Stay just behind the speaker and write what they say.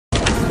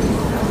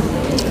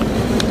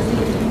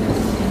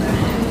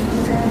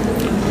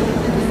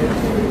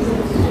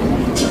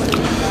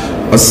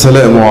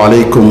السلام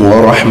عليكم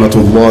ورحمة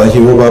الله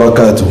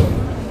وبركاته.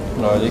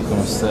 وعليكم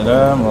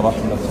السلام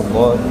ورحمة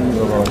الله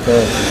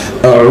وبركاته.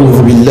 أعوذ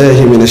بالله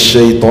من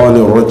الشيطان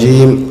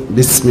الرجيم.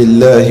 بسم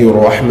الله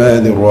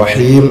الرحمن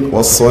الرحيم،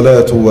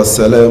 والصلاة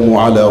والسلام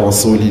على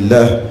رسول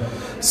الله.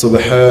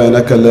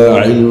 سبحانك لا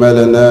علم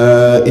لنا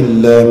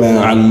إلا ما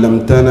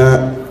علمتنا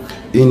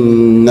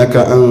إنك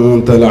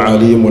أنت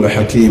العليم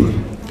الحكيم.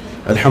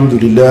 الحمد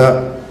لله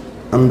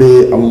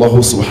أنبي الله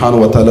سبحانه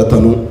وتعالى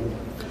تنو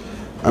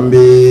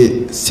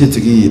أنبي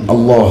سيتجي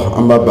الله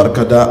أنبا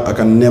بركدا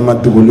أكن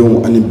نعمة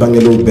دغلون أني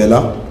بانجلو بلا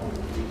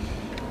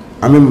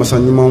أمي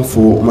مساني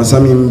منفو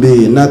مسامي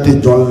بي ناتي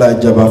جون لا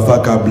جبا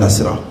فاكا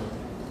بلاسرا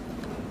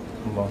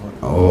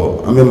أو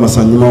أمي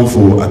مساني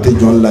منفو أتي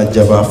جون لا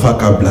جبا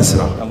فاكا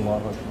بلاسرا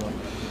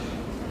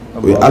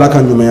وي على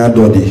كان يوم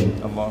يدودي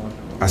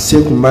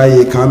أسيكم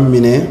باي كام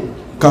مني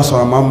كاسو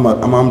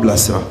أمام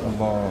بلاسرا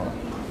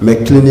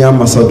مكلينيا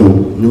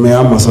مسادو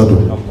نيميا مسادو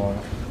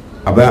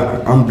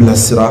أبا أم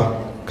بلاسرا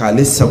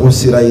k'ale sago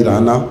sira yira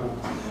an na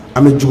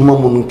an bɛ juguman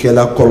minnu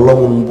kɛla kɔlɔlɔ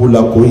minnu b'u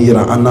la k'o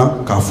yira an na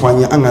k'a fɔ an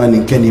ye an kana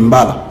nin kɛ nin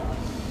b'a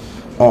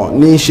la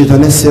ni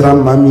sitanɛ sera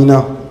maa min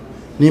na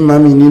ni maa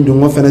min ni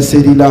dungo fɛnɛ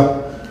ser'i la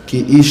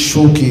k'i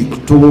su k'i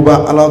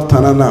togoba ala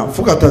tana na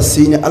fo ka taa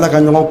se ni ala ka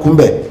ɲɔgɔn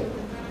kunbɛn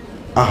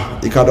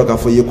i k'a dɔn k'a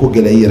fɔ i ye ko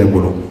gɛlɛ i yɛrɛ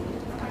bolo.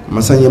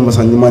 masa ye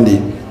masa ɲuman de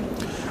ye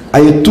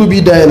a ye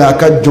tubi dayɛlɛ a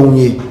ka jɔnw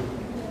ye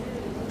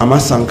a ma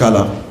san k'a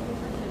la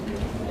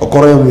o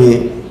kɔrɔ ye mun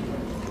ye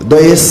dɔ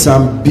ye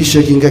san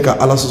 80 kɛ ka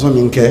ala sɔsɔ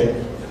min kɛ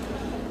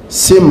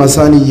se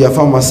masa ni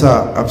yafa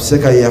masa a bɛ se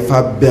ka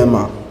yafa bɛɛ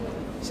ma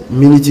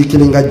miniti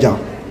 1 ka jan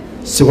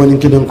seconde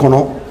 1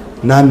 kɔnɔ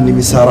n'a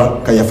nimisara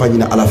ka yafa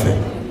ɲini ala fɛ.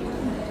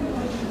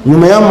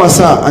 ɲumanya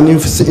masa ani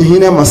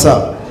hinɛ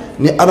masa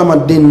ni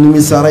adamaden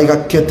nimisara i ka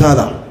kɛta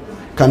la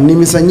ka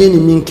nimisa ɲɛ ni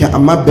min kɛ a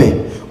ma bɛn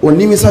o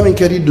nimisa min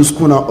kɛra i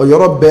dusukun na o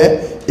yɔrɔ bɛɛ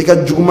i ka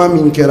juguman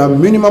min kɛra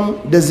minimum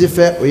des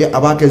effets o ye a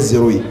b'a kɛ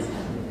 0 ye.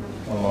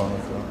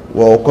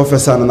 وكفى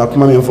سانا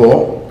كما من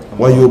فوق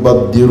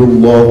ويبدل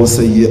الله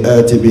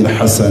سيئات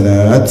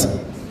بالحسنات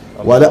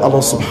ولا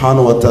الله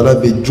سبحانه وتعالى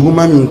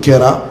بجوما من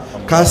كرا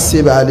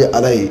كاسب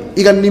علي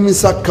إذا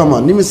نمسا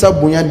كما نمسا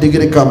بنيا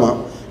دغري كما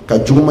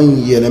كجوما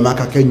يلما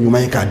كاكي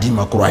نيوما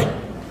كاديما كراي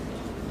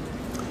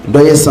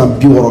دو يسام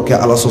بيورو كي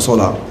على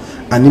سوسولا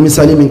ان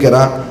نمسا لي من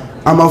كرا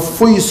اما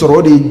فوي سرو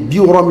دي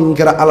بيورو من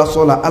كرا على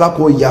سولا على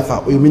كو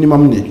يافا او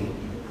minimum ne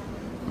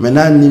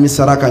mena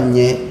nimisa ra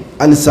kanye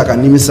alisa ka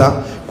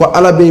nimisa ko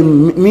ala be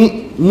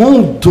mi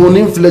mun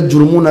tonin fle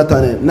jurumuna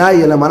tane na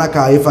yelema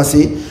ka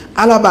efase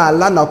ala ba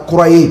la na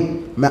croyer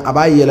mais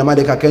aba yelema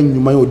de ka ken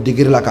nyuma yo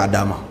digiri la ka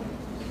dama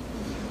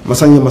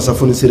masanye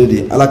masafuni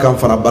serede ala kan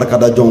fara barka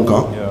da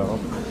jonka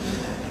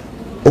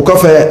o ko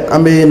fe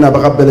ambe na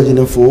baka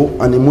belajene fo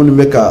ani mun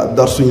me ka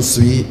darsu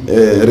insui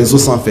réseau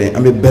sans fin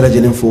ambe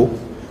belajene fo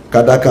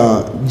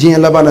kadaka jien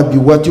labana bi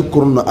wati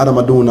kuruna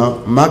adamaduna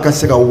maka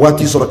seka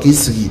wati soro ki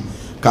sigi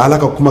ka ala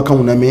ka kuma kan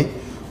na me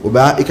o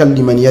ba ikal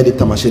limaniya de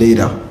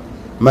tamashirira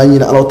ma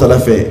ɲini ala tala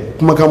fɛ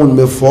kumakan minnu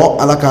bɛ fɔ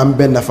ala k'an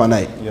bɛɛ nafa n'a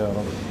ye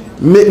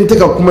n tɛ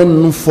ka kuma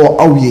ninnu fɔ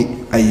aw ye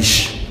ayi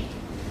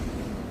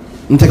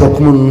n tɛ ka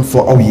kuma ninnu fɔ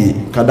aw ye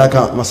ka d'a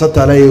kan masa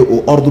taala ye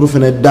o ordre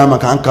fana d'a ma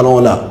k'an kalan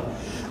o la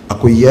a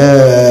ko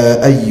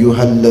ya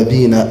ayyuhal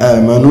ladina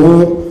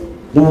amanu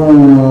qu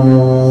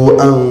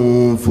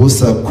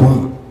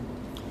anfusakum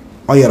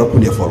aw yɛrɛ kun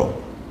de fɔlɔ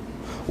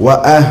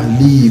wa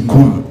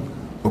ahlikum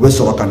o bɛ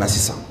sɔrɔ ka na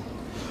sisan.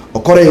 o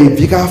kɔrɔ ye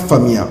bi k'a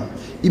faamuya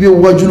i bɛ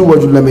wajulu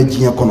lamɛn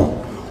diɲɛ kɔnɔ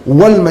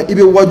walima i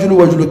bɛ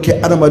wajulu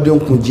kɛ adamadenw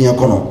kun diɲɛ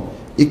kɔnɔ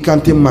i kan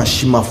tɛ maa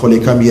si ma fɔlɔ i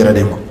kan b'i yɛrɛ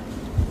de ma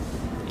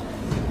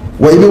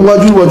wa i bɛ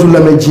wajulu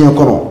lamɛn diɲɛ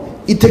kɔnɔ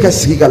i tɛ ka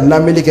sigi ka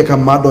lamɛnni kɛ ka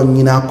maa dɔ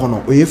ɲini a kɔnɔ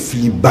o ye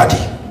filiba de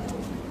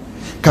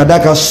ka d'a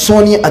kan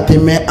sɔɔni a tɛ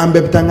mɛn an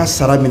bɛɛ bɛ taa an ka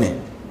sara minɛ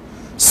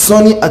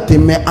sɔɔni a tɛ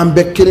mɛn an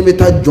bɛɛ kelen bɛ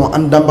taa jɔn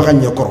an danbaga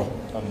ɲɛkɔrɔ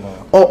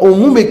o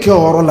mun bɛ kɛ o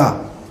yɔrɔ la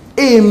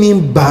e ye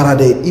min baara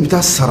dɛ i bɛ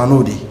taa sara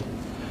n'o de ye.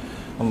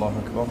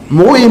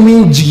 mɔgɔ ye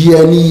min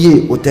jigiya n'i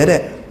ye o tɛ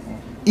dɛ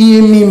i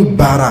ye min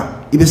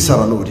baara i bɛ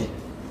sara n'o de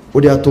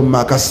o de y'a to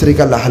maa ka siri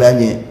ka lahalaya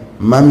ɲɛ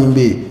maa min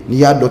bɛ yen n'i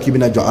y'a dɔn k'i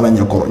bɛna jɔ ala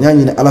ɲɛkɔrɔ n y'a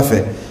ɲini ala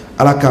fɛ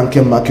ala k'an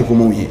kɛ maa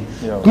kɛkomanw ye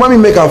kuma min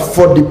bɛ ka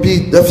fɔ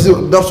depuis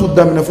darsu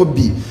daminɛ fo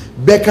bi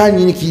bɛɛ k'a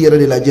ɲini k'i yɛrɛ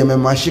de lajɛ mais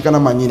maa si kana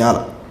maa ɲini a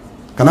la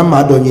kana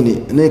maa dɔ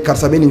ɲini ne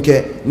karisa bɛ nin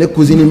kɛ ne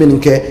cousine bɛ nin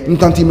kɛ n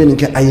tanti bɛ nin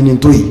kɛ a ye nin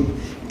to yen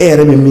e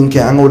yɛrɛ bɛ min kɛ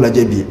an k'o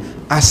lajɛ bi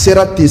a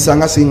sera ten sa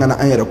an ka segin ka na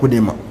an yɛrɛ ko de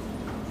ma.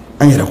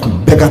 an yɛrɛ kun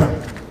bɛɛ kana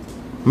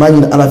maa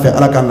ɲini ala fɛ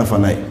ala k'an nafa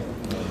n'a ye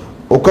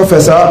o kɔfɛ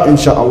sa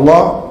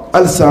inshallah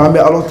halisa an bɛ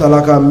ala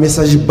taala ka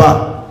message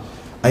ba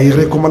a ye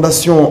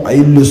recommandation a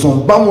ye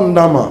leçon ba minnu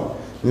d'an ma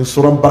nin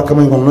sura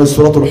barikama in kɔnɔ n'o ye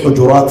suratul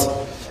hujurat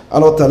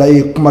ala taala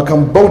ye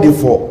kumakan baw de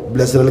fɔ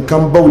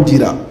bilasiralikan baw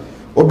dira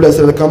o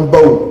bilasiralikan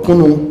baw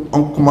kunu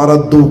an kumara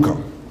dɔw kan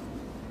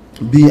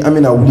bi an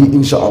bɛna wuli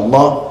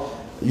inshallah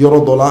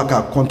yɔrɔ dɔ la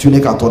ka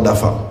continuer k'a tɔ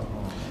dafa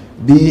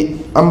bi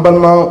an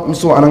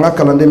balimamuso an ka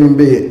kalanden min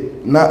bɛ yen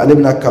n'a ale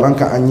bɛna kalan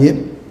ka an ye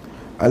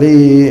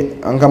ali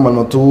anga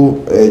malmatu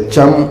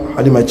cham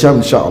halima cham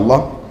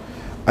inshallah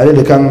ali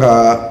de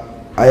kanga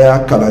aya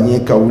kalanye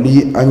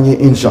kawli anyi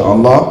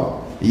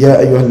inshallah ya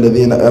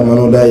ayyuhalladhina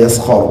amanu la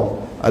yaskhar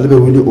ali be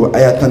wili o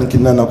aya tan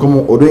kinana comme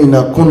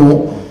odoina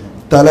kunu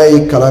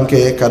talay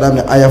kalanke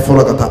kadamne aya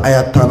folo kata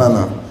aya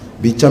tanana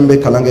bi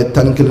chambe kalange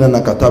tan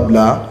kinana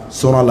katabla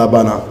sura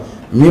labana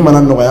mi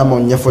manan no ya mo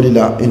nyafoli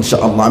la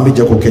inshallah mi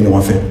je ko keni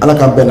wa fe ala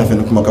kam ben fa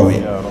kuma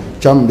kawi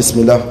cham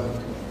bismillah.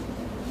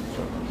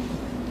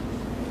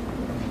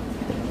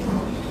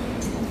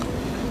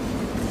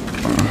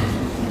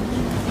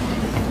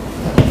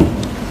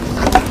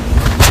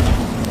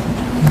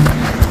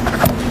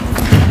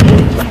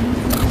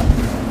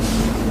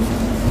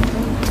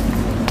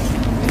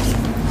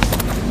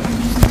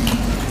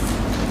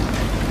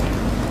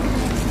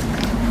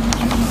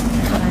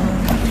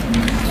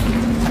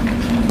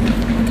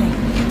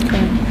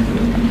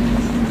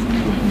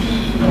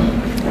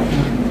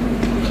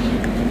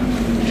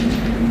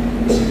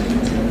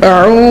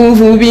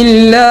 أعوذ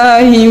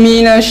بالله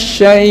من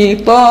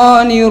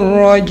الشيطان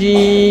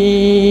الرجيم.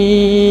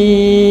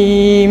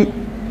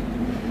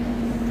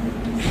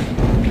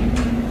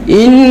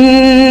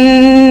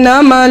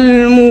 إنما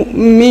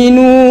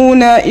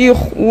المؤمنون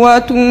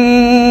إخوة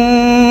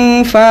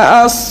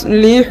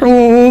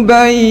فأصلحوا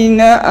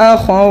بين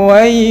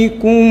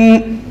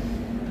أخويكم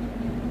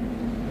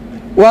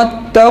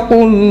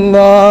واتقوا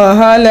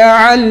الله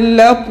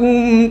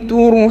لعلكم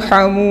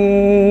ترحمون.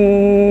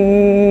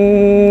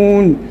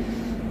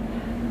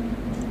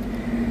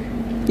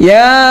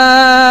 يا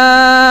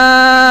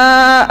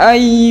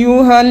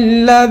أيها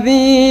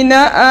الذين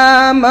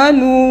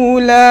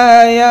آمنوا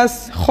لا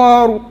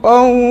يسخر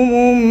قوم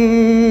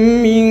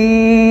من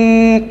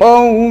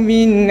قوم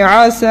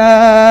عسى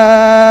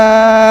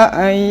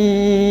أن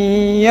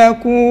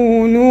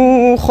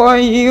يكونوا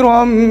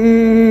خيرا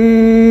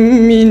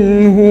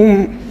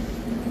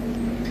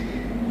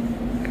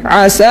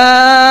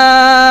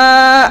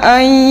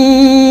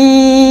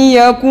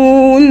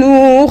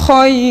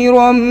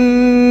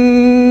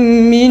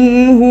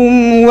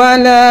منهم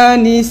ولا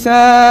نساء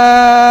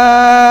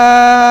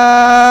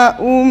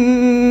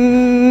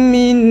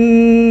من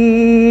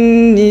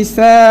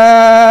نساء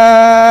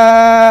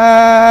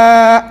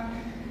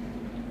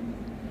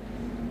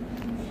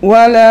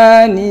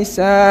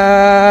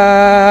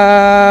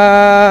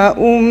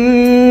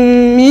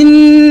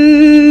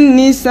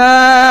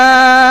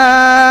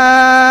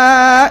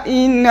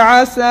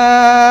عسى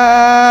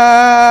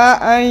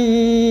أن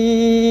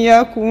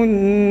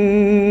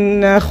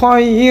يكن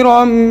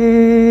خيرا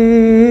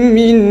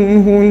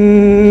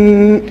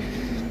منهن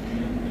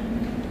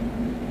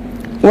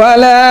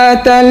ولا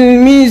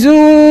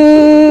تلمزوا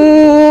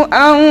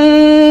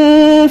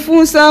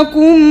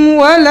أنفسكم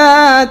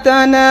ولا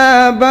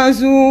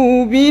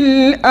تنابزوا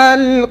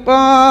بالألقاب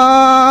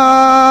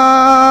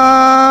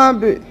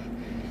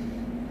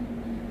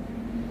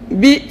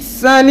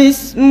بئس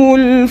الاسم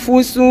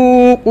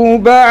الفسوق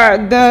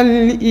بعد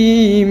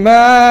الإيمان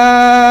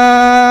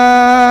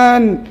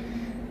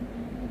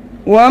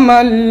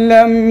ومن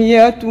لم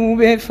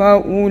يتب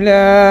فأولئك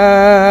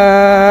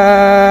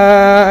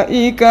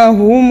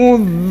هم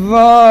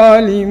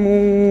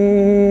الظالمون.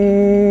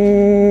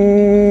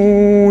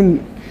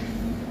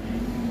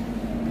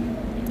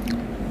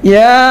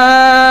 يا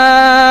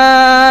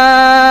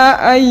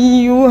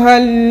أيها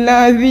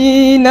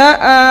الذين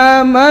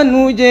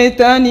آمنوا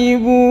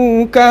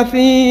اجتنبوا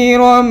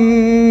كثيرا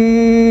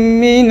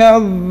من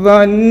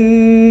الظن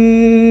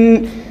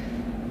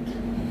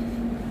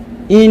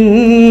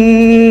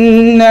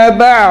إن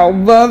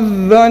بعض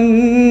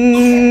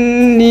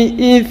الظن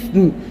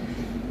إثم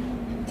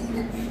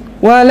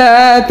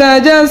ولا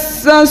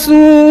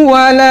تجسسوا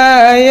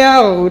ولا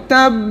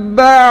يغتب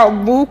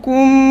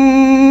بعضكم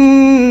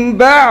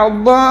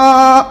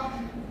بعضا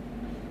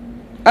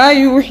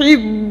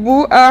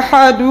أيحب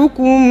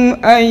أحدكم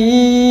أن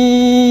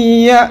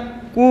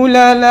يأكل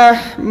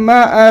لحم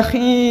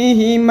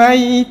أخيه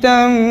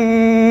ميتا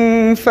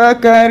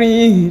فكرهتموه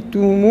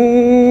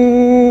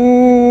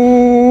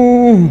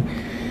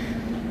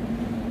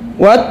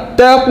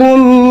واتقوا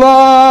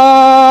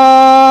الله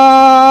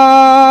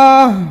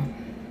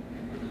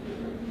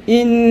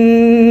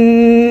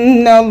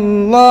إن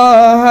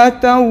الله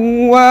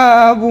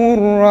تواب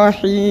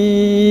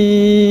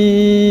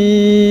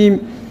رحيم.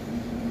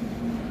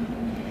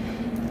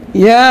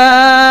 يا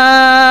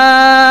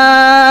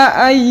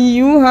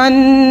أيها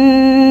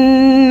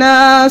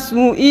الناس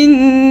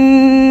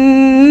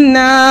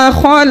إنا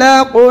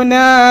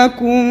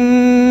خلقناكم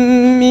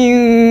من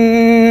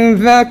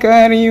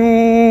ذكر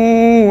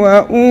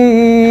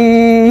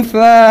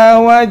وأنثى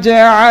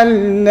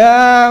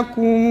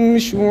وجعلناكم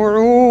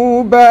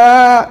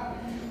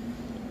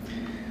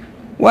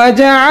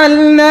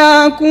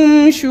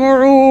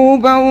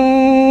شعوبا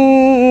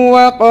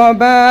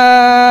وقبائل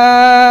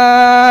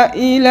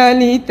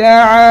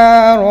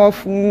لتعارفوا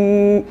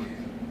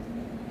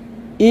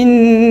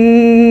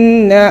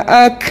إن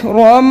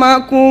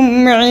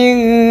أكرمكم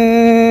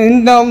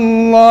عند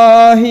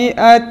الله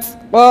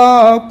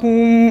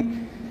أتقاكم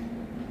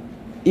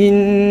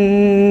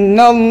إن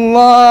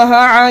الله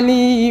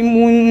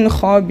عليم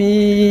خبير.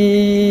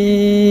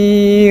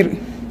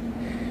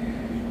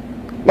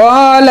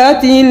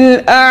 قالت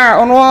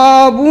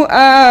الأعراب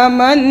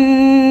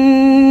آمنا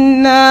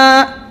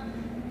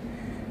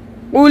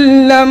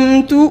قل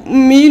لم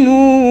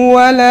تؤمنوا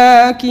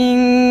ولكن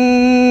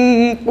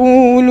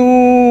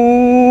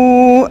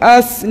قولوا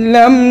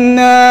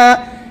أسلمنا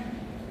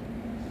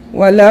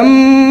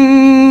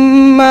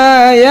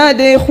ولما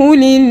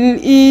يدخل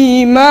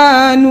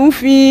الإيمان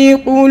في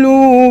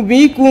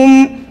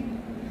قلوبكم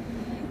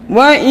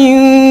وإن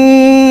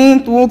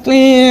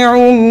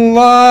تطيعوا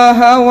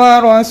الله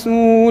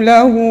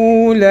ورسوله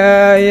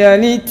لا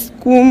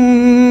يلتكم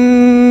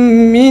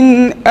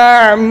من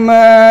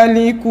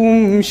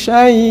أعمالكم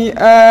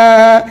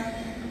شيئا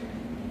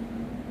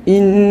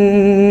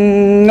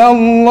إن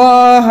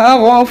الله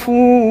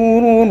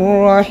غفور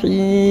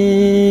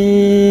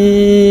رحيم.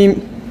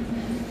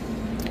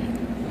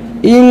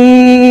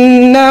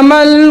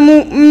 إنما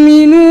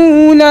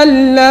المؤمنون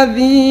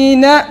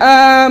الذين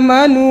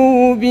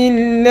آمنوا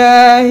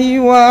بالله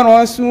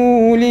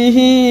ورسوله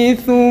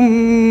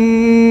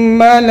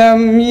ثم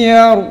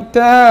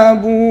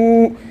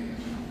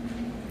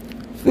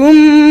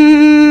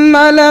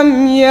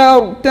لم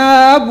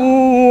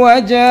يرتابوا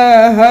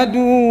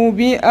وجاهدوا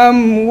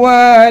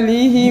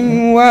بأموالهم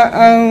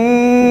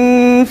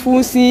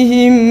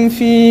وأنفسهم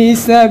في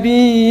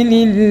سبيل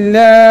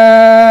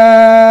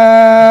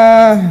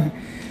الله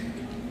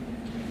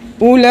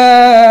أولئك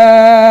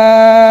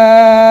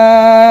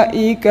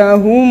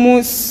هم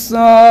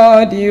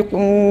الصادقون.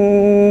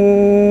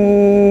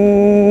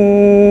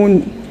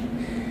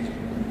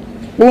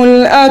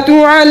 قل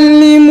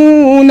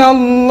أتعلمون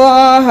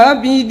الله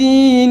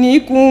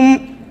بدينكم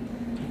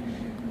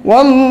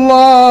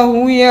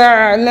والله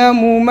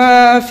يعلم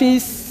ما في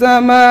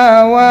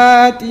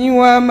السماوات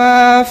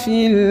وما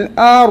في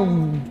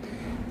الأرض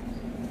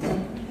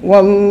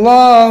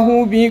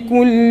والله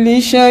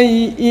بكل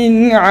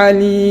شيء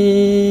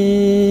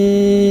عليم.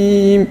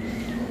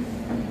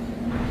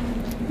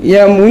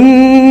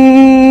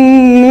 يمنون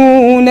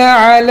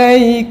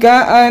عليك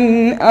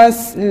أن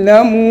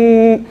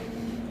أسلموا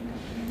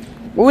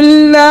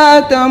قل لا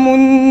تمنوا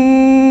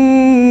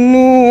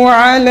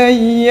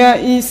علي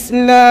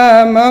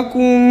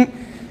إسلامكم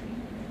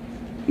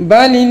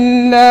بل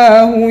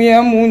الله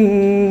يمن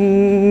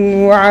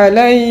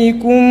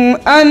عليكم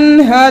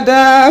أن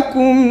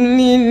هداكم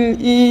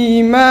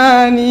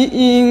للإيمان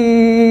إن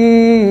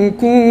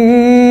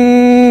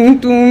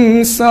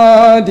كنتم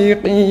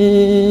صادقين.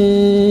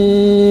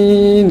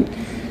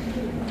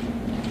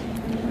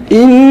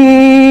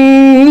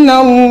 إن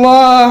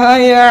الله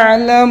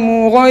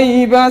يعلم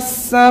غيب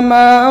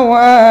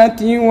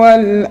السماوات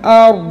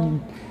والأرض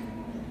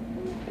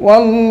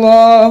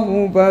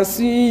والله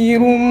بصير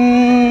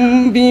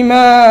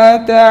بما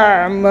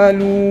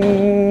تعملون.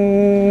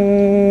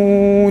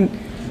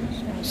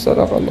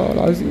 صدق الله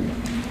العظيم.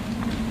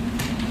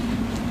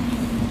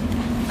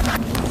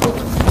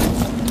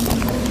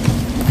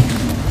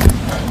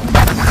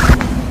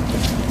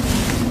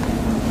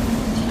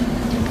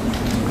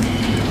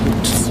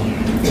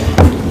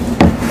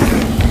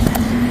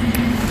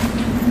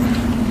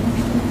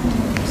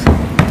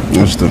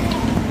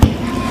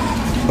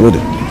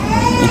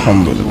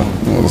 الحمد لله.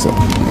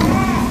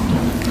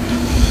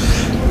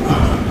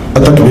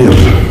 التكبير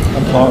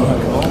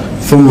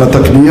ثم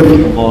تكبير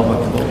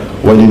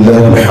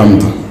ولله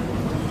الحمد.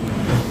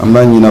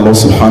 أما نينا الله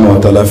سبحانه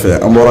وتعالى في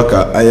أمرك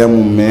أيام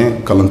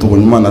من كلنتو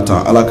ما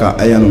نتا على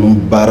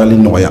كأيام بارالي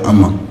نويا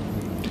أما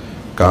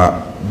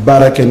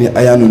كباركني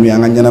أيام من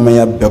أنجنا ما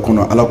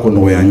يبكون على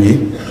كنوياني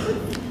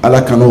على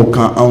كانوا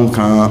كان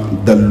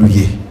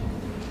دلوي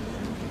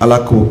على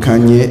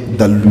كاني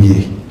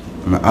دلوي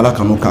mais ala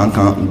kanu kan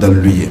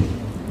daluye.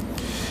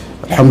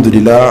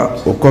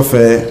 Alhamdulillah o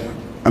kɔfɛ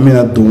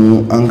amina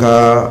dun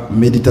anga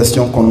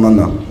méditation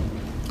kɔnɔna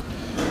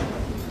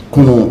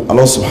kunu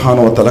Allah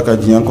subhanahu wa ta'ala ka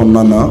diɲɛ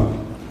kɔnɔna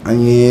an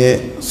ye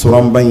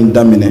suranba in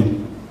daminɛ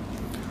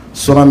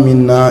sura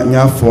min na n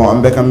y'a fɔ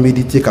an bɛ ka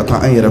méditer ka taa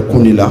an yɛrɛ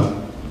kun de la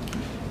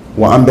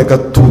wa an bɛ ka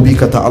tuubi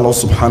ka taa Allah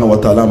subhanahu wa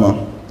ta'ala ma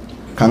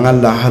k'an ka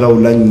lahalaw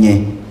la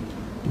ɲɛ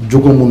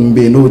jogo minnu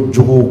bɛ yen n'o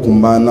jogow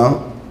kun b'an na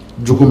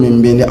jogo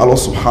min bɛ ni Allah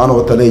subhanahu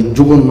wa ta'ala ye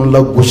jogo ninnu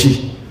la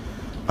gosi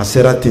a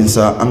sera ten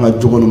sa an ka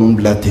jogo ninnu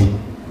bila ten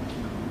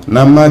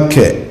n'an m'a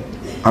kɛ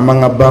an b'an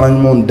ka baara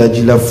ɲumanw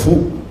daji la fu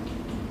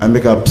an bɛ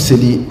ka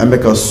seli an bɛ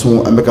ka sun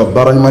an bɛ ka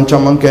baara ɲuman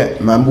caman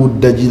kɛ mais an b'u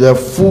daji la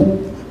fu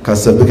ka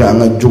sababu kɛ an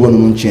ka jogo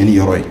ninnu tiɲɛni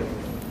yɔrɔ ye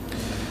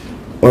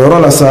o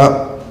yɔrɔ la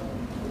sa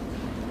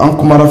an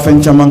kumara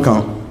fɛn caman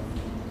kan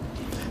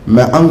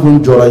mais an kun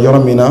jɔra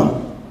yɔrɔ min na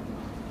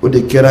o de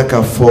kɛra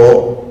k'a fɔ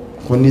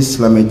ko ni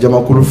silamɛ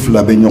jamakulu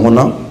fila bɛ ɲɔgɔn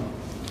na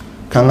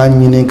k'an ka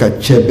ɲini ka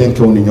cɛbɛn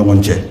kɛ u ni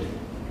ɲɔgɔn cɛ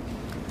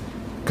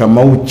ka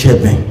maaw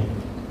cɛbɛn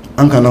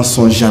an kana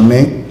sɔn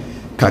jamais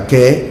ka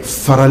kɛ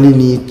farali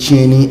ni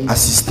tiɲɛni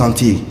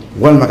assistante ye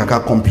walima ka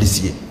kɛ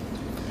complice ye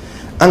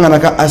an kana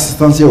kɛ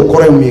assistance ye o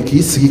kɔrɔ ye mun ye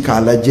k'i sigi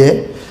k'a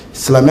lajɛ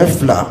silamɛ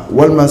fila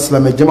walima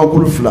silamɛ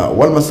jamakulu fila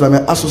walima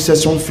silamɛ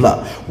association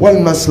fila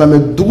walima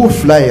silamɛ dugu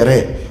fila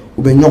yɛrɛ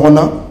u bɛ ɲɔgɔn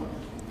na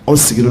aw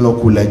sigilen don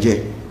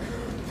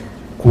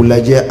k'u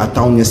lajɛ a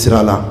t'anw ɲɛ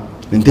sira la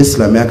nin tɛ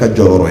silamɛya ka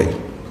jɔyɔrɔ ye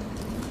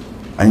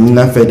a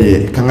ɲinina fɛ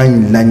de k'an ka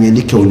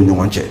laɲɛli kɛ u ni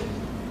ɲɔgɔn cɛ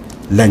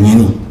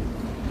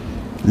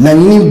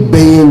laɲini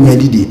bɛɛ ye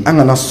ɲɛli de an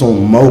kana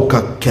sɔn maaw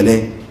ka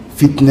kɛlɛ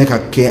fitinɛ ka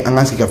kɛ an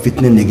ka se ka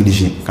fitinɛ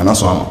négligé kana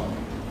sɔn a ma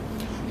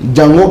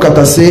jango ka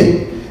taa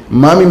se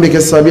maa min bɛ kɛ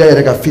sababuya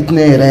yɛrɛ ka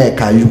fitinɛ yɛrɛ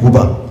k'a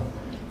yuguba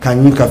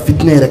ka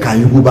fitinɛ yɛrɛ k'a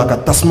yuguba ka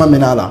tasuma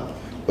mɛnɛ a la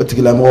o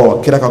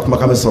tigilamɔgɔ kira ka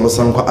kumakan bɛ sɔrɔ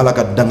sisan ko ala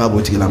ka danga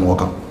b'o tigilamɔgɔ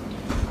kan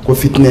ko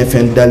fitinɛ ye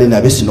fɛn dalen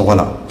a bɛ sunɔgɔ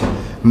la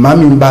maa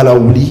min b'a la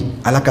wuli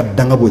ala ka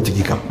danga b'o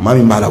tigi kan maa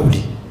min b'a la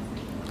wuli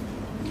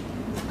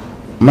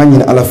n b'a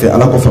ɲini ala fɛ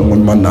ala kɔfɛ n ko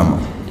ɲuman d'a ma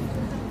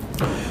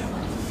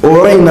o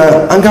yɔrɔ in na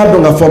an k'a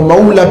dɔn k'a fɔ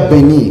maaw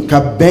labɛnni ka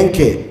bɛn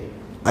kɛ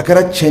a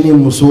kɛra cɛ ni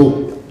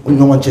muso ni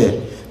ɲɔgɔn cɛ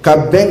ka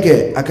bɛn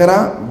kɛ a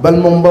kɛra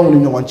balimabaw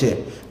ni ɲɔgɔn cɛ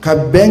ka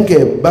bɛn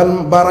kɛ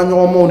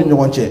baaraɲɔgɔnmaw ni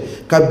ɲɔgɔn cɛ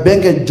ka bɛn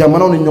kɛ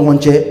jamanaw ni ɲɔgɔn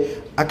cɛ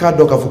a k'a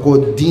dɔn k'a fɔ ko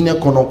diinɛ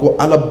kɔnɔ ko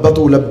ala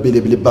batow la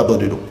belebeleba dɔ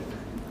de don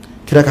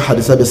kira ka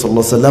hadisa bɛ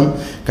sallallahu alaihi wasallam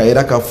ka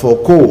yira k'a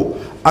fɔ ko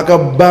a ka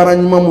baara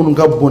ɲuman minnu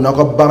ka bon n'aw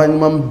ka baara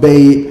ɲuman bɛɛ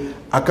ye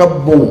a ka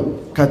bon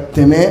ka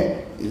tɛmɛ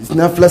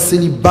nafila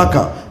seliba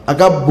kan a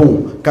ka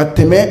bon ka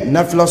tɛmɛ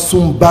nafila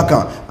sunba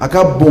kan a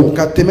ka bon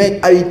ka tɛmɛ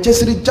a ye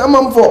cɛsiri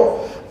caman fɔ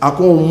a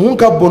ko mun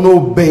ka bon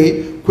n'o bɛɛ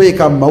ye ko ye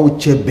ka maaw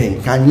cɛ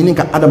bɛn k'a ɲini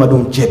ka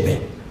adamadenw cɛ bɛn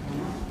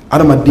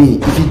adamaden i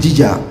k'i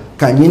jija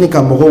k'a ɲini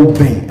ka mɔgɔw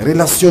bɛn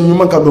relation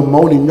ɲuman ka don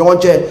maaw ni ɲɔgɔn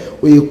cɛ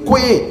o ye ko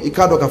ye i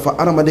k'a dɔn k'a fɔ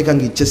adamaden kan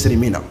k'i cɛsiri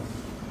min na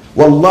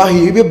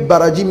wallahi i bɛ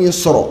baraji min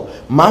sɔrɔ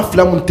maa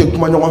fila min tɛ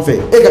kuma ɲɔgɔn fɛ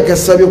e ka kɛ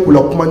sababu ye k'u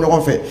la kuma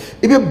ɲɔgɔn fɛ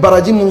i bɛ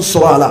baraji min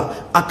sɔrɔ a la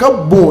a ka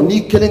bon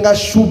n'i kelen ka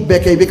su bɛɛ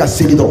kɛ i bɛ ka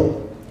seli dɔrɔn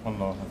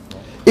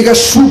i ka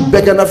su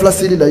bɛɛ kɛ nafila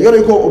seli la yɔrɔ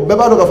i ko o bɛɛ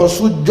b'a dɔn k'a fɔ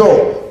su jɔ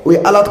o ye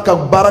ala ka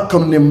baara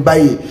kanunenba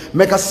ye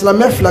mɛ ka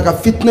silamɛ fila ka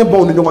fitinɛ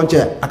bɔ u ni ɲɔgɔn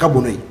cɛ a ka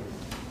bon n'o ye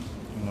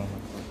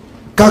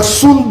ka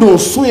sun don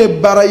sun ye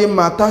baara ye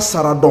maa t'a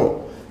sara dɔn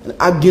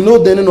a gindo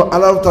dɛnnen don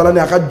ala taala ni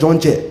a ka jɔn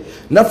cɛ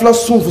nafila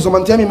sun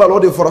fusamantiya min b'a la o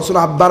de fɔra sun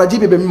a baraji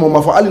bɛ bɛn min ma o ma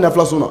fɔ hali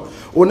nafila sun na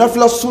o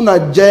nafila sun na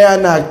jɛya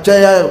n'a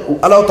caya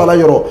ala taala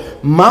yɔrɔ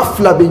maa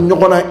fila bɛ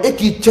ɲɔgɔn na e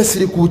k'i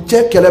cɛsiri k'u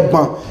cɛ kɛlɛ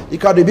ban i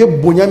k'a dɔn i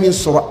bɛ bonya min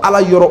sɔrɔ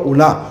ala yɔrɔ o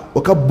la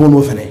o ka bon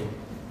n'o fɛnɛ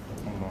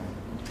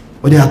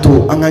o de y'a to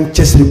an k'an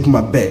cɛsiri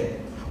kuma bɛɛ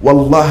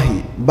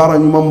wallahi baara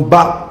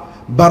ɲumanba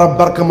baara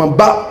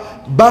barikamanba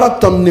baara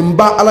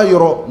tanunenba ala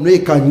yɔrɔ n'o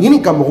ye ka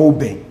ɲini ka mɔgɔw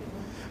bɛn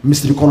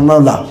misiri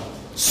kɔnɔnaw la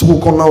sugu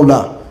kɔnɔnaw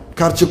la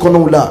quartier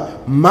kɔnɔnaw la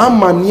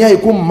maa n'i y'a ye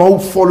ko maaw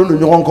fɔlen don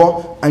ɲɔgɔn kɔ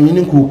a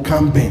ɲini k'u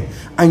kan bɛn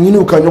a ɲini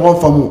u ka ɲɔgɔn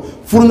faamu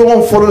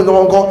furuɲɔgɔnw fɔlen don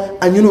ɲɔgɔn kɔ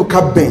a ɲini u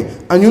ka bɛn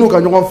a ɲini u ka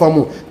ɲɔgɔn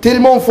faamu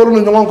terimaw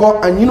fɔlen don ɲɔgɔn kɔ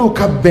a ɲini u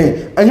ka bɛn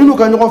a ɲini u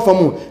ka ɲɔgɔn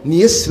faamu nin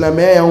ye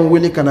silamɛya y'an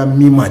wele ka na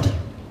min ma de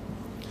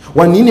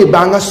wa nin de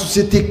b'an ka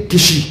société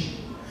kisi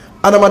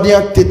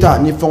adamadenya tɛ taa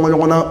ni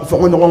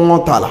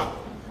fɔɲɔgɔnkɔ t'a la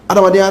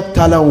adamadenya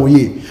taala o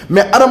ye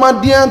mɛ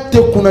adamadenya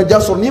tɛ kunnaja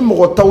sɔrɔ ni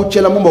mɔgɔ t'aw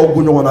cɛla mun b'aw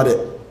gun ɲɔgɔn na dɛ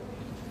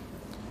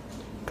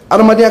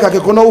adamadenya ka kɛ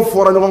ko n'aw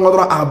fɔra ɲɔgɔn kan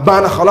dɔrɔn a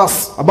banna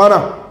khalas a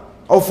banna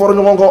aw fɔra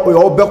ɲɔgɔn kɔ o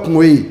y'aw bɛɛ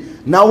kungo ye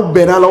n'aw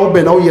bɛnna la aw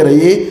bɛnna aw yɛrɛ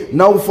ye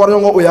n'aw fɔra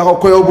ɲɔgɔn kɔ o y'aw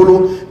ka kɔɲɔ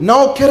bolo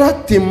n'aw kɛra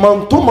ten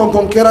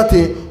manton kɛra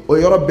ten o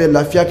yɔrɔ bɛɛ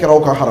lafiya kɛra aw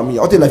ka haramu ye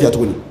aw tɛ lafiya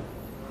tuguni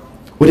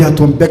o de y'a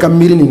to bɛɛ ka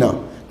miiri nin na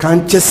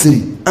k'an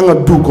cɛsiri an ka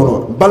duw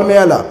kɔnɔ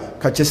balimaya la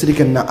ka cɛsiri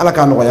kɛ nin na ala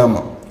k'a nɔgɔya an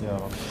ma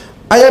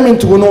aya min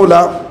tugun'o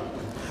la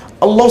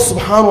Allah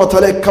subhanahu wa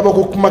ta'ala ye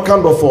kabako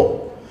kumakan dɔ fɔ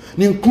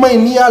nin kuma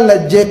in n'i y'a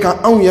lajɛ ka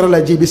anw yɛrɛ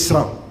lajɛ i bɛ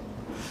siran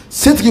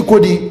setigi ko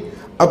di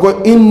a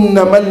ko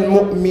innamal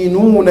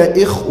mu'minuna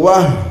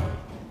ikhwa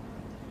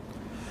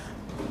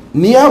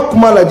n'i y'a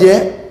kuma lajɛ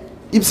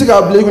i bɛ se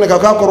k'a bila i kunna k'a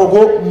kɔrɔ ko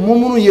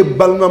mumunu ye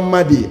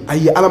balimama de ye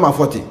ayi ala m'a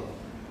fɔ ten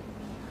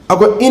a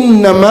ko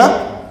innama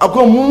a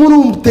ko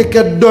mumunu tɛ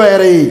kɛ dɔ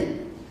yɛrɛ ye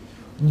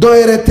dɔ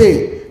yɛrɛ tɛ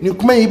yen nin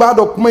kuma in i b'a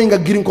dɔn kuma in ka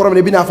girin kɔrɔ min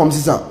i bɛ n'a faamu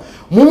sisan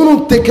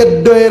mumunu tɛ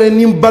kɛ dɔ yɛrɛ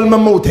ni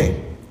balimamaw tɛ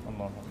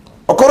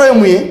o kɔrɔ ye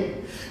mun ye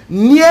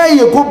n'i y'a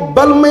ye ko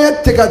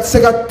balimaya tɛ ka se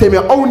ka tɛmɛ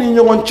aw ni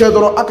ɲɔgɔn cɛ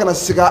dɔrɔn a kana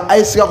siga a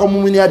ye siga aw ka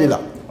mumuniya de la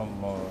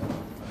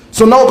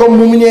so n'aw ka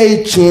mumuniya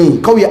ye tiɲɛ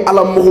ye k'aw ye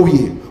ala mɔgɔw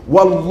ye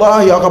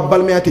wallahi aw ka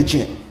balimaya tɛ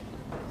tiɲɛ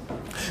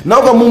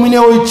n'aw ka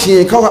mumuniya ye tiɲɛ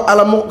ye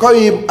k'aw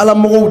ye ala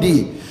mɔgɔw de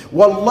ye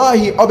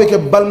wallahi aw bɛ kɛ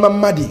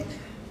balimama de ye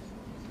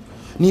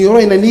nin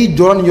yɔrɔ in na n'i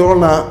jɔra nin yɔrɔ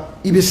la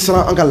i bɛ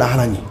siran an ka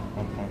lahala ɲɛ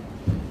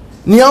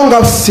n'i y'anw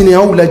ka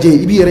sinayaw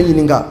lajɛ i b'i yɛrɛ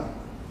ɲininka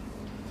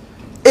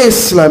e ye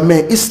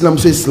silamɛ i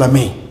sinamuso ye silamɛ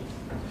ye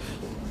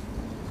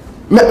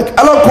mɛ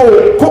ala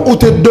ko u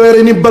tɛ dɔ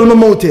wɛrɛ ni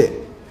balimamaw tɛ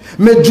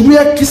mɛ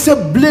juguya kisɛ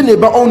bilen de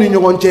b'aw ni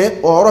ɲɔgɔn cɛ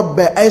o yɔrɔ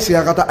bɛɛ a ye segin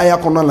a ka taa aya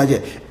kɔnɔna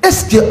lajɛ est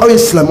ce que aw ye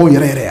silamɛw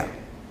yɛrɛ yɛrɛ ya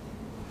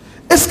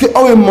est ce que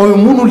aw ye maaw ye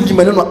minnu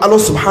limanen don ala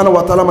subhanahu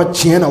wa taala ma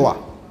tiɲɛ na wa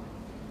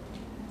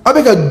aw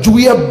bɛ ka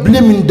juguya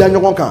bilen min da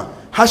ɲɔgɔn kan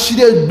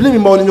hashide blemi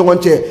mawni nyogon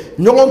che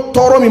nyogon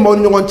toro mi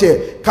mawni nyogon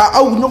che ka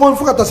aw nyogon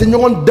fuka ta se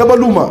nyogon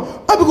dabaluma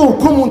abigo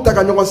ko mun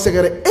taka nyogon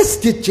segere est ce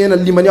que tiena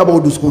limania ba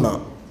duskuna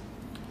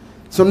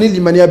sonni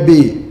limania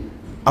be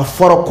a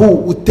fara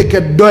ko u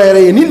teke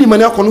doyere ni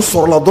limania ko no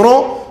sorla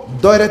doro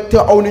doyere te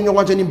aw ni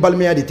nyogon che ni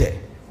balmeya dite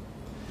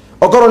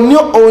o koro ni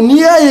o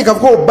ni ay ka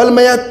ko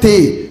balmeya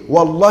te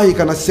wallahi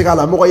kana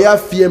segala mo ya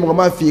fiye mo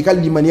ma fiye ka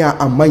limania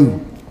amany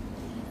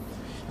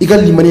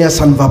igal limania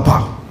ça ne va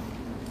pas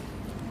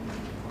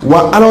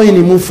wa alors ni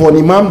mun fo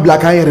ni mam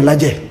black en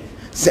relaje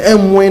c'est un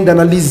moyen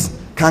d'analyse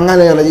kan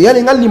ngala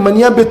yali ngal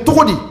limania be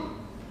togodi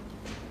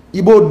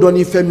ibo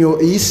doni femio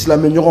e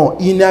islam nyoron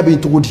ina be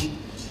togodi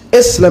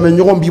islam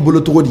nyoron bi bolo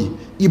togodi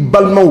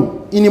ibalmaw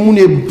ini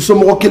mun so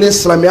mo kelen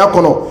islam ya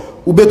kono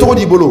u be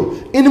togodi bolo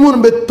ini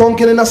mun be ton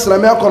kelen na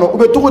islam ya kono u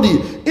be togodi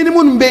ini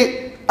mun be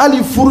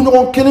ali furu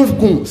nyoron kelen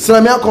kun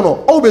islam ya kono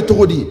o be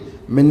togodi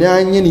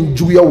mena nyeni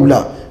juya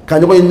wula ka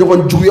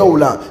nyogon juya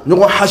wula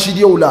nyogon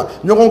hashidi wula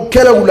nyogon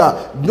kele wula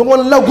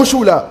nyogon la gauche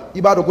wula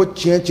ibado ko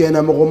tien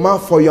na mo ma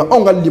fo ya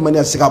on gal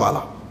limania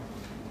sigabala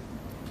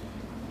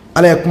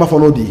ala yakuma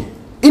fonodi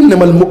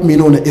innamal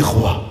mu'minuna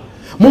ikhwa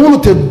momo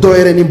te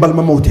doyere ni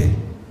balma mawte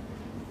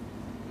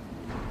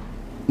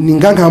ni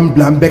nganga am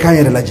blam be kan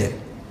yere laje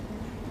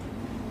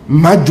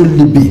ma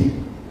jolli bi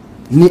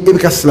ni e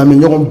ka islami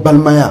nyogon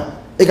balmaya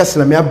e ka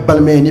islami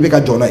balmaya ni be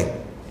ka jonay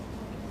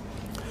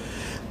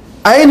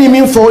ayni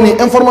min fo ni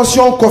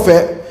information ko fe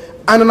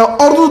anana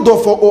ordre do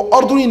fo o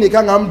ordre ni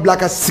kan am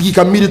blaka sigi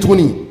ka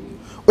milituni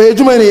o e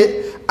jumene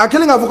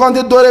akele nga fo kan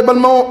te doyere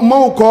balma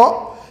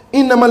mawko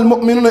innamal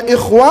mu'minuna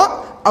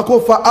ikhwa ako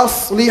fa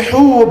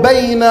aslihu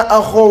bayna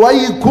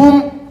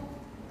akhawaykum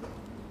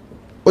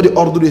odi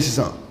ordre de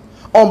 600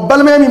 on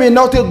balme mi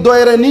nawte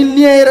doyere ni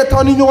liere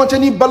tani ñonte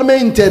ni balme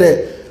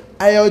intere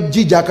ayo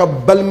jija ka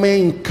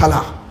balme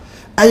kala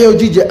ayo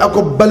jija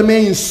ako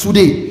balme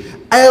sude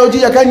ayo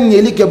jija ka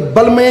nyeli ke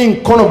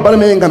balme kono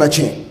balme ngana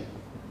chi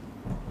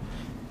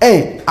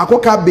ako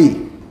kabe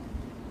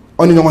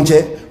on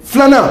ñonte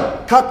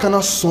flana ka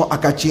kana son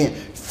akachi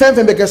fen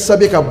be ke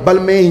sabe ka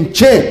balme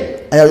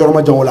che ayo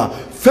yorma jongola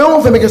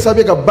fɛn fɛn bɛ kɛ sababu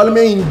ye ka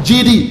balimaya in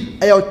jidi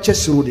a y'aw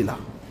cɛsiri o de la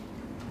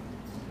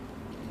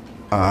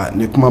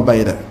ni kuma ba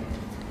ye dɛ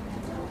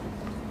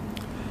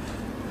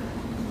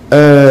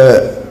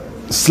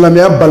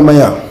silamɛya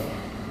balimaya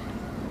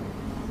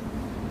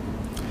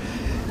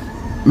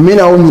n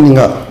bɛna aw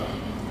ɲininka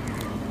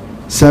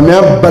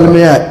silamɛya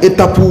balimaya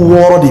étape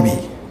 6 de bɛ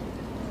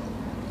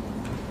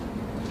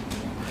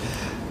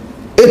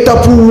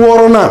étape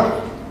 6nan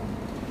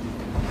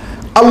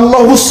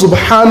Allahu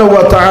subhanahu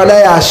wa ta'ala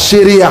y'a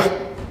seereya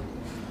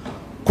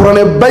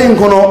kuranɛ ba in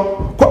kɔnɔ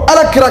ko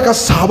ala kira ka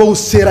sahabaw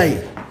sera ye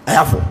a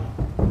y'a fɔ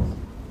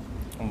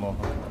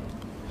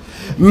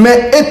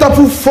mais étape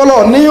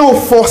fɔlɔ n'i y'o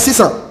fɔ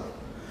sisan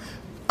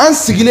an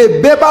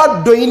sigilen bɛɛ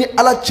b'a dɔn i ni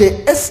ala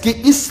cɛ est ce que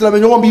i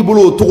silamɛɲɔgɔn b'i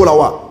bolo o cogo la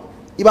wa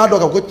i b'a dɔn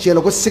ka ko tiɲɛ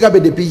la ko siga bɛ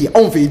depuis yen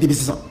anw fɛ yen depuis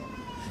sisan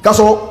k'a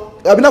sɔrɔ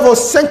a bɛ n'a fɔ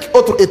 5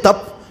 autres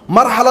étapes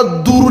marhala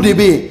 5 de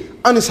bɛ yen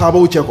an ni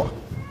sahabaw cɛ quoi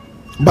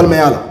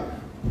balimaya la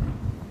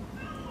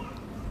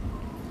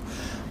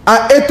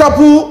a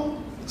étape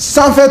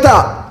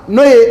sanfɛta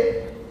n'o ye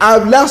a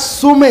la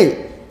sommet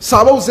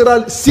sahabaw sera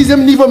 6e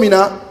niveau min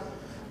na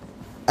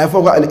a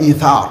fɔ ko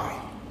al-ithar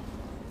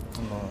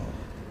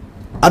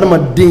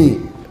adamaden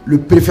le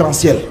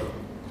préférentiel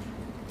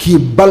k'i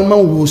balima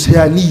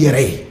wusaya ni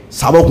yɛrɛ ye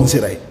sahabaw kun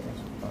sera ye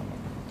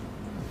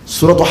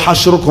suratu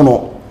hashr kɔnɔ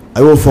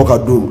a y'o fɔ ka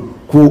don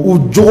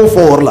k'u jogo fɔ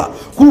o yɔrɔ la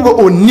k'u bɛ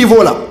o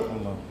niveau la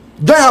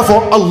jɔn y'a fɔ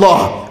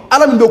Allah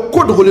ala min bɛ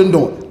ko dogolen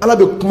dɔn ala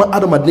bɛ kuma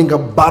adamaden ka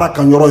baara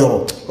kan yɔrɔ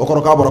yɔrɔ o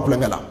kɔrɔ k'a bɔra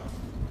kulonkɛ la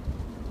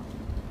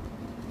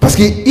parce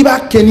que i b'a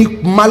kɛ ni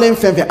malin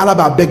fɛn fɛn ala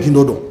b'a bɛɛ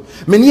gindo dɔn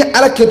mais n'i ye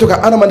ala kɛ to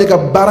ka adamaden ka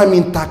baara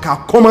min ta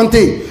k'a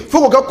commenter fo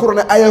k'o ka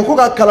kuranɛ a ye ko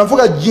ka kalan fo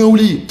ka diɲɛ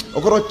wuli o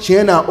kɔrɔ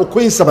tiɲɛ na o ko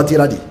in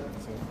sabatira de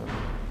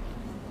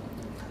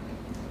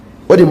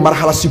o de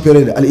marhala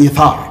supérieure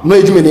al-ithar n'o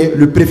ye jumɛn ye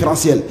le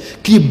préférentiel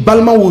k'i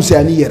balima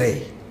wusaya ni yɛrɛ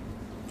ye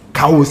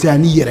k'a wusaya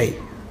ni yɛrɛ ye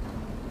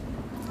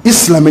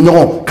islam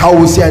ɲɔgɔn k'a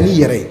wusaya ni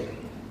yɛrɛ ye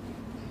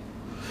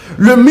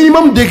le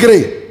minimum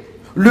degré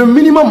le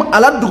minimum a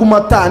la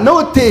dugumata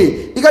n'o tɛ yen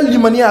i ka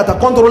limaniya a ta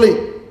contrôler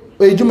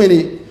o ye jumɛn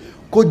ye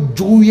ko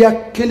juguya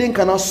kelen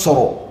kana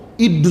sɔrɔ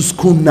i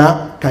dusukun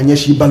na ka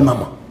ɲɛsin i balima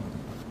ma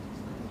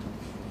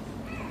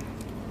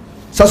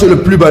ça c'est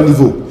le plus bas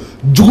niveau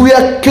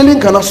juguya kelen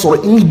kana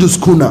sɔrɔ i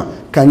dusukun na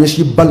ka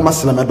ɲɛsin i balima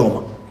silamɛ dɔ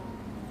ma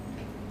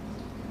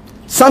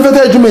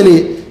sanfɛta ye jumɛn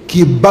ye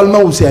k'i balima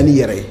wusaya ni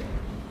yɛrɛ ye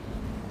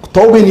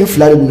tɔw bɛ nin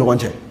fila de ni ɲɔgɔn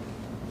cɛ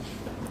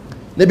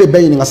ne bɛ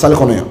bɛɛ ɲininka salle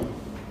kɔnɔ yan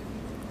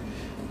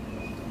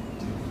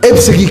e bɛ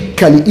se k'i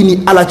kali i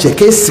ni ala cɛ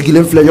k'e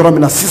sigilen filɛ yɔrɔ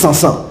min na sisan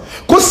sisan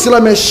ko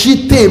silamɛ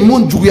si tɛ yen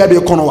mun juguya bɛ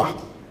kɔnɔ wa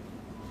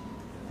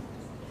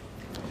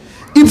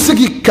i bɛ se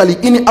k'i kali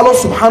i ni ala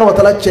subhanahu wa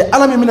taala cɛ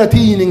ala min bɛna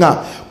t'i ɲininka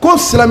ko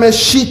silamɛ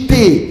si tɛ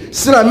yen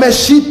silamɛ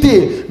si tɛ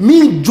yen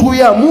min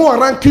juguya mun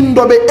rankin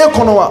dɔ bɛ e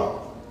kɔnɔ wa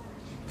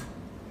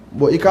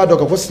bon i k'a dɔn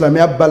k'a fɔ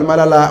silamɛya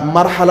balimaya la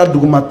marhala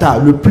dugumata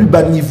le plus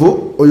bas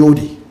niveau o y'o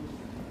de ye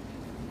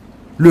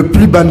le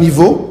plus bas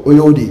niveau o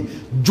y'o de ye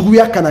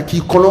juguya kana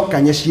k'i kɔnɔ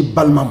ka ɲɛsin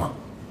balima ma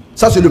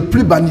ça c'est le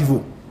plus bas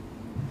niveau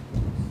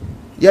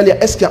yali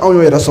est-ce que anw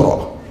y'o yɛrɛ sɔrɔ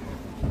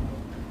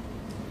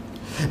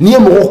n'i ye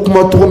mɔgɔw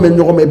kuma cogo mɛn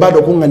ɲɔgɔn ma i b'a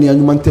dɔn ko ŋaniya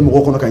ɲuman tɛ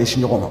mɔgɔw kɔnɔ ka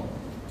ɲɛsin ɲɔgɔn ma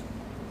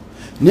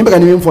ni bɛ ka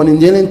nin min fɔ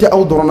nin yelen tɛ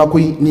aw dɔrɔn na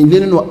koyi nin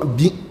yelen don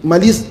bi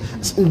Mali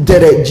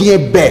dɛrɛ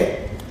diɲɛ bɛɛ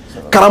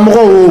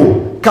karamɔgɔw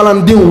o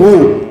kalanden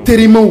wo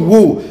terimaw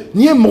wo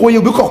n'i ye mɔgɔ ye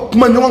u bɛ ka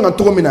kuma ɲɔgɔn kan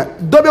cogo min na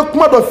dɔ bɛ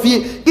kuma dɔ f'i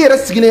ye i yɛrɛ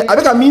sigilen a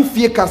bɛ ka min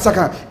f'i ye karisa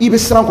kan i bɛ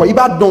siran kɔ i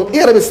b'a dɔn e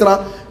yɛrɛ bɛ siran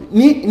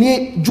ni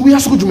ye juguya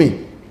sugu jumɛn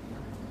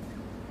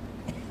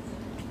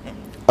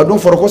a don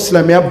fɔra ko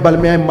silamɛya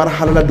balimaya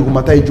marhala la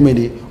dugumata ye jumɛn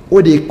de ye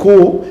o de ye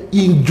ko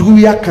i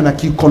juguya kana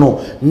k'i kɔnɔ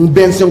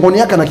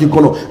bɛnsɛnkɔniya kana k'i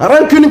kɔnɔ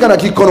rancune kana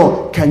k'i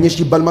kɔnɔ ka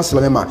ɲɛsin balima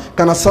silamɛ ma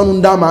kana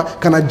sanu d'a ma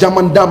kana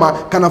jaman d'a ma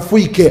kana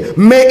foyi kɛ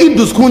mais i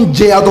dusukun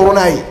jɛya dɔrɔn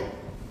n'a ye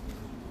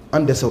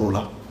an dɛsɛr'o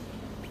la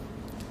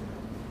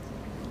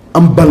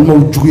an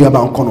balimaw juguya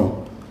b'an kɔnɔ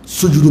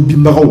sujudu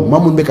binbagaw maa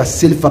minnu bɛ ka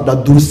seli farida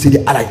 5 seli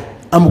ala ye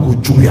an bɛ k'o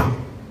juguya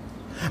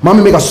maa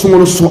min bɛ ka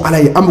sunkalo sun ala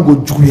ye an bɛ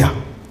k'o juguya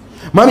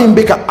maa min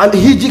bɛ ka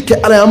hiji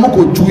kɛ ala ye an bɛ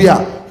k'o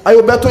juguya a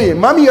y'o bɛɛ to yen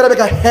maa min yɛrɛ bɛ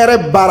ka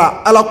hɛrɛ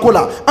baara ala ko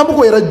la an bɛ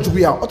k'o yɛrɛ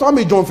juguya o tɔ an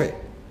bɛ jɔn fɛ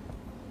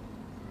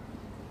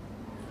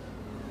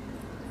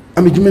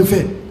an bɛ jumɛn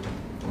fɛ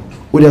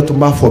o de y'a to n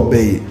b'a fɔ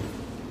bɛɛ ye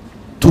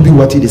tubi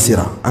waati de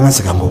sera an ka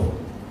segin an kɔ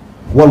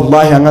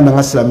wallahi an ka n'an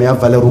ka silamɛya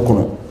valeur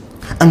kɔnɔ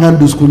an k'an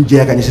dusukun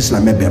jɛya ka ɲɛsin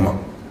silamɛ bɛɛ ma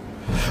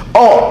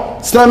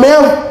silamɛya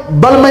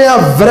balimaya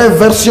vraie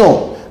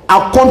version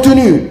a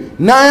contenu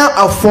n'an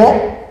y'a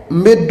fɔ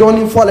n bɛ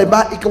dɔɔnin fɔ a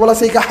la i ka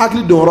walasa i ka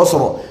hakili donyɔrɔ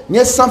sɔrɔ n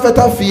ye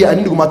sanfɛta f'i ye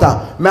ani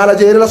dugumata mais a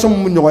lajɛ relation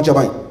min bɛ ɲɔgɔn cɛ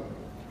ban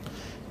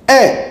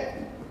ye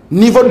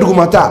niveau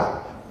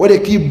dugumata o de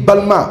k'i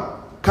balima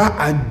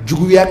k'a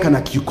juguya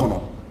kana k'i kɔnɔ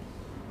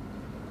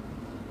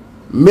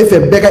n bɛ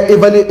fɛ bɛɛ ka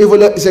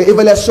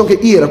évaluation kɛ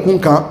i yɛrɛ kun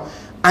kan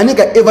ani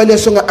ka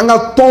évaluation kɛ an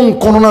ka tɔnw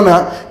kɔnɔna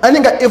na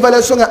ani ka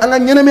évaluation kɛ an ka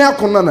ɲɛnɛmaya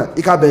kɔnɔna na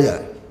i k'a bɛɛ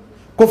yɛrɛ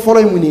ko fɔlɔ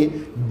ye mun ye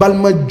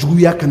balima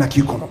juguya kana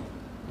k'i kɔnɔ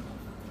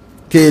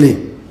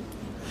kelen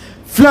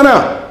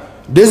filanan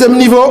deuxième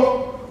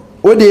niveau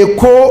o de ye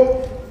ko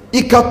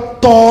i ka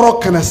tɔɔrɔ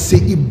kana se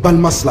i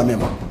balima silamɛ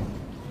ma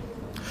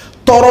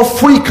tɔɔrɔ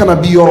foyi kana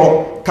bi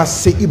yɔrɔ ka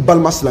se i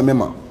balima silamɛ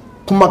ma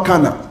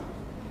kumakan na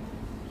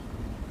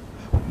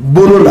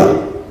bolo la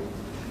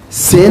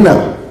sen na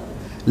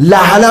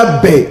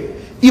lahala bɛɛ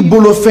i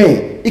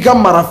bolofɛn i ka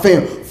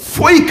marafɛn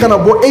foyi kana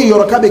bɔ e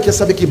yɔrɔ k'a bɛ kɛ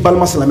sababu k'i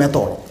balima silamɛ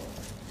tɔɔrɔ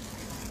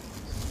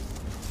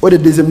o de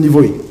deuxième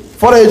niveau ye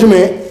fɔlɔ ye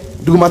jumɛn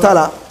dugumata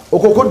la o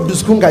ko ko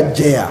dusukun ka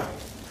jɛya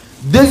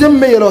deuxième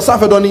bɛ yɛlɛ o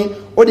sanfɛ dɔɔni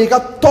o de i ka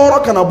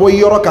tɔɔrɔ kana bɔ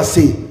i yɔrɔ ka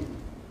se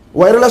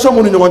wa relation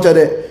mun ni ɲɔgɔn cɛ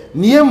dɛ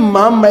n'i ye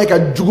maa o maa ye ka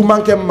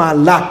juguman kɛ maa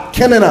la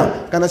kɛnɛ na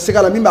kana se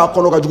a la min b'a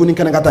kɔnɔ ka jugu ni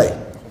kɛnɛ ka ta ye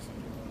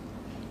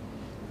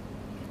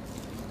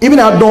i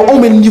bɛna dɔn anw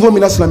bɛ niveau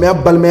min na silamɛya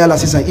balimaya la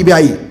sisan i b'a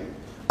ye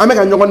an bɛ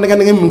ka ɲɔgɔn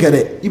nɛgɛ min kɛ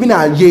dɛ i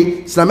bɛna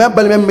ye silamɛya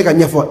balimaya min bɛ ka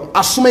ɲɛfɔ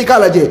a suma i k'a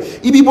lajɛ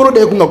i b'i bolo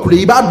da i kun ka kule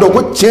i b'a dɔn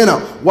ko tiɲɛ na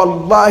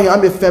walahi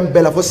an bɛ fɛn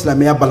bɛɛ la fo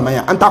silamɛya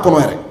balimaya an t'a kɔnɔ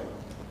yɛrɛ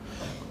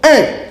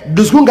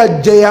dusukun ka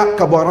jɛya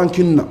ka bɔ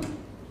rancune na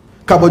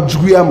ka bɔ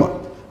juguya ma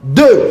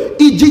 2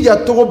 i jija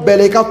cogo bɛɛ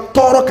la i ka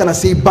tɔɔrɔ kana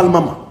se i balima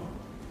ma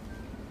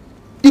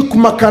i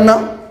kumakan na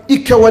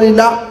i kɛwale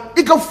la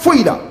i ka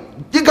foyi la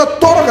i ka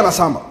tɔɔrɔ kana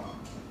s'a ma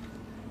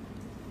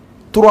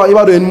 3 i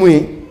b'a dɔn ye mun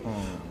ye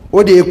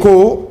o de ye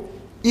ko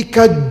i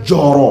ka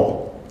jɔrɔ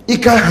i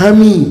ka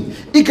hami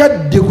i ka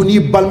degun n'i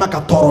balima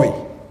ka tɔɔrɔ ye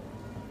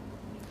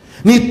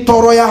ni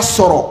tɔɔrɔ y'a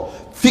sɔrɔ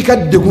f'i ka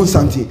degun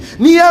santi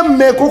n'i y'a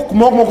mɛn ko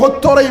kuma o kuma ko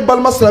tɔɔrɔ i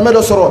balima silamɛ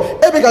dɔ sɔrɔ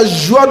e bɛ ka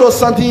joie dɔ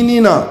santi i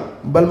nin na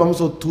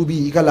balimamuso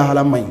tuubi i ka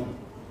lahala man ɲi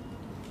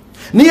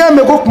n'i y'a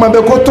mɛn ko kuma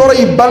bɛɛ ko tɔɔrɔ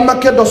i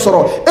balimakɛ dɔ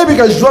sɔrɔ e bɛ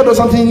ka joie dɔ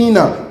santi i nin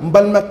na n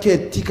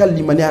balimakɛ t'i ka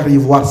limaniya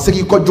revoir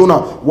segin kɔ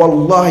joona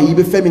walahi i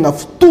bɛ fɛn min ka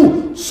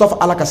tout sauf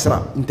ala ka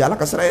sira n tɛ ala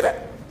ka sira ye dɛ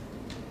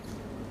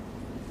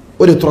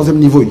o de ye 3e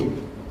niveau ye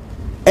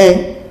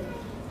 1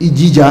 i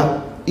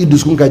jija i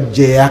dusukun ka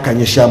jɛya ka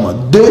ɲɛsin a ma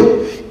 2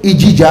 i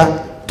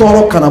jija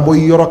tɔɔrɔ kana bɔ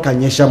i yɔrɔ ka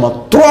ɲɛsin a ma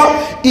 3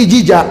 i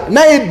jija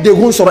n'a ye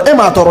degun sɔrɔ e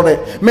m'a tɔɔrɔ dɛ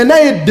mais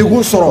n'a ye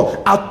degun sɔrɔ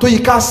a to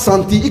i k'a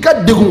santi i ka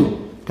degun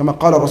kama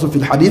qala rasul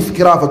fil hadith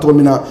kira fɔ cogo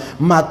min na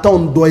maa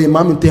t'anw dɔ ye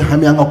maa min tɛ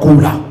hami an ka kow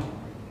la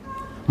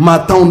maa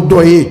t'anw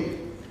dɔ ye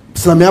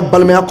silamɛya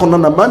balimaya kɔnɔna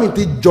na maa min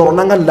tɛ jɔrɔ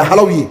n'an ka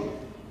lahalaw ye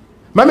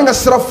maa min ka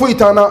sira foyi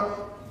t'an na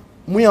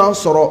mun y'an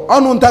sɔrɔ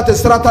an dun ta tɛ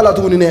sira t'a la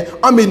tuguni dɛ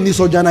an bɛ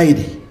nisɔndiya n'a ye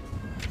de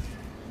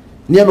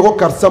n'i y'a mɛn ko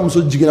karisa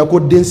muso jiginna ko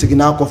den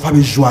seginna a kɔ f'a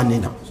bɛ joie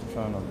nin na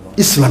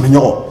i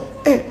silamɛɲɔgɔn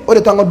o de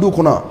t'an ka du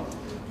kɔnɔ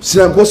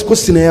ko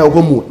sinɛya o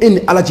ko mun e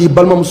ni ala cɛ i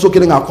balimamuso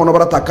kelen k'a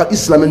kɔnɔbara ta ka i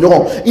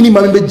silamɛɲɔgɔn i ni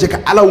maa min bɛ jɛ ka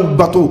ala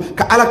bato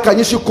ka ala ka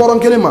ɲɛsin kɔrɔn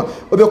kelen ma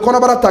o bɛ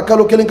kɔnɔbara ta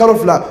kalo 1 kalo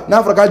 2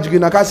 n'a fɔra k'a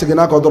jiginna k'a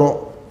seginna a kɔ dɔrɔn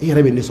i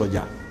yɛrɛ bɛ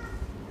nisɔndiya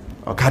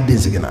k'a den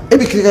seginna e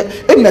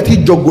bɛna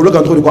t'i jɔ golo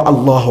kan cogo di ko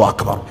alahu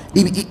akbar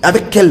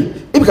avec quel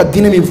e bɛ ka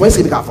diinɛ min fɔ est-ce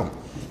que i bɛ k'a faamu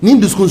ni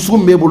dusukun sugu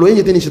min b'e bolo e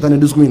ɲɛ tɛ ni sitani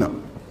dusukun in na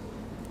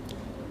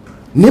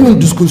ni min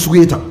dusukun sugu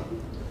ye tan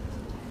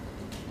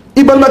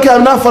i balimakɛ a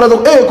n'a fɔra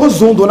dɔrɔn ko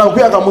zon donna ko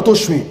y'a ka moto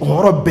suɲɛ o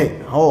yɔrɔ bɛɛ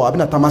a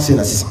bɛna taama sen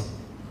na sisan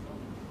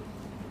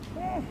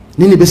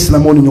ni bɛ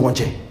silamɛw ni ɲɔgɔn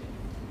cɛ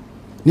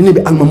ni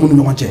bɛ alimamu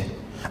ni ɲɔgɔn cɛ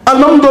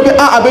alimamu dɔ bɛ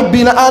a bɛ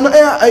bin na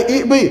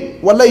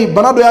walayi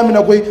bana dɔ y'a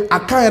minɛ koyi a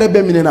kan yɛrɛ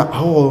bɛɛ minɛ na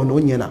n'o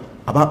ɲɛna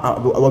a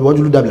bɛ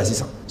wajulu dabila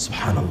sisan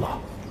subhanallah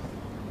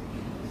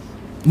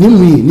ni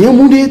mun ye nin ye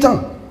mun de ye tan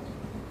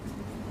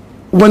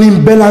wa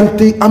nin bɛɛ la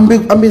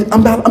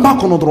an b'a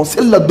kɔnɔ dɔrɔn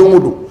seli la don o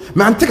don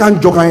mɛ an tɛ k'an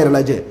jɔ k'an yɛrɛ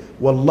lajɛ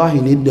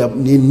wallahi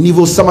ni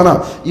niveau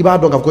sabanan i b'a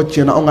dɔn k'a fɔ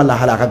tiɲɛna anw ka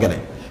lahala a ka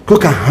gɛlɛn ko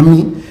ka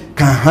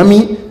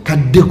hami ka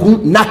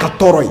degun n'a ka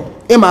tɔɔrɔ ye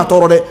e m'a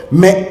tɔɔrɔ dɛ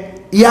mɛ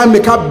i y'a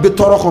mɛn k'a bɛ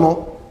tɔɔrɔ kɔnɔ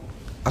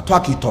a to a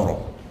k'i tɔɔrɔ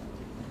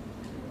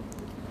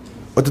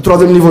o tɛ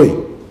troisième niveau ye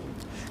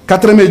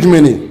quatrième ye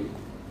jumɛn ye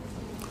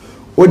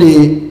o de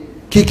ye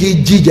k'i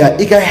k'i jija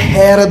i ka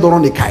hɛrɛ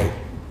dɔrɔn de k'a ye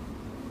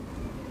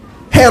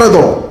hɛrɛ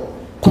dɔrɔn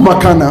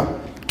kumakan na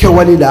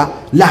kɛwale la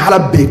lahala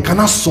bɛɛ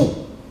kana sɔn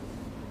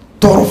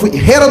tɔɔrɔ foyi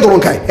hɛrɛ dɔrɔn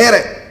k'a ye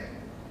hɛrɛ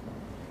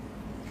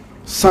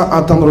sans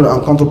attendre en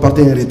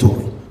contrepartie un retour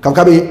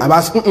k'a bɛ a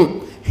b'a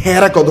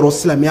hɛrɛ kɛ dɔrɔn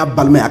silamɛya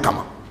balimaya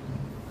kama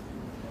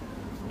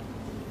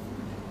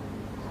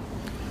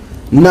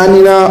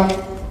naaninan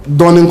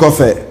dɔɔnin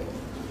kɔfɛ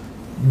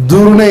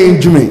duurunan ye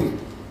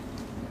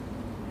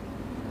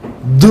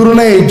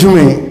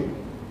jumɛn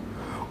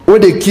o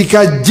de k'i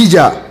ka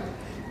jija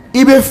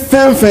i bɛ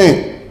fɛn fɛn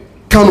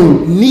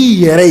kanu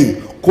n'i yɛrɛ ye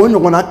k'o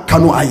ɲɔgɔnna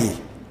kanu a ye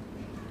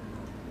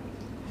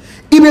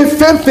i bɛ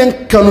fɛn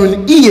fɛn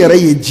kanu i yɛrɛ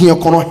ye diɲɛ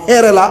kɔnɔ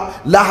hɛrɛ la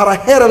lahara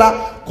hɛrɛ la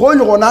k'o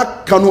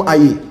ɲɔgɔnna kanu a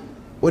ye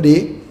o de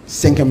ye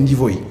cinquième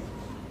niveau ye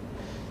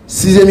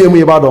sixième ye mun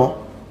ye i b'a dɔn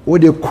o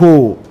de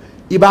ko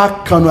i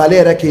b'a kanu ale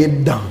yɛrɛ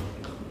k'e dan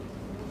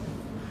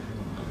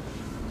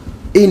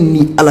e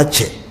ni ala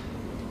cɛ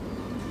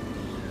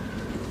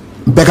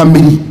bɛɛ ka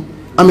miiri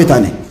an bɛ taa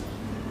ne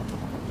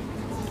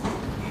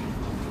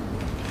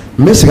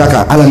n bɛ segin a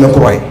kan ala mɛn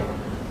kɔrɔ ye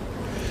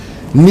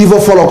niveau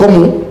fɔlɔ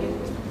komi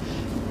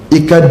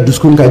i ka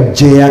dusukun ka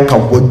jɛya ka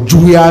bɔ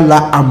juguya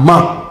la a ma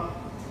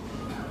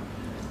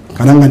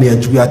kana ŋaniya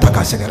juguya ta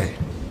k'a sɛgɛrɛ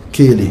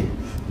kelen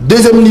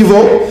deuxième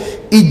niveau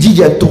i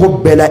jija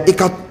cogo bɛɛ la i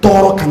ka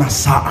tɔɔrɔ kana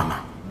sa a ma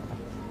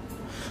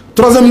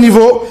troisième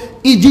niveau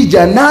i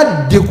jija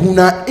n'a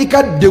degunna i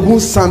ka degun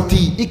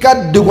santi i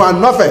ka degun a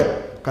nɔfɛ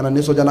kana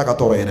nisɔndiya n'a ka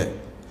tɔɔrɔ ye dɛ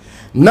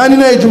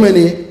naaninan ye jumɛn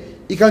ye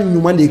i ka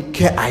ɲuman de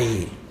kɛ a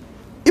ye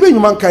i bɛ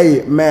ɲuman k'a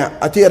ye mɛ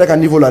a tɛ e yɛrɛ ka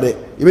niveau la dɛ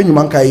i bɛ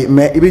ɲuman k'a ye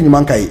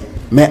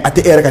mɛ a tɛ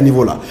e yɛrɛ ka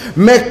niveau la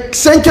mɛ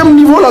cinquième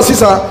niveau la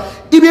sisan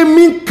i bɛ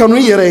min kanu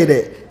i yɛrɛ ye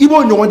dɛ i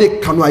b'o ɲɔgɔn de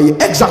kanu a ye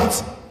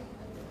exact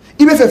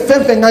i bɛ fɛ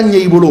fɛn fɛn ka ɲɛ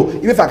i bolo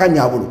i bɛ fɛ a ka ɲɛ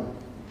a bolo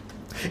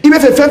i bɛ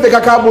fɛ fɛn fɛn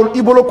ka k'a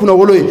i bolo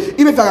kunnawolo ye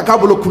i bɛ fɛ ka k'a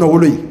bolo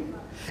kunnawolo ye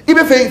i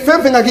bɛ fɛ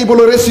fɛn fɛn ka k'i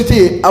bolo réussite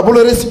ye a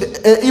bolo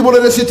i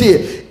bolo réussite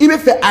ye i bɛ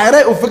fɛ a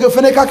yɛrɛ o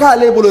fɛnɛ ka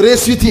k'ale bolo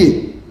réussite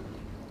ye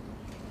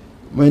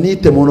mɛ n'i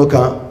tɛmɛn'o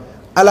kan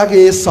ala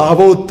k'e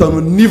sahabaw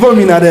tanu niveau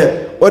min na dɛ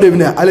o de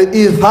bɛna ale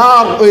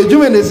izhar o ye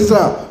jumɛn de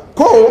sisan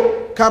ko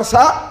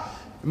karisa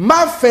n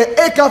b'a fɛ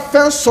e ka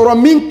fɛn sɔrɔ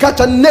min ka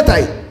ca ne ta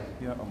ye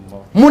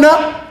mun na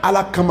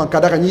ala kama ka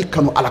da kan n y'i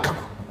kanu ala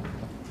kama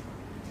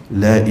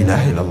la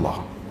ilaha illallah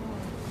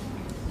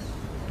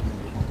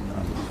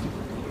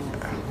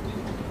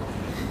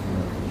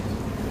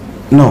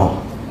non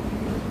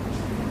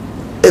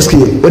est-ce que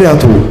o de y'a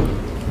to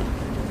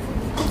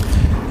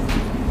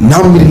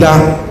n'an miirila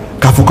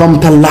k'a fɔ k'an bɛ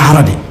taa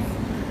lahara de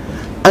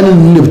an ni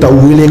ninnu de bɛ taa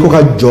wele ko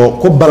ka jɔ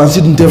ko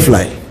balansi dun tɛ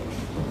fila ye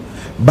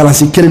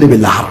balansi kelen de bɛ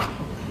lahara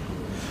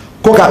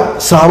ko ka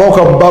sahabaw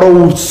ka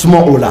baaraw suma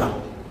o la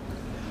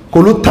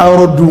k'olu ta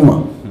yɔrɔ d'u ma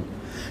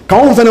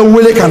k'anw fana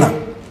wele ka na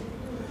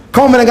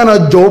k'anw fana ka na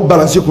jɔ o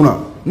balansi kunna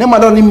ne ma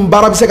dɔn ni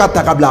baara bɛ se ka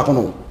ta ka bila a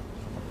kɔnɔ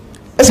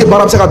est-ce que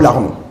baara bɛ se ka bila a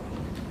kɔnɔ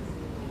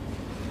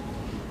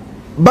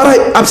baara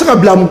a bɛ se ka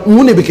bila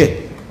mun de bɛ kɛ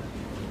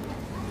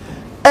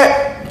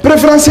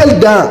préférentiel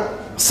dan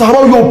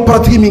sahabaw y'o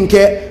pratique min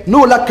kɛ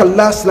n'o la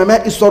kalila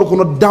silamɛya histoire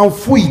kɔnɔ dan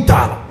foyi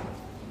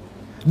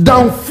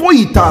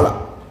t'a la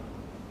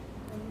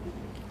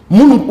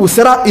minnu u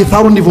sera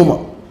itharu niveau ma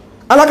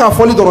ala k'a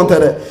fɔli dɔrɔn tɛ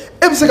dɛ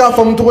e bɛ se k'a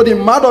faamu cogo di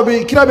maa dɔ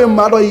bɛ kira bɛ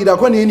maa dɔ yira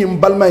ko nin ye nin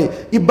balima ye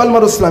i balima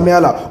dɔ silamɛya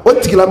la o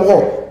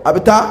tigilamɔgɔ a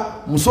bɛ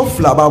taa muso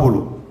fila b'a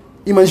bolo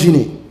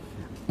imagine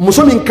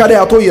muso min ka di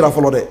a t'o yira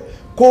fɔlɔ dɛ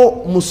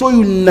ko muso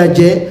y'u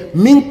lajɛ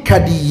min ka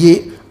di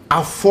ye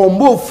a fɔ n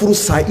b'o furu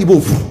sa i b'o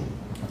furu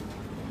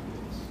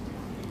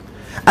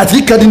a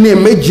tigi ka di ne ye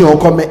n bɛ diɲɛ o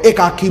kɔ mɛ e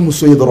k'a k'i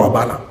muso ye dɔrɔn a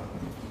banna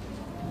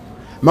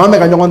maa min bɛ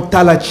ka ɲɔgɔn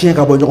ta la tiɲɛ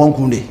ka bɔ ɲɔgɔn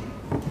kun de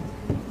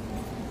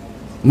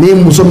ni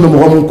muso min bɛ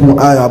mɔgɔ min kun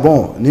aa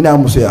bɔn ni ne y'a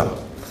muso ya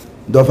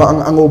dɔ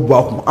fɔ an k'o bɔ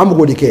a kun an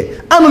b'o de kɛ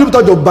an n'olu bɛ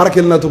taa jɔ baara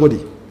kelen na cogo di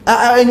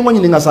a ye ɲɔgɔn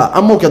ɲininka sa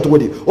an m'o kɛ cogo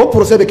di o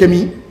procès bɛ kɛ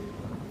min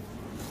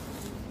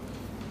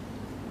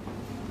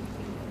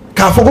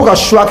k'a fɔ ko ka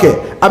choix kɛ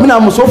a bɛna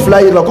muso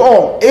fila yira ko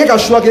ɔ e ka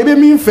choix kɛ i bɛ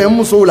min fɛ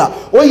musow la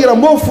o yira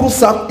n b'o furu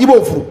sa i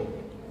b'o furu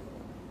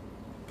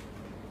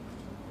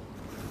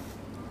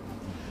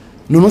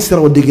Nous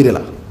serons au degré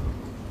là.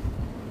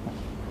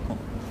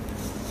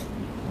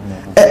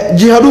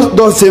 Jihadou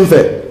dans ce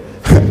fait.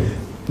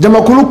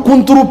 Jamakulu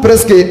kunturu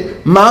presque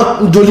ma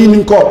joli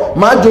ninko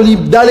ma joli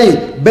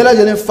dale bela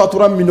jelen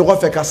fatura minoro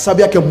fe ka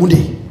sabia ke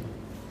mundi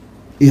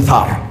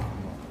ithar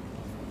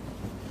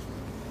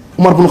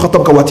Umar bin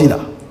Khattab ka watila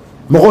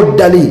mo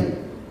dali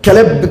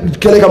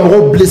kele ka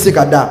mo blessé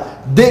ka da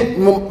de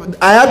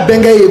aya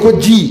bengaye ko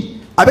ji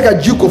abeka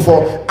ji ko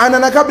fo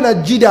anana ka bina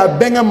ji da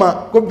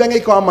bengama ko bengay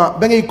ko ama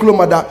bengay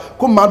kulomada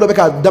ko ma do be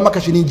ka dama ka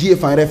shini ji e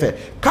fa refe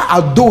ka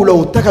adowla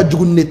o taka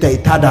jugunne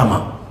tay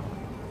tadama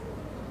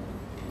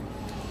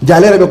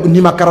jalere be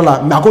ni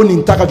makarala ma ko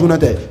ni taka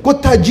junate ko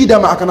tajida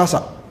ma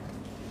akanasa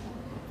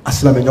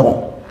aslame ñoko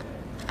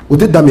o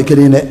te dame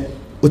kelene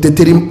o te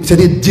terim c'est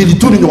des dili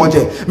tout ñu wonte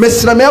mais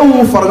islamé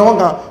wu far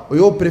ñonga o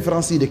yo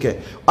préférence de ke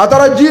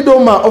atara jido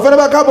ma o fene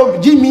ba ka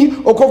bo jimi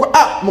o ko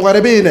mo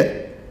garebe ne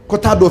ko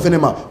ta do fene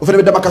ma o fene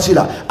be dama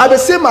kasila abe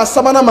se ma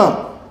samana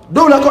ma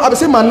do la ko abe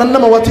se ma nanna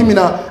ma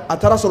watimina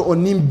atara sor o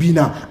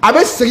nimbina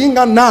abe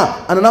seginga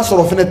na anana sor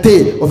o fene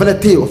te o fene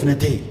te o fene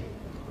te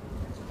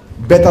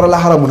betara la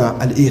haramuna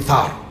al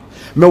ithar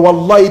mais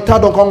wallahi ta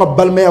don ko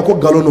balmeya ko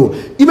galono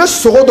ibe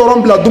sogo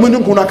doron bla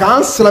dumuni kuna ka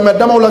an silame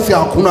dama wala si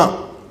akuna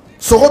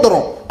sogo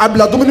doron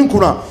abla dumuni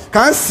kuna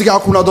ka an siga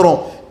kuna doron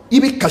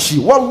ibe kashi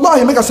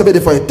wallahi me ka sebe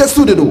de fay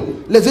testu de do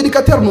les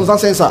éducateurs nous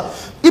enseignent ça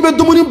ibe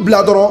dumuni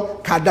bla doron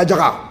ka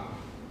dajaga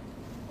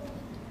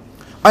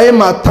ay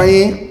ma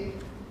tanye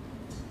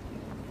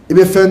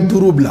ibe fen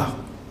duru bla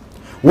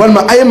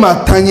walma ay ma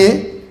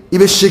tanye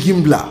ibe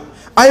shekim bla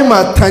ay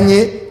ma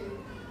tanye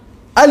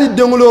ali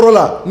dengolo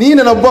rola ni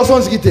nana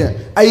boisson sigite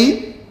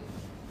ay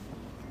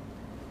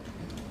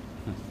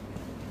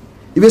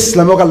ibe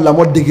islamo ka la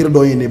mode degré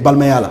do yene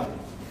balmayala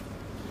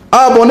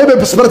bon ne be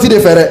parti de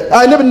faire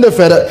ne be de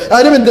faire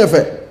ne be de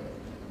faire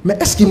mais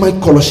est-ce qu'il m'a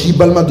koloshi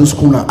balma de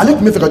skuna ale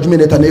ko me feka jume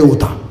neta ne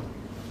ota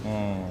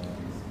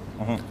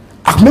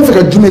ak me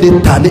feka jume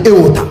neta ne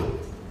ota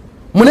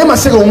mune ma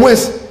sega au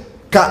moins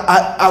ka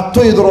a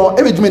toydro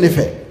e be jume ne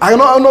fait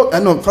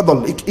non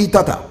fadol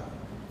itata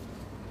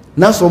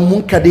naso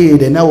mun kade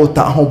de na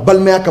wota ho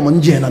balmeya kama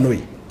njena noy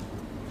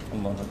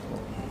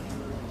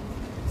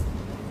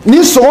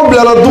ni so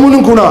blala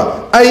dumun kuna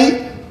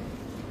ay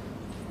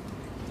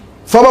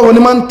faba woni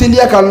man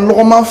telia ka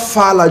logoma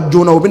fala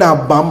jona obina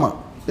bamma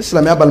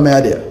islamia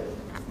balmeya de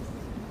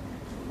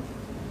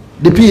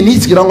depuis ni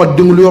tsigira ngo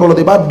dingulu yoro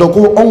de ba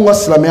doko on wa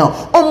islamia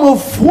on mo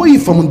foi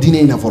famu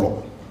dine na folo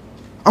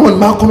amon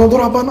ma kono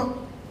dora bana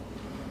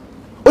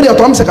o dia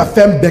to am se ka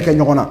fem beke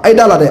nyogona ay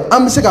dala de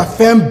am se ka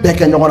fem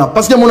beke nyogona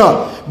parce que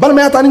mona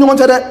balmeya tani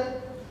nyogonte de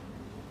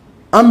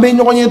am be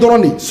nyogonye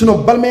doroni sino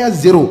balmeya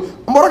zero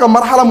mbora ka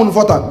marhala mun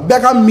fota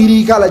beka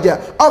miri kala ja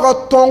aga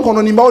ton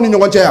kono ni mbawni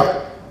nyogonte ya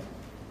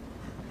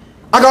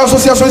aga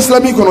association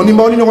islamique kono ni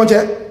mbawni nyogonte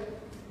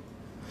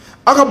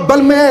aga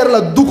balmeya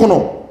la du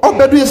kono o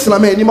bedu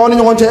islamé ni mbawni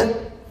nyogonte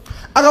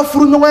aga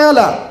furu nyogoya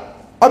la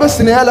abe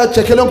sine yala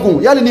chekelenku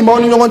yali ni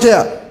mbawni nyogonte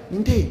ya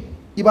nte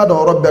ibada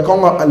robbe ko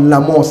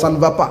lamo ça ne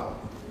va pas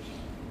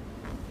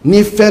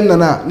ni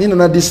fenana ni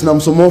nana disnam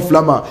so mon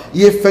flama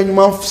ye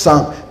fenyman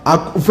san a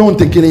fe on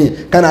te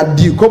kene kana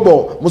di ko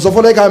bo muso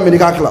fo le ka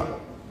amerika kla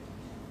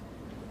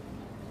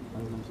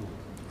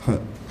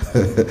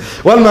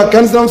walma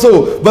kan sam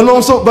so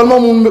balmo so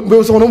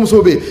no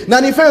muso be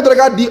nani fe do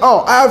ga di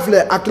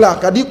afle akla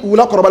ka di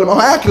kula korbal ma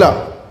akla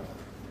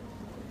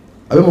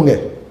abe mo nge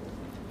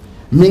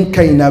min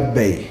kayna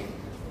bay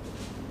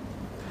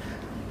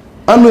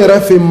anu yɛrɛ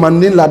fɛ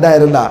manden laada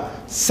yɛrɛ la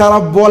sara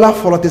bɔla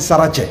fɔlɔ tɛ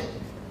sara cɛ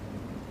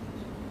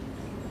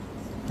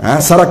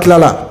sara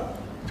tilala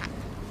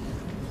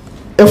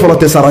e fɔlɔ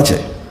tɛ sara cɛ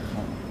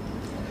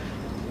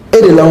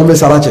e de laban bɛ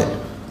sara cɛ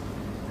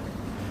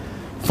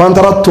fan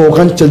taara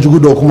tubabukan cɛjugu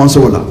dɔ commencé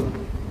o la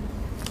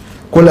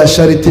ko la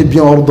charité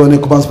bien ordonnée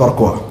commence par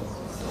quoi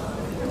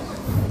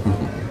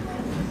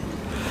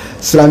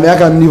silamɛya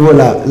ka niveau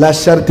la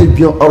charité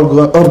bien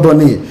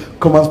ordonnée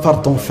commence par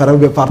ton frère ou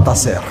bien par ta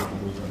sœur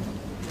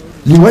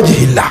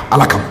liwajihillah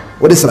ala kam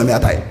o de silamɛya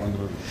ta ye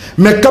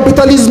mais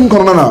capitalisme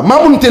kɔnɔna na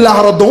maa minnu tɛ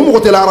lahara dɔn o mɔgɔ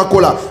tɛ lahara ko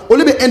la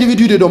olu bɛ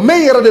individu de dɔn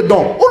mais yɛrɛ de dɔn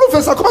olu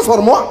fɛ ça commence par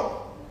moi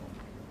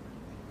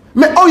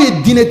mais aw ye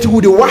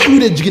diinɛtigiw de wahyu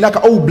de jiginna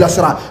ka aw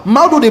bilasira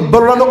maa dɔ de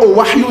balola ni o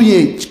wahyu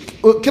ye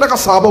kira ka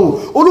sahabaw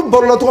olu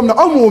balola cogo min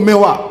na aw m'o mɛn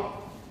wa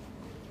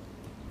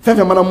fɛn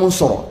fɛn mana mun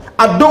sɔrɔ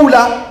a dɔw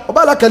la o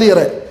b'a la kali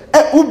yɛrɛ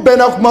u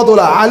bɛnna kuma dɔ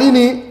la ali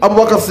ni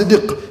abubakar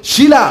sidiq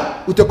si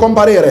la u tɛ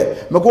compare yɛrɛ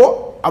mais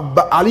ko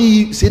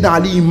Ali Seydina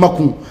Ali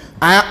makun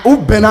u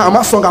bɛnna a ma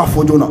sɔn k'a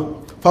fɔ joona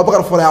fo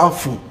Abubakar fɔlɔ y'a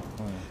fo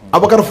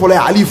Abubakar fɔlɔ ye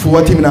Ali fo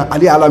waati min na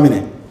Ali y'a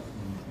laminɛ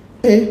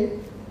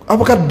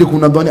Abubakar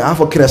degunna dɔɔni a y'a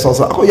fɔ kira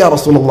sɔsɔ a ko ya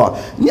Rasulallah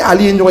ni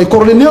Ali ye ɲɔgɔn ye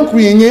kɔrɔlen kun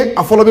ye n ye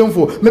a fɔlɔ bɛ n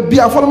fo mais bi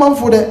a fɔlɔ ma n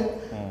fo dɛ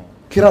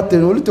kira tɛ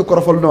olu tɛ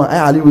kɔrɔfɔli dɔn a ye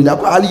Ali wele a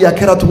ko Ali a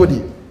kɛra cogo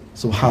di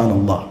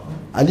subhanallah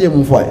Ali ye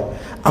mun fɔ a ye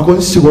a ko n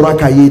sigora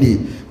k'a ye de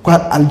ko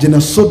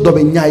aljana so do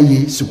be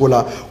nyaaye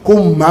sikola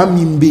ko ma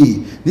min be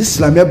ni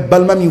islamia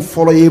balma min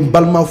folo ye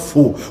balma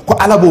fo ko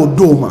ala bo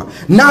doma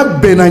na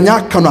bena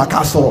nya kanu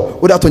aka soro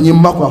o da to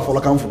nyimma ko folo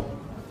kan fo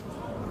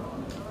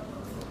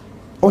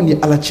on ni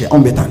ala che on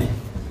betani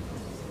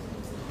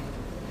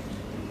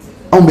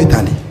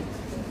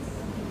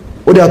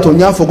o da to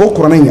nya fo ko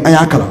qur'an ni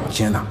anya kala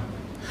chena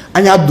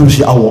anya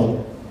durshi awo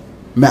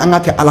mais anga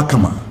ke ala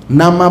kama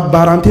na ma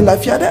baranti la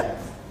fiade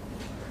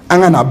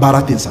anga na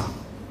barate sa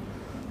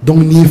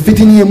donc ni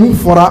fitini mun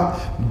fora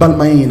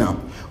balmayina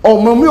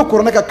o mamu yo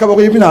korona ka kabo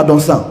yibina don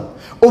san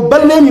o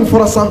balmay min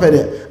fora san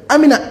fede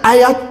amina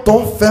aya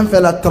ton fen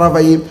la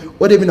travailler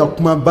o de bina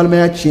kuma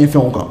balmaya chien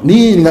fen on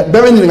ni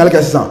bebe ni ngal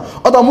ka san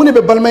o da muni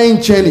be balmay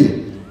cheni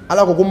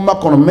ala ko kuma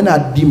kono mena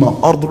dima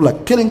ordre la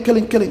kelen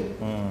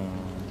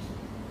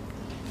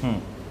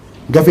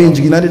gafe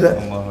njigina de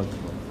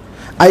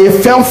ay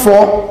fen fo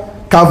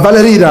ka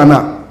Valérie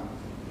Rana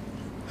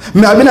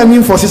mais abina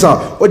min fo sisa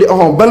o de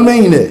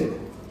balmay ne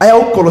aya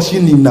o kolosi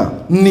ni na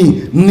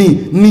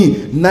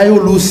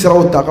yo lu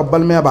siraw ta ka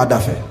balmaya ba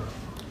dafe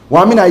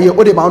wa mina ye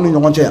o de ba anu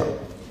nyongon che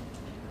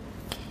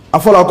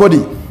afola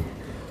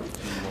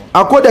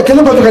akodi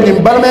kelen ko ka ni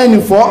balmaya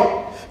ni fo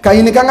ka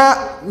yini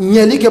kanga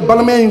nyeli ke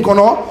balmaya ni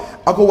kono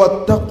ako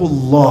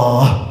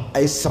wattaqullah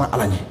ay sra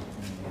alani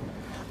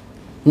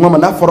ngoma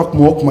na forok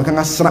mo kuma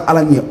kanga sra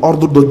alani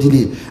ordre do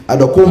dili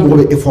ado ko mo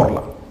be effort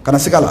la kana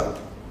sikala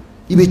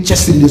ibe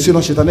chesri de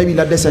sinon shetane bi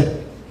la desse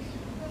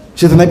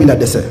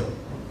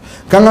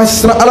kanga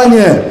sra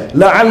alanye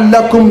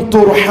la'allakum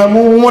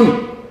turhamun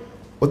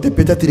o te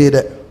peut-être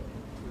de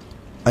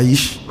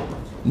aish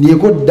ni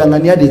ko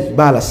dangania de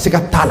bala sika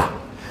tala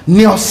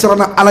ni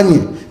osrana alanye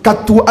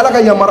katu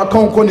alaka yamara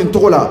kon ni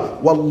togola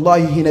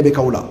wallahi hina be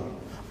kawla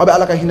abe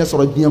alaka hina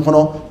soro diyan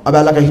kono abe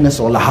alaka hina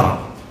soro lahara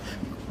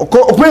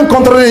ko men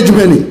contraire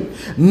jumeni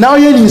na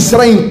yeni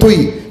sra in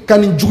toy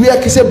kan juya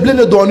kise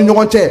blende do ni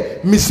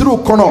nyogonche misru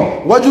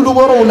kono wajulu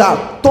woro la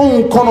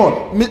ton kono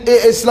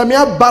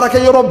islamia baraka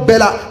yoro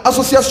bela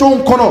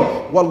association kono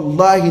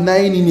wallahi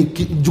nayni ni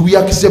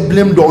juya kise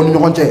blem do ni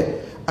nyogonche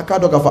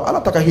akado gafa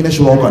ala taka hina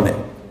shuro kone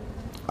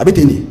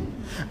abitini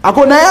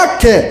ako na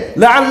yake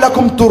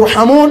la'allakum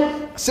turhamun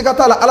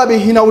sikata la ala be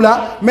hina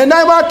wala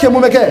menay ma ke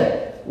mumeke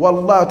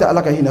wallahi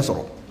ta'ala ka hina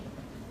soro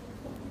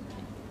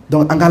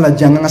donc angala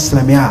janga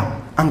islamia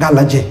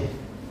angala je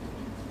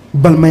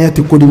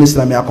balmayati ko din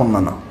islamia kon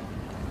nana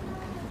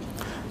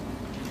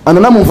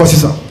anana mun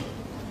fasisa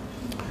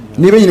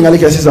ni be ngali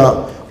ka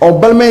sisa o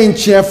balmay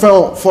chien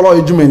fa folo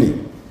e jumeni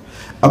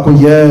ako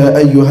ya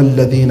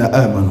ayyuhalladhina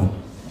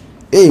amanu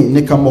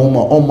ne kama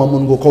o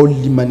mamun go ko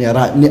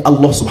limanera ni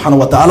Allah subhanahu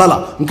wa ta'ala la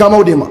nkama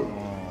odema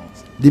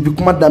depuis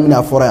kuma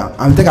damina fora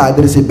an te ka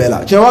adresser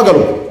bela che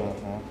wagalo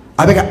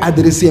avec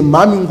adresser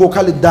mamin go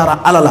kal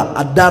dara alala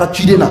adara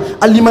chidena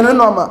alimana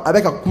no ma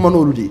avec kuma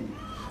no ludi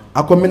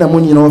ako mina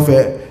mun yino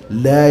fe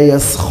la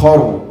yaskhar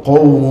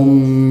qawmun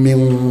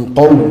min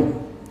qawm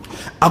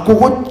ako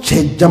go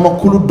che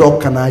jamakulu do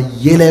kana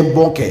yele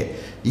boke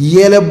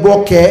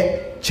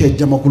che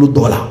jamakulu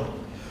dola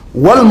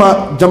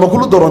walma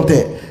jamakulu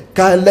doronte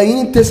ka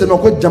layin te seno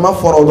ko jama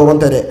foro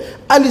doronte de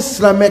al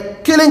islam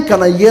kelen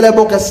kana yele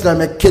boke islam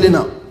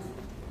kelena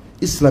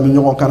islam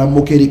nyon kana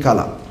mokeri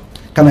kala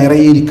kana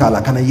rayiri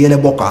kala kana yele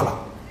bokala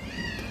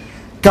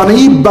kana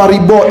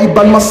ibaribo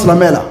ibal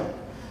maslamela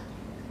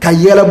ka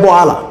yele bo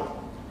ala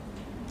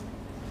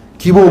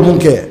kibo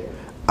bunke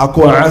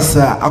ako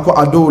asa ako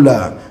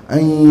adola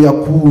an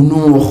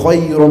yakunu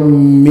khayran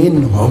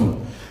minhum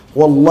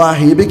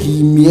wallahi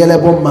ibiki yele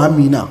bo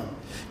mamina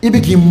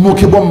ibiki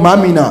moke bo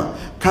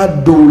mamina ka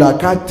dola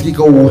ka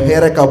trika wo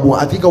here ka bo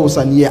atika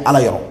usaniye ala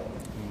yo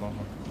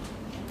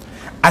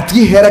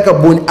ati here ka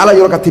bo ala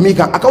yo ka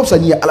timika aka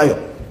usaniye ala yo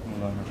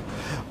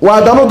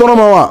wa dano dono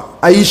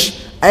mawa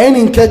aish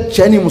ayin ke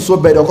cheni muso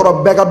be do ko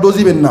be ka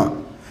dozi benna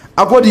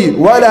akodi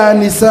wala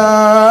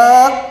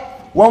nisa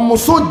wa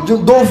musud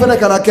do fene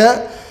kana ke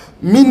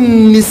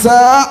min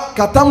nisa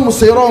katam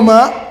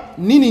musiroma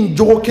nini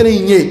jogo kene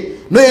nye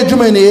no e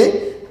jumene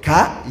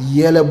ka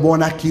yele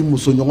bona ki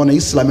muso nyona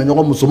islam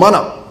nyona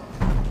musumana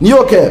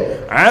niyoke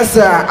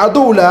asa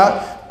adula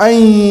an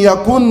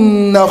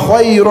yakunna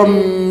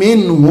khayran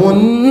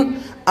minhun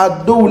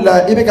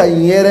adula ibeka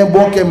yere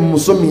boke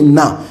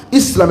musumina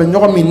islam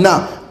nyona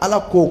minna ala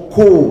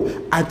ko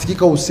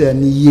atika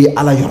useni ye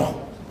ala yoro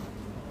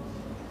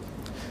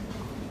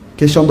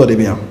question do de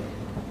bien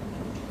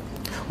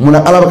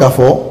muna ala baka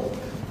fo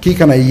ki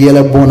kana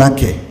yele bona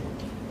ke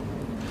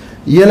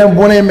yele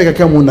bona me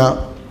ka muna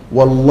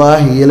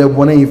wallahi yele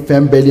bona yi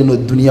fembeli no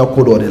dunia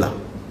ko do de la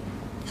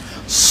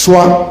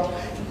soit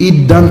i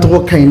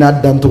dantogo kayna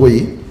dantogo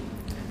yi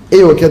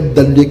e o ke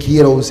dalle ki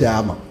yera o se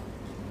ama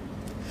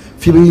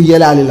fi bi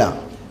yele alila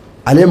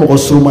ale mo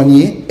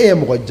surmani e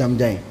mo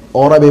jamjay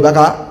ora be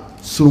baka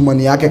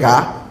surmani yake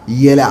ka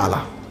yele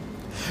ala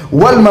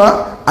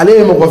walma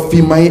ale mo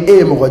fi may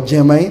e mo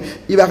jemay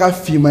i baka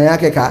fi may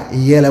yake ka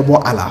yele bo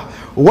ala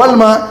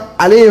walma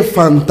ale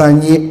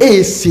fantanye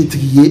e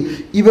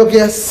setrie ibe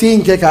ke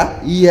sinke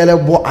ka yele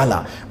bo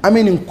ala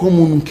amini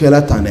komun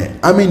kela tane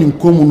amini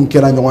komun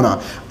kela nyona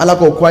ala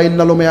ko kwa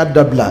inalo me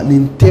adabla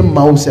nin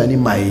temma usani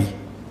mai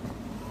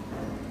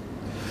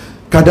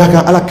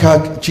kadaka ala ka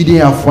chidi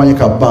ya fanye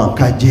ka ban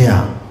ka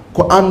jeya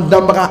ko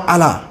andamba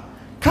ala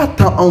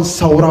kata an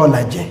sawra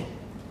laje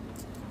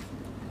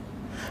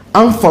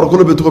an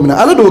farkolo be to mina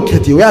ala do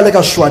keti we ala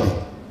ka shwadi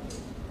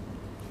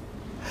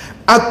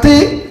ate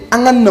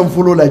angan nan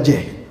folo laje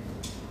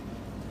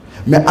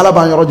mais ala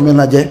ban yoro jumen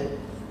laje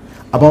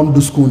abam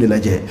duskun de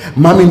laje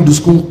mamin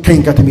duskun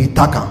ken katemi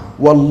taka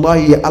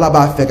wallahi ala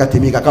ba fe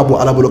katemi ka kabo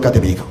ala bolo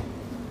katemi ka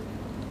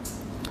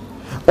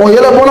o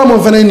yele bona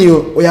mon feneni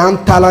o ya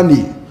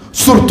talani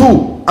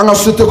surtout anga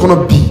société kono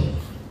bi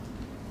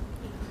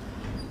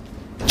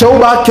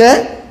chawba ke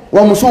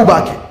wa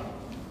musuba ke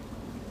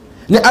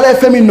ni ala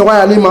femi no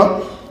ya lima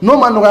no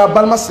man no ya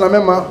balma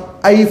slamema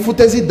ay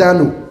futezi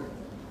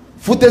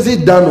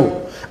dano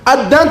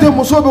adante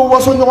musobe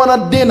waso nyona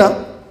dena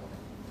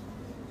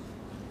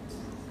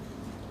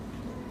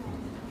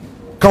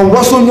kan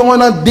waso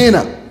nyona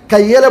dena ka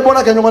yele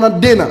bona ka nyona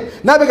dena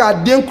na be ka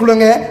den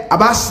kulonge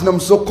abas nam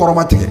so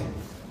koromatige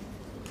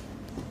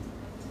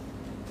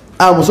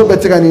a musobe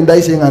tiga ni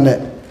ndai se ngane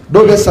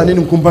do be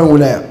sanini kumpan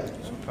wala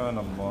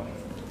subhanallah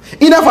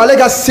ina fale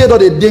ka sedo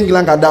de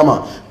denglan ka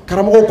dama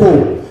karamo ko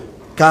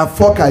ka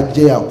foka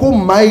jeya ko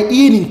mai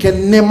ini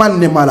ken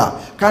nemala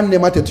kan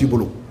nemate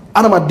tibulu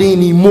adama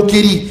deni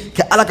mokeri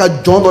ke ala ka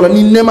jondo la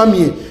ni nema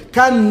mi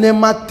kan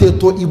nema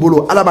teto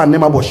ibolo ala ba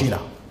nema boshira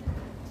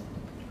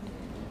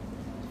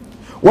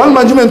wal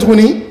management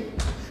kuni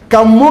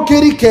ka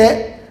mokeri ke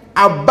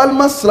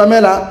abalma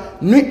slamela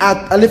ni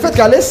le fait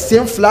qu'ale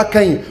sen fla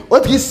kan o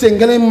tri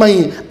sengale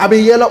mai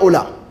abe yela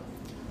ola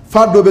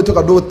fa do be to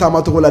ka do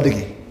tamato la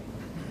dege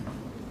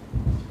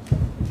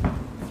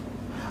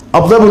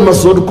abdul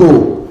masud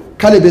ko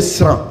kale be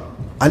sran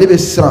ale be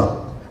sran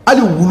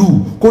ali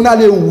wulu ko na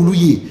ale wulu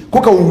ye ko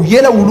ka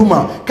yele wulu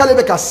ma kale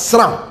be ka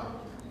sran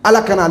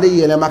ala kana ale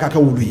yele ma ka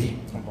wulu ye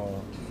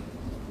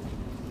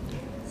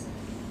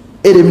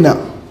edemina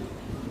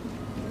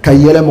ka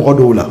yele mo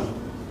do la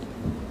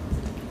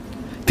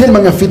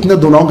tellement nga fitna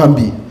do na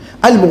ngambi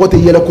ali mo te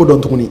yele ko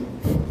don tuguni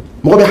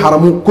mo be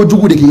haramu ko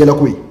jugu de ki yele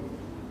ko yi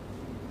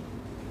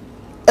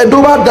e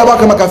do ba daba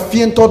kama ka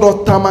fiento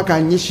do tama ka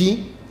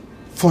nyishi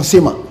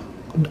foncément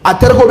a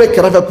terko be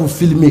kerafa pour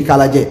filmer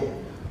kala je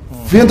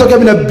fiento ke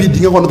bina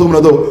bidinga ko to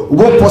mo do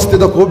bo poster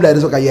do ko bla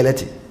reso ka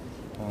yeleti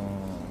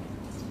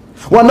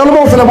wa nalo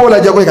mo fena bo la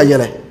je ko ka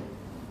yele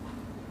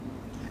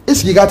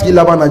iski gat ki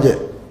labana je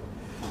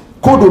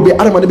ko do be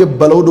arma be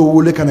balaw do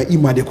wole kana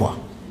imade quoi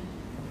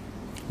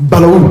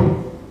balaw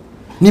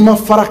ni ma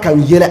fara kan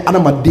yele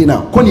anama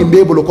dina ko ni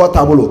be bolo ko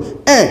tabolo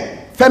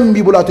fem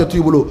bi bolo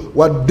tetu bolo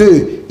wa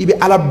 2 ibi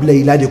ala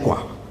blayla de quoi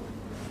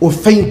o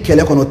fin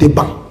kele kono te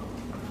ban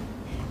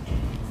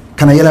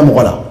kana yele mo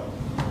gola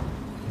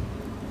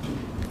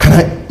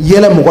kana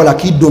yele mo gola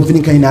ki don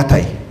fini kan ina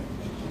tay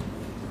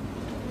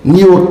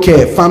ni o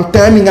ke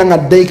fantami nga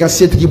dai ka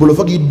set ki bolo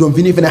faki don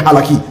fini fene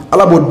halaki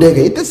ala bo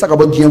dege ite saka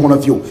bo jien kono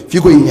fi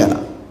ko yinyala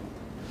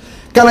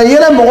kana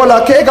yele mo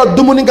gola ke ka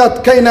dumuni ka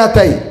kaina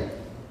tay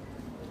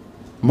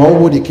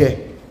mawo di ke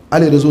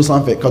ale réseau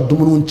sans fait ka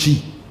dumunu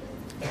ci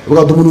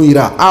ka dumunu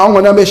ira a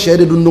on na be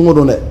shede dun ndongo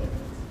don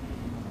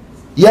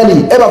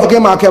yani e ba fake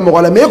ma ke mo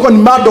gola me ko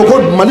ma do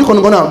ko mali ko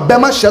ngona be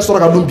ma she soro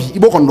ka dumbi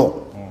ibo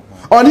kondo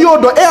on yo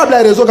do e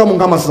abla réseau ka mun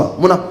kama sa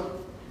muna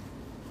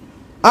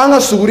anga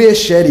suguri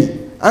shedi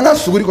anga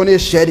suguri ko ne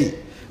shedi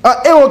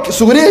e o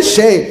suguri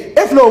she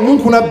e flo mun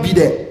kuna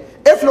bide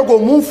e flo ko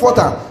mun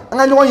fota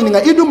anga nyo yin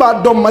nga iduma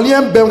do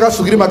malien be nga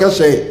suguri ma ga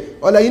she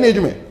wala yine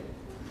jume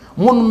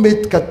mun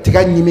met ka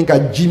tiga nyimi ka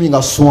jimi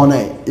nga sona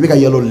ibe ka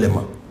yelo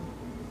lema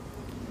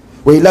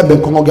we ila ben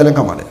kongo gelen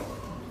kama de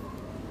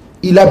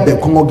ila ben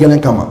kongo gelen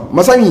kama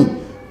masani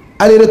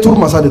ale retour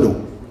masade do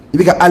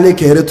ibe ka ale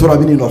ke retour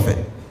abini no fe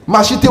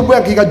ma shite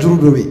boya ki ka juru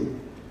do be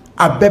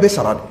a bebe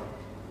sarade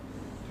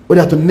o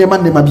da to nema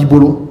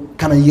bibolo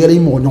kana yele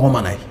mo nyogo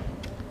manay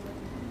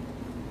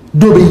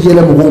do be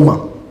yele mo ma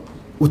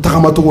o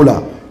takama to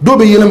la do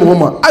be yele mo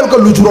ma ay ka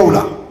lujuro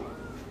la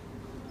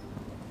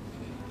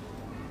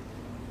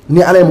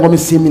ni ala mo mi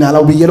semina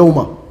ala be yele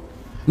ma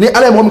ni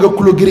ala mo mi ka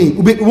kulo giri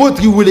ube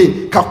wotri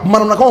wule ka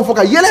manana ka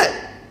foka yele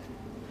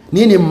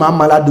ni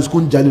mama la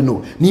duskun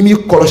jalino ni mi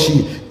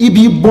koloshi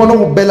ibi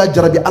bono bela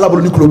jarabi ala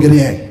bolo ni kulo giri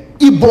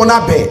i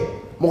bona be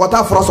mo ko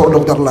ta fra so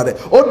docteur la de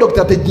o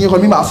docteur te jini ko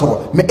mi ma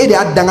soro mais ede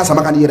adanga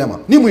sama kan yere ma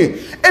ni mu e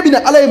bina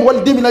ala mo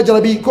wal demina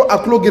jarabi ko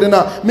aklo giri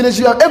na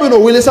minajia e beno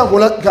wele san ko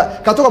la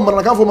ka to ko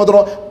manana ka fo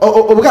madro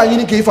o be ka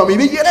yini ke fami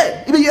ibi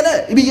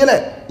yele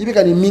ibi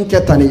kan min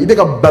ketani ibi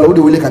ka balaw de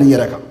wele kan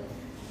yere ka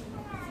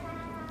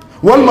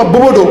walma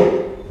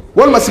bobodo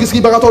walma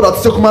sigisi bagato da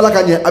tse kuma la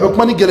kanye abe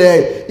kuma ni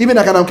gele ibe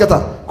na kana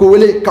keta ko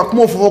wele ka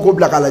kuma fofo ko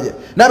bla kala je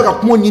na be ka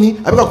kuma nyini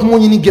abe ka kuma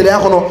nyini gele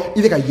akono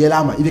ibe ka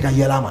yelama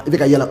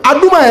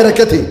aduma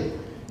erekete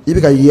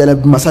ibe ka yele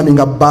masami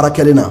nga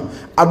barakelena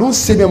adun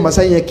sebe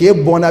masanye ke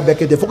bona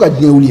bekete foka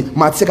diewuli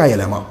ma tse ka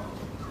yelama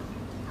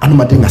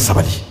adamaden ka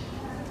sabali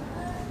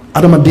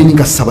adamaden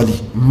ka sabali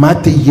maa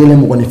tɛ yɛlɛ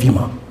mɔgɔninfin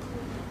ma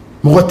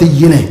mɔgɔ tɛ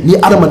yɛlɛ ni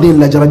adamaden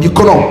lajara di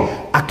kɔnɔ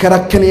a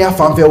kɛra kɛnɛya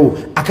fan fɛ o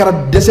a kɛra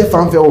dɛsɛ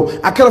fan fɛ o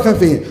a kɛra fɛn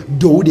fɛn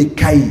duwawu de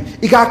ka ɲi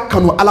i k'a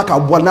kanu ala k'a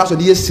bɔ n'a sɔrɔ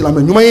n'i ye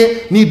silamɛ ɲuman ye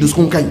n'i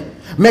dusukun ka ɲi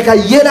mɛ ka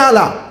yɛlɛ a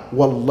la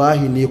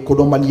wallahi nin ye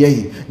kodɔnbaliya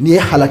ye nin ye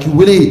halaki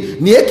wele ye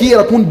nin ye k'i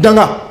yɛrɛ kun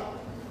danga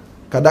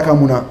ka da kan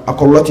mun na a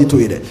kɔlɔlɔ t'i to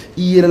ye dɛ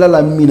i yɛlɛla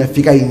la min na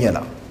f'i ka y'i ɲɛ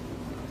la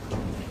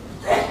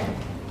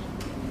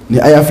ni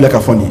a y'a filɛ ka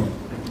fɔ nin ye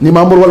ni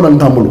m'an bolo walima nin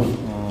t'an bolo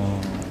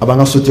a b'an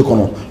ka sote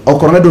kɔnɔ ɔ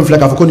kɔrɔkɛ dun filɛ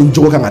k'a fɔ ko nin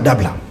jogo kan ka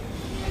dabila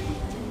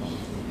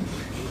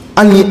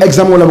hali ni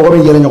examen la mɔgɔ bɛ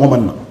yɛlɛ ɲɔgɔn ma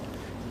nin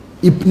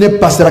na ne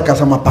pasera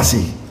karisa ma pase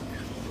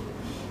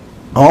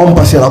anw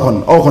pasera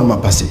kɔni aw kɔni ma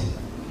pase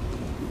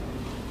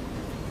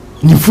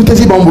nin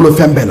futɛsi b'an bolo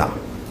fɛn bɛɛ la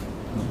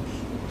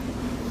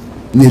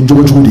nin ye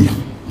jogo jugu de ye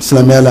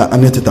silamɛya la an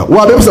ne tɛ taa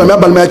wa a bɛɛ bɛ silamɛya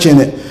balimaya tiɲɛ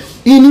dɛ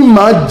i ni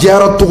maa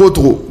diyara togo o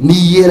togo n'i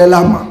yɛlɛla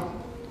a ma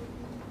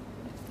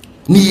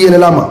n'i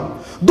yɛlɛla a ma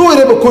dɔw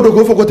yɛrɛ bɛ ko dɔ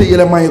k'o fɔ ko tɛ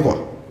yɛlɛma ye quoi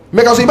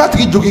mais k'a sɔrɔ i b'a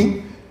tigi jogin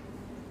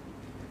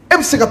e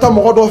bɛ se ka taa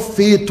mɔgɔ dɔ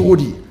fɛ yen cogo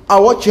di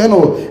awɔ tiɲɛ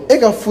don e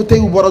ka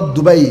fauteuil bɔra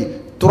Dubaï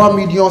 3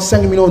 millions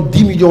 5 millions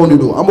 10 millions de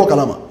don an b'o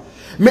kalama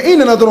mais i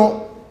nana dɔrɔn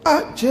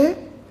ah cɛ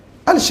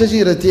hali chaise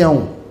yɛrɛ tɛ yan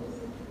o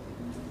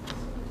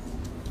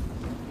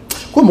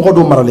ko mɔgɔ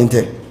dɔw maralen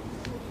tɛ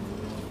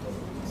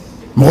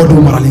mɔgɔ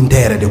dɔw maralen tɛ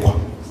yɛrɛ de quoi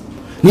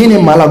n'i ni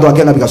maa la dɔrɔn a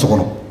gɛn ka b'i ka so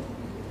kɔnɔ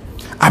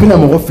a bɛna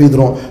mɔgɔ fɛ yen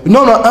dɔrɔn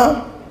non non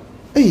ah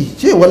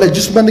cɛ wala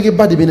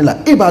jisumandegeba de bɛ ne la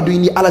e b'a dɔn i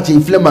ni ala cɛ i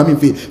filɛ maa min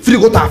fɛ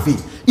frigo t'a fɛ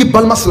i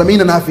balima silamɛ i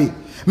nana a fɛ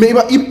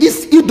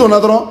mais i donna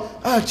dɔrɔn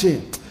ah cɛ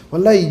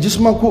walayi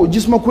jisuma ko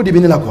de bɛ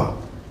ne la quoi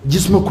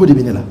jisuma ko de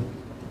bɛ ne la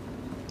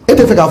e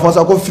tɛ fɛ k'a fɔ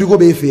sa ko frigo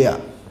b'e fɛ yan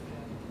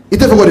i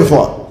tɛ fɛ k'o de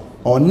fɔ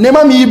ɔ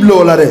nɛma min y'i bila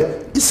o la dɛ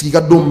i sigi ka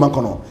don ma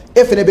kɔnɔ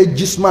e fɛnɛ bɛ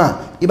jisuma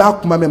i b'a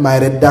kuma mɛn maa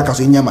yɛrɛ da ka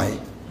sɔrɔ i ɲɛ maa ye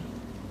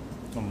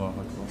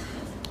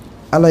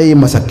ala ye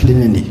masa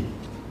kilennen de ye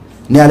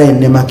ni ala ye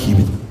nɛma k'i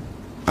bi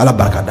ala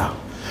barika da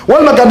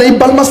walima ka da i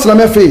balima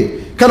silamɛ fɛ yen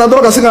ka na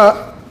dɔrɔn ka se ka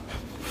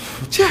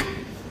cɛ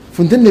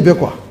funteni de bɛ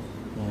quoi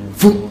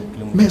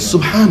mais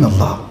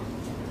subhanallah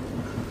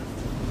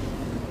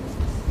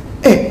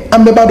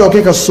an bɛɛ b'a dɔn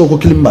k'e ka so ko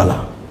kilim b'a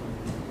la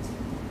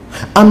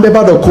an bɛɛ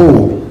b'a dɔn ko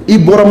i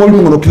bɔra mobili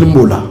min kɔnɔ kilim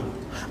b'o la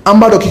an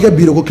b'a dɔn k'i ka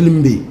biro ko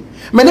kilim bɛ yen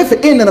mais ne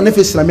fɛ e nana ne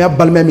fɛ silamɛya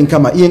balimaya min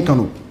kama i ye n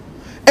kanu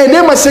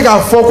ne ma se k'a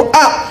fɔ ko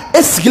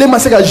e sigilen ma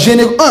se ka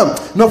gêner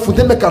non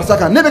funteni bɛ karisa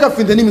kan ne bɛ ka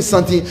funteni min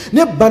santi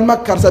ne balima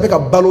karisa bɛ ka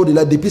balo o de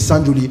la depuis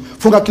san joli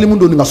fo n ka kilim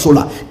don nin ka so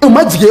la o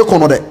ma jigin e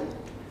kɔnɔ dɛ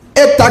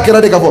e ta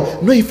kɛra de k'a fɔ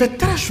non il fait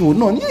très chaud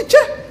non ni cɛ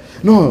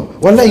non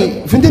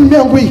walayi funteni bɛ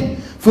yan koyi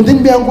funteni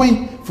bɛ yan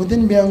koyi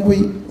funteni bɛ yan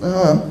koyi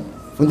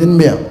funteni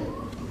bɛ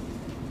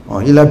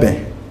yan i labɛn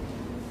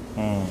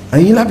a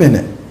y'i labɛn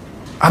dɛ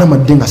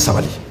adamaden ka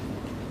sabali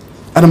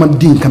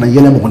adamaden kana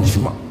yɛlɛ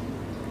mɔgɔninfin ma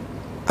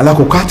ala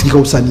ko k'a tigi ka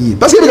wusa n'i ye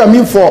parce que e bɛ ka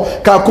min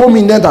fɔ k'a ko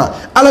min dɛ tan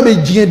ala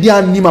bɛ diɲɛ di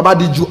a ni ma a b'a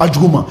di a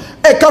jugu ma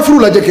kafuru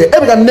lajɛ kɛ e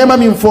bɛ ka nɛɛma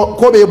min fɔ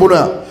k'o bɛ e bolo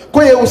yan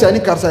ko ye wusa ni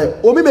karisa ye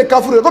o min bɛ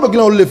kafuru ye k'o bɛ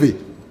dilan olu de fɛ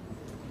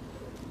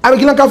a bɛ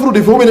dilan kafuru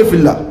de fɛ o bɛ ne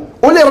fili la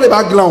olu yɛrɛ de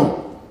b'a dilan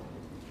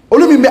o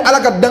olu min bɛ ala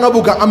ka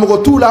dangabu kan a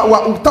mɔgɔ t'u la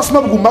wa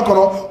tasuma bɛ k'u ma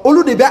kɔnɔ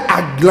olu de bɛ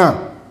a dilan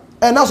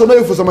n'a sɔrɔ n'o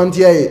ye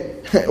fusamantiya ye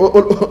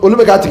olu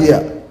bɛ k'a tigi ya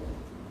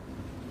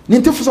nin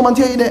tɛ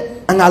fusamantiya ye dɛ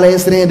an ka ala ye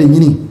siranya de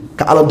ɲini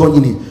ka ala dɔn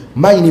ɲini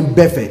n b'a ɲini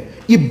bɛɛ fɛ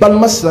i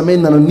balima silamɛ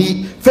nana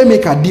ni fɛn min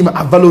k'a d'i ma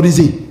a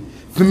valoriser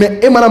mais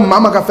e mana maa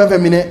ma ka fɛn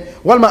fɛn minɛ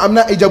walima a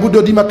bɛna hijabu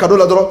dɔ d'i ma cadeau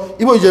la dɔrɔn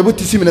i b'o hijabu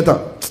tisi minɛ tan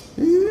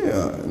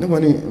ne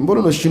kɔni n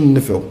bolo don sini de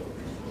fɛ o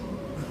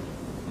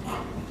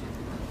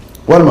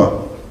walima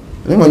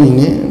ne kɔni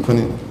ni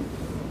kɔni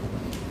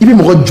i bɛ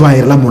mɔgɔ jɔ a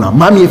yɛrɛ la mun na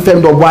maa min ye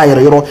fɛn dɔ bɔ a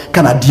yɛrɛ yɔrɔ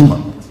ka na d'i ma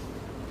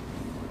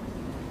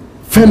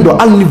fɛn dɔ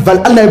hali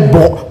n'a ye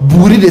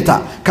buguri de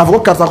ta k'a fɔ ko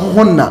karisa ko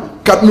hɔn na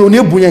ka n'o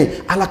ye bonya ye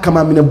ala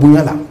kama minɛ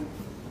bonya la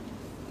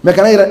mais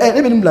kana yɛrɛ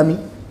ne bɛ nin bila min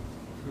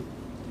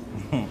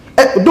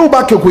dɔw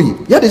b'a kɛ koyi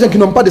y a des gens qui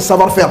n'ont pas de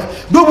savoir faire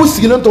dɔw b'u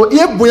sigilen to i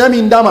ye bonya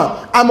min d'a ma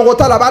a mɔgɔ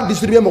t'a la a b'a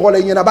distribuer mɔgɔ la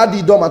i ɲɛna a b'a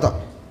di dɔ ma tan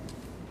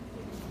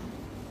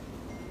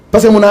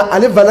parce que mun na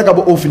ale valeur ka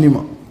bɔ o fini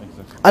ma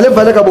ale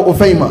valeur ka bɔ o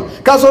fɛn in ma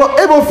k'a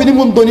sɔrɔ e b'o fini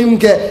mun donni min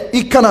kɛ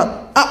i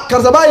kana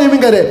karisa b'a ye min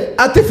kɛ dɛ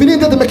a tɛ fini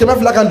tɛ tɛmɛ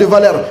 200 kan de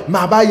valeur mais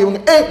a b'a ye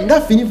n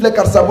ka fini filɛ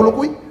karisa bolo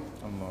koyi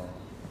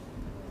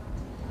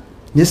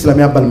nin ye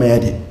silamɛya balimaya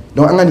de ye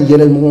donc an ka nin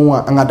yɛlɛ ɲɔgɔn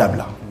wa an ka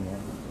dabila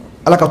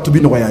ala ka tubi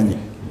nɔgɔya an ye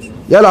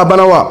yala a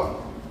banna wa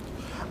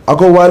a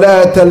ko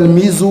wala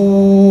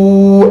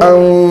talmizu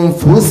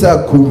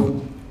anfusakum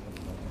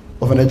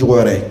o fana ye jogo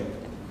wɛrɛ ye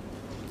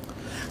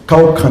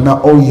k'aw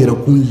kana aw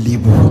yɛrɛkun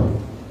lebu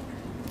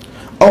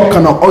aw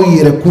kana aw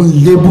yɛrɛkun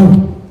lebu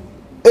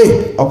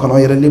aw kana aw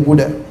yɛrɛ lebu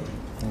dɛ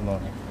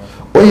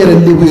o yɛrɛ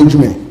lebu ye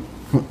jumɛn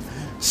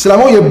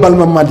silamɛw ye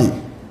balimama de ye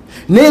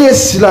ne ye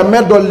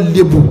silamɛ dɔ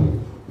lebu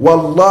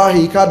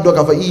wallahi k'a dɔn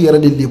k'a fɔ i yɛrɛ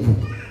de lebu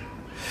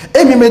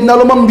e min bɛ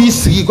naloma min b'i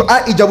sigi ko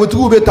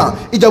hijabutigiw bɛ tan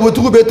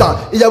hijabutigiw bɛ tan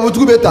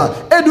hijabutigiw bɛ tan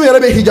e dun yɛrɛ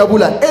bɛ hijabu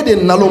la e de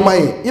naloma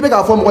ye i bɛ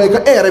k'a fɔ mɔgɔ ye ko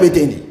e yɛrɛ bɛ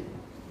ten de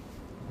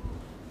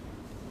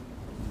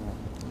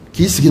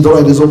k'i sigi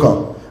dɔrɔn réseau kan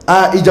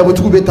i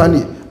jabutigiw bɛ tan de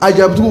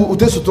jabutigiw u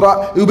tɛ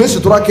sutura u bɛ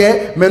sutura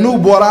kɛ mais n'u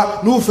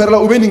bɔra n'u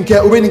fɛrɛla u bɛ nin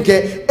kɛ u bɛ nin kɛ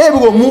e bɛ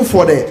k'o mun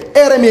fɔ dɛ e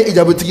yɛrɛ min ye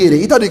jabutigi ye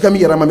dɛ i t'a dɔn i ka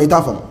min yɛrɛ ma mais i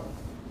t'a faamu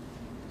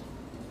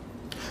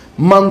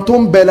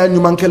manton bɛɛ la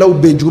ɲumankɛlaw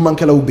bɛ yen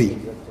jugumankɛlaw bɛ yen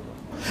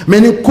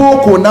mais ni ko o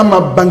ko n'a ma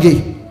bange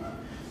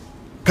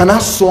kana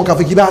sɔn k'a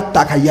fɔ k'i b'a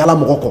ta ka yaala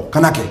mɔgɔ kɔ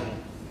kana kɛ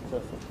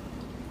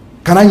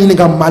kana ɲini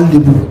ka maa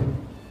lebu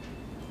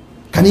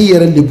kan'i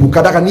yɛrɛ lebu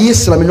ka da kan n'i ye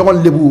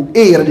silamɛɲɔgɔn lebu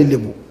e yɛrɛ de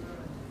lebu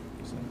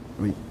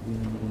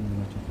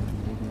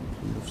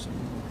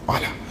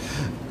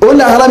o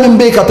lahara min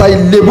bɛ yen ka taa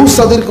lebu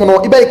sadiri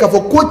kɔnɔ i b'a ye k'a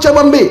fɔ ko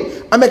caman bɛ yen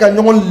an bɛ ka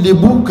ɲɔgɔn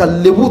lebu ka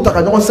lebu ta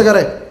ka ɲɔgɔn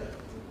sɛgɛrɛ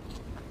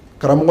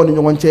karamɔgɔ ni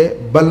ɲɔgɔn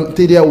cɛ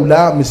teriyaw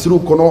la misiriw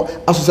kɔnɔ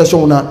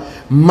association na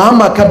maa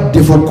maa ka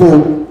défaut ko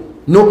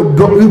n'o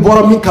i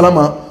bɔra min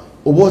kalama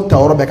o b'o ta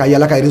yɔrɔ bɛɛ ka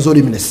yala ka réseau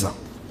de minɛ sisan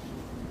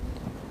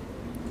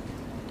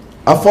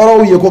a fɔra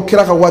aw ye ko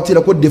kira ka waati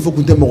la ko défaut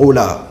tun tɛ mɔgɔw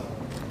la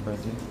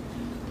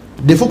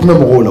défaut tun bɛ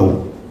mɔgɔw la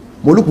o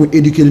mais olu tun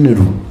éduqué de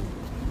don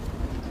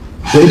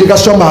o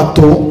éducation b'a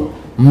to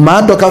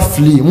maa dɔ ka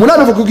fili munna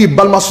a bɛ fɔ ko k'i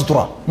balima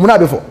sutura munna a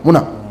bɛ fɔ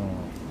munna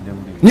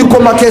ni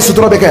ko ma kɛ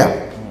sutura bɛ kɛ yan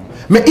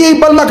mais i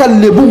balima ka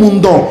lebu mun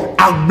dɔn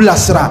a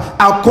bilasira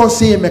a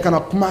conseiller mais kana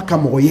kuma ka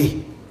mɔgɔ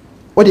ye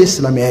o de ye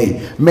silamɛya ye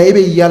mais e bɛ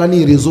yaala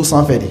ni réseau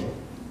sanfɛ de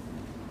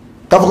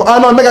k'a fɔ ko ah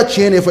non n bɛ ka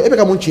tiɲɛ de fɔ e bɛ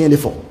ka mun tiɲɛ de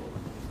fɔ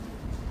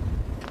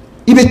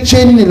i bɛ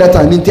tiɲɛni de la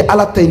tan nin tɛ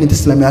ala ta ye nin tɛ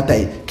silamɛya ta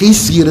ye k'i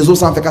sigi réseau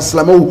sanfɛ ka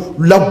silamɛw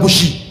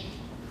lagosi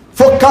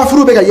fo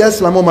kafiriw bɛ ka yɛlɛ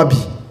silamɛw ma bi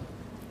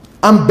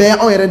an bɛɛ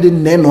anw yɛrɛ de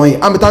nɛ nɔ ye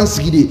an bɛ taa an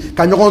sigi de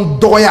ka ɲɔgɔn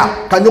dɔgɔya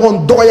ka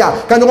ɲɔgɔn dɔgɔya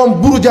ka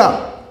ɲɔgɔn buruja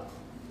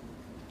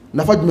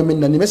nafa jumɛn bɛ nin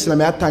na nin bɛ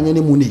silamɛya taaɲɛ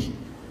ni mun de ye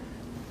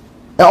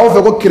aw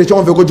fɛ ko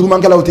kerecɛnw fɛ ko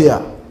jugumankɛlaw tɛ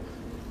yan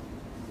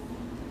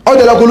aw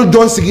de la k'olu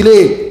jɔn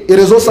sigilen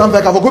réseau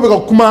sanfɛ k'a fɔ k'u bɛ ka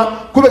kuma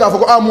k'u bɛ k'a fɔ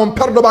ko ah mon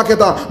père dɔ b'a kɛ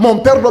tan mon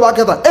père dɔ b'a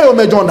kɛ tan e y'o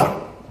mɛn jɔn da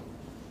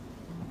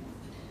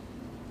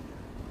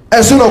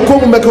sinon ko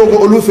mun bɛ kɛ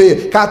olu fɛ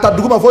yen k'a ta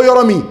duguma fo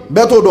yɔrɔ min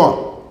bɛɛ t'o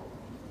dɔn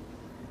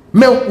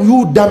mais u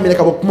y'u daminɛ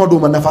ka bɔ kuma dɔw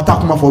ma nafa t'a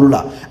kuma fɔlu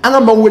la an ka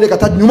maaw wele ka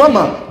taa ɲuman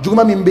ma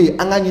juguman min bɛ yen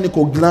an ka ɲini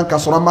k'o dilan ka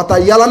sɔrɔ an ma taa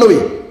yaala n'o ye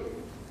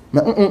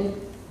mais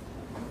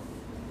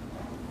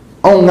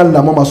anw ka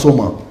lamɔ ma s'o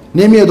ma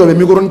ni min ye dɔ bɛ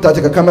micro ta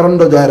ten ka caméra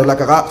dɔ jɔ a yɛrɛ la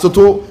ka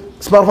surtout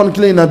smartphone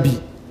kelen in na bi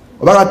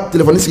o b'a ka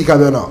téléphone sigi ka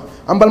bɛn na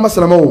an balima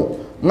silamɛw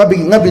n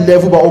ka bi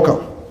live b'aw kan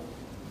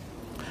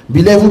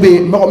bi live bɛ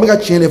yen n bɛ ka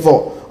tiɲɛ de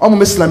fɔ aw mun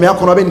bɛ silamɛya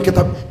kɔnɔ a bɛ nin kɛ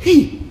tan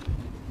hi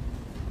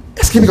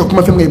est ce que i bɛ ka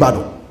kuma fɛn min i b'a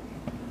dɔn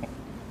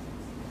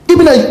i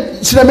bɛna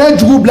silamɛya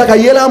jugu bila ka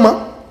yɛlɛ an ma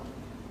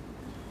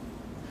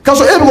k'a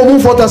sɔrɔ e bɛ ka mun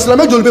fɔ tan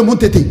silamɛ joli bɛ mun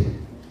tɛ ten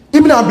i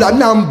bɛna bila a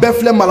bɛna an bɛɛ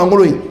filɛ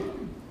malangolo ye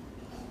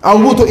a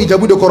b'u to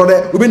ijabu de kɔrɔ dɛ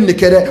u bɛ nin de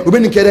kɛ dɛ u bɛ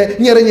nin kɛ dɛ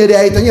n yɛrɛ ɲɛ de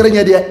y'a ye tan n yɛrɛ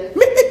ɲɛ de yɛ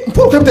mais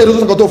pour que bɛ taa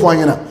réseau ka t'o fɔ an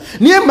ɲɛna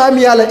n'i ye maa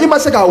min y'a la i ma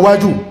se k'a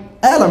waaju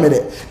a y'a lamɛn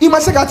dɛ i ma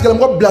se k'a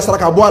tigilamɔgɔ bilasira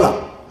ka bɔ a la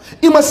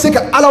i ma se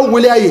ka ala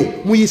wele a ye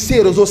mun y'i se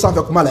réseau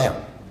sanfɛ kuma la yan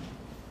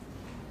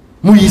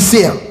mun y'i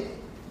se yan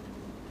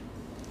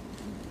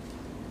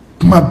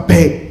kuma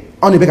bɛɛ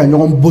anw de bɛ ka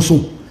ɲɔgɔn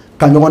boson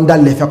ka ɲɔgɔn da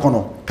lɛfɛ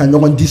kɔnɔ ka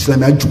ɲɔgɔn di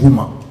silamɛya jugu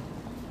ma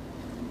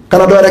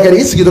kana dɔ yɛrɛ kɛ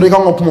i sigi dɔrɔn i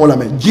kan ka kumaw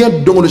lamɛn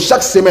diɲɛ don o don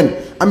chaque semaine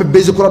an bɛ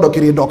bezi kura dɔ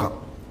créer dɔ kan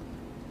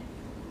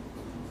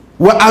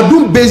wa a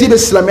dun bezi bɛ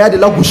silamɛya de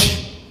lagosi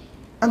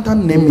an t'an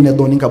nɛ minɛ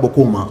dɔɔni ka bɔ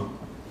ko ma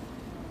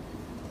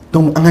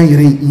donc an ka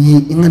yɛrɛ ye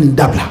n ka nin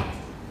dabila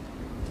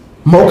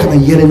maaw kana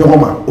yɛlɛ ɲɔgɔn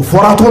ma o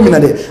fɔra cogo min na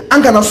dɛ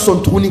an kana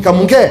sɔn tuguni ka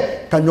mun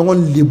kɛ ka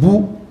ɲɔgɔn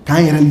lebu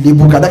k'an yɛrɛ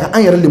lebu ka da kan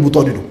an yɛrɛ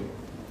lebutɔ de don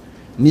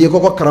n'i ye ko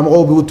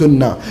karamɔgɔw b'u to nin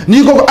na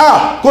n'i ko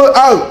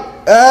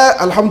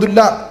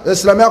alhamdulillah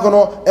silamɛya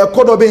kɔnɔ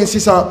ko dɔ bɛ yen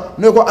sisan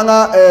n'o ko an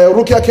ka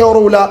rukiya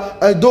kɛyɔrɔw la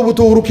dɔw bɛ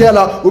to rukiya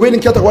la u bɛ nin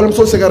kɛ tan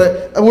walimuso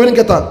sɛgɛrɛ u bɛ nin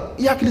kɛ tan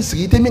i hakili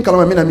sigi i tɛ min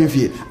kalama n bɛna min f'i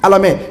ye ala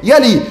mɛ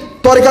yali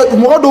tɔrika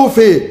mɔgɔ dɔw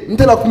fɛ yen n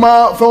tɛna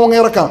kuma fɛn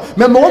wɛrɛ kan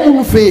mais mɔgɔ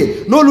minnu fɛ yen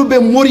n'olu bɛ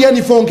moriya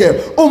ni fɛnw kɛ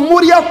o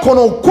moriya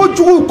kɔnɔ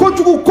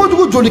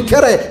kojugu joli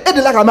kɛrɛ e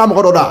de la ka mɛn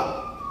mɔgɔ dɔ da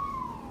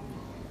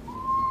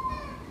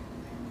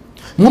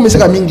mun bɛ se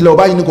ka min dilan o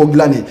b'a ɲini k'o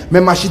dilan de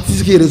mais maa si tɛ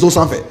sigi réseau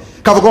sanfɛ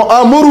k'a fɔ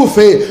ko moriw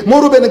fɛ yen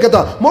moriw bɛ nin kɛ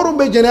tan moriw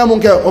bɛ jɛnɛya mun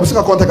kɛ o bɛ se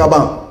ka compter ka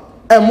ban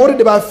mori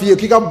de b'a f'i ye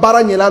k'i ka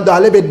baara ɲɛlan don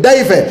ale bɛ da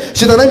i fɛ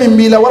sitanɛ min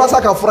b'i la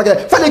walasa ka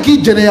furakɛ f'ale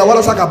k'i jɛnɛya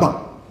walasa ka ban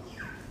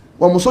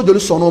wa muso joli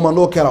sɔnn'o ma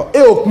n'o kɛra e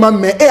y'o kuma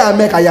mɛn e y'a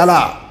mɛn ka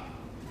yala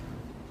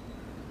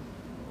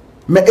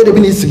mais e de bɛ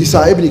n'i sigi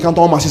sa e bɛ n'i kan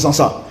tɔgɔ ma sisan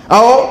sa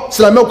awɔ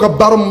silamɛw ka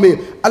baara min bɛ yen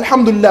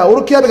alihamudulilayi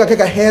rukiya bɛ ka kɛ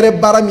ka hɛrɛ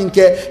baara min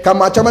kɛ ka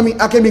maa caman min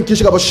hakɛ min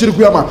kisi ka bɔ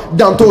sirikuya ma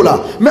dan t'o la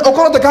mais o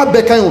kɔrɔ tɛ k'a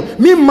bɛɛ ka ɲi o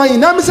min man ɲi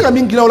n'an bɛ se ka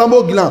min dilan o la an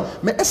b'o dilan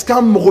mais est ce que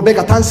an mago bɛ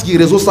ka taa an sigi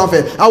réseau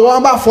sanfɛ awɔ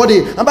an b'a fɔ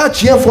de an b'a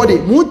tiɲɛ fɔ de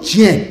mun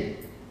tiɲɛ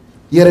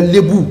yɛrɛ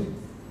lebu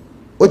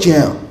o tiɲɛ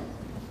yan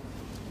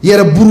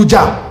yɛrɛ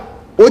buruja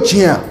o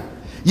tiɲɛ yan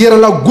yɛrɛ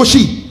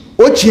lagosi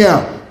o tiɲɛ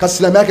yan ka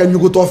silamɛya kɛ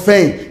ɲugutɔ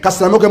fɛn ye ka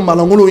silamɛya kɛ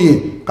malangolo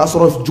ye k'a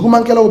sɔrɔ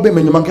jugumankɛlaw bɛ yen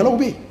mais ɲumankɛlaw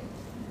bɛ yen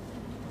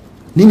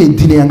ni nin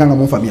diinɛ an kan ka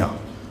mun faamuya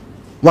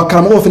wa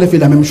karamɔgɔw fana fait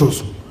la même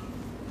chose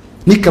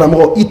ni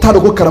karamɔgɔ i t'a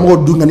dɔn ko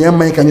karamɔgɔ dunganiya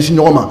man ɲi ka ɲɛsin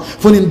ɲɔgɔn ma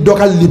fo ni dɔ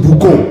ka lebu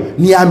ko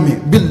n'i y'a mɛn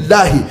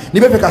bilahi n'i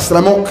bɛ fɛ ka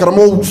silamɛ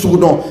karamɔgɔ sugu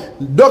dɔn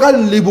dɔ ka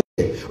lebu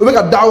kɛ o bɛ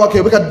ka dawa kɛ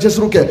o bɛ ka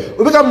jɛsuru kɛ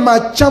o bɛ ka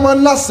maa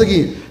caman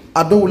lasegin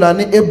a dɔw la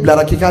ni e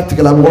bilara k'i k'a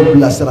tigilamɔgɔ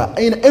bilasira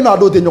e n'a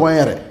dɔw tɛ ɲɔgɔn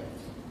ye yɛrɛ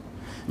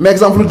mɛ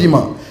exemple d'i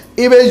ma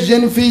i bɛ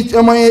jeune fille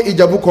caman ye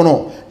hijabu kɔnɔ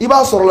i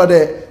b'a sɔrɔ la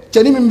dɛ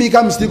cɛni min b'i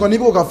ka misiri kɔnɔ i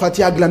b'o ka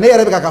fatiha dilan ne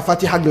yɛrɛ bɛ ka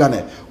fatiha dilan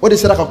dɛ o de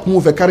sera ka kuma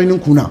u fɛ kari ni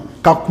kun na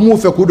ka kuma u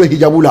fɛ k'u don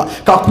hijabu la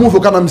ka kuma u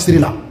fɛ ka na misiri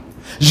la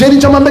jeune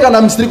caman bɛ ka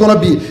na misiri kɔnɔ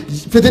bi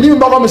fitini min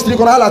b'a ka misiri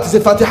kɔnɔ hali a tɛ se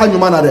fatiha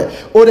ɲuman na dɛ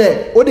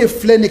o de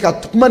filɛ nin ka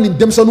kuma nin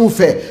denmisɛnninw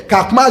fɛ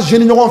ka kuma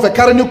jeune ɲɔgɔn fɛ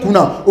kari ni kun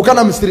na u ka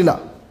na misiri la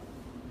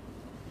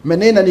mɛ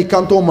ne nana i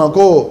kanto o ma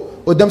ko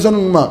o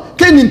denmisɛnninw ma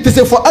k'e nin tɛ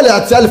se fɔ hali a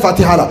tɛ se hali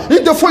fatiha la i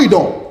tɛ foyi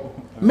dɔn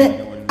mɛ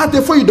a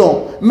tɛ foyi dɔn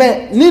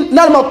mɛ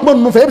n'ale ma kuma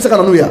ninnu fɛ e bɛ se ka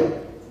na n'u ye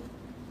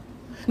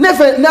ne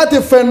fɛ n'a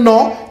tɛ fɛn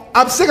dɔn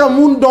a bɛ se ka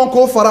mun dɔn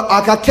k'o fara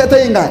a ka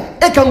kɛta in kan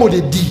e kan k'o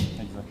de di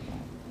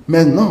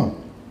mɛ non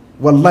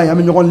walayi an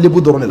bɛ ɲɔgɔn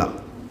lebu dɔrɔn de la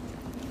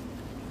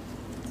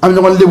an bɛ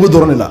ɲɔgɔn lebu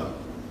dɔrɔn de la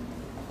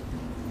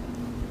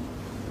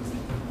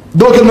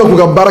dɔw kɛlen bɛ k'u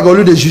ka baara kɛ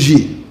olu de juge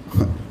ye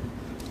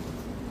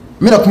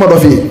n bɛna kuma dɔ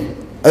f'i ye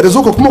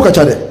réseau ka kumaw ka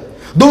ca dɛ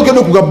dɔw kɛlen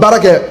bɛ k'u ka baara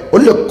kɛ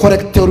olu de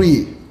correcteur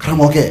ye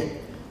karamɔgɔkɛ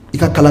i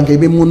ka kalan kɛ i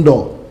bɛ mun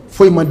dɔn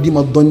foyi ma d'i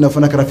ma dɔɔnin na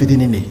fana kɛra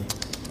fitinin de ye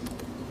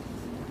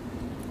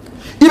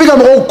i bɛ ka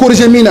mɔgɔw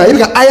corriger min na i bɛ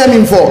ka aya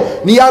min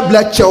fɔ n'i y'a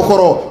bila cɛw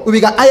kɔrɔ u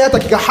bɛ ka aya ta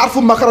k'i ka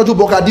harifu makaraju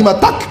bɔ k'a d'i ma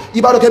tak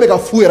i b'a dɔn k'e bɛ ka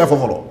fu yɛrɛ fɔ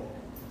fɔlɔ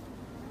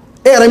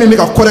e yɛrɛ min bɛ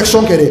ka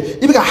correction kɛ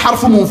dɛ i bɛ ka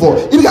harifu mun fɔ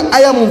i bɛ ka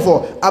aya mun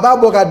fɔ a b'a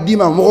bɔ k'a d'i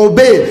ma mɔgɔw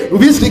bɛ yen u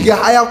b'i sigi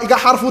i ka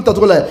harifu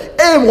tacogo la e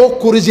ye mɔgɔ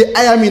corriger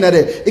aya min na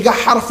dɛ i ka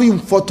harifu in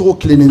fɔcogo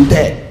tilennen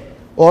tɛ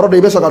o yɔrɔ de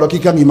i bɛ sɔrɔ k'a dɔn k'i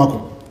kan k'i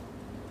makun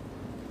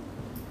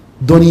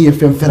dɔnni ye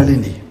fɛn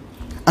fɛrɛlen de ye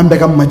an bɛɛ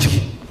ka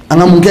majigi an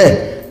ka mun kɛ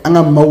an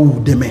ka maaw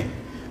dɛmɛ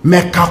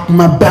mɛ ka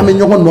kuma bɛɛ an bɛ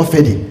ɲɔgɔn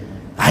nɔfɛ de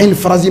a ye nin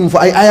phrase min fɔ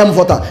a ye aya min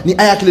fɔ tan ni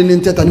aya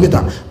tilennen tɛ tan nin bɛ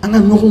tan an ka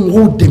ɲɔgɔn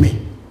mɔgɔw dɛmɛ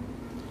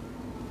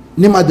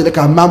ne ma deli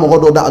k'a mɛn mɔgɔ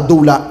dɔw da a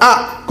dɔw la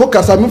ko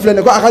karisa min filɛ nin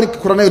ye ko a ka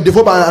kuranɛ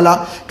défaut b'a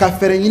la ka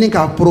fɛɛrɛ ɲini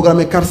k'a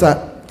programme karisa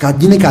k'a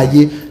ɲini k'a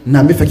ye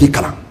n'an bɛ fɛ k'i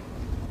kalan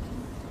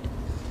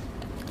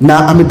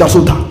n'an bɛ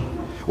daso ta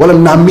wala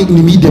n'an bɛ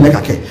nin b'i dɛmɛ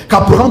ka kɛ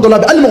ka programme dɔ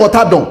labɛn hali mɔgɔ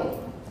t'a dɔn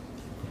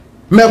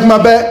mɛ kuma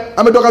bɛɛ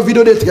an bɛ dɔ ka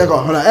video de tigɛ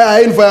kan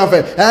a ye nin fɔ yan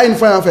fɛ a ye nin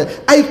fɔ yan fɛ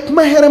a ye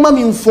kuma hɛrɛma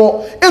min fɔ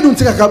e dun tɛ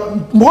se ka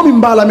mɔgɔ min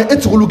b'a la mɛ e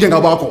tɛ se k'olu gɛn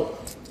ka bɔ a kɔ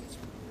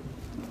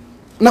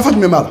nafa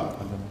jumɛn b'a la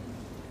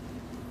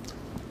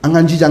an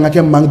k'an jija an ka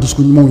kɛ maa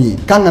dusukun ɲumanw ye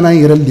k'an kana an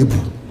yɛrɛ lebu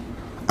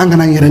an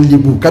kana an yɛrɛ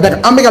lebu ka da kan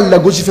an bɛ ka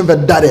lagosi fɛn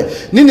fɛn da dɛ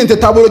ni nin tɛ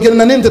taabolo kelen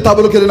na ni nin tɛ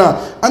taabolo kelen na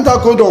an t'a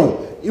ko dɔn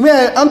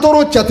mais an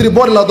tor'o catiri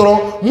bɔ de la dɔrɔn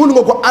minnu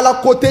ko ala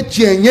ko tɛ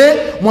tiɲɛ ye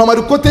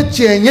muhamadu ko tɛ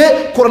tiɲɛ ye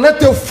kuranɛ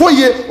tɛ foyi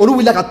ye olu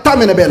wulila ka taa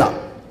minɛ bɛɛ la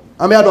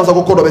an bɛ y'a dɔn sa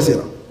ko dɔ bɛ sen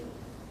na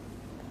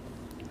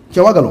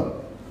cɛ wa galon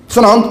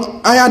sinon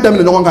an y'a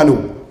daminɛ ɲɔgɔn kan de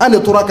an de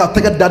tora ka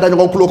tɛgɛ da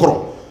ɲɔgɔn tulo kɔrɔ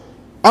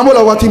an b'o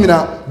la waati min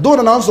na dɔw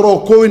nana an sɔrɔ o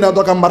ko in na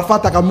dɔrɔn ka marifa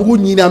ta ka mugu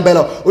ɲini an bɛɛ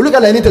la olu ka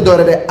laɲini tɛ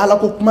dɔwɛrɛ dɛ ala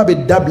ko kuma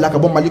bɛ dabila ka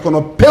bɔ mali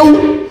kɔnɔ pewu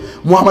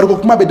muhamadu ko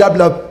kuma bɛ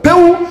dabila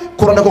pewu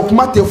kuranɛ ko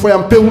kuma tɛ fɔ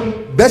yan pewu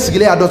bɛɛ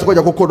sigilen y'a dɔn cogo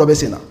di ko dɔ bɛ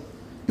sen na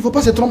il faut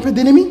pas se tromper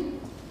d'ennemi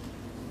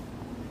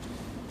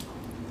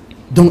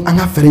donc an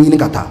ka fɛɛrɛ ɲini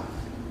ka taa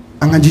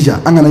an ka jija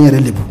an kana n yɛrɛ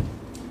lebu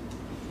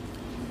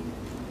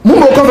mun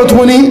b'o kɔfɛ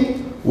tuguni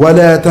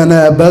wala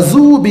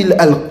tanabazu bil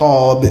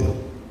alqab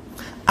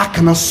a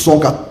kana sɔn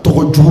ka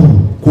tɔgɔ jugu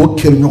k'o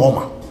kɛri ɲɔgɔn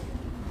ma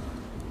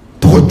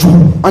tɔgɔ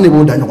jugu an de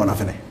b'o da ɲɔgɔn na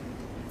fɛnɛ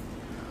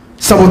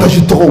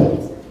sabotage tɔgɔw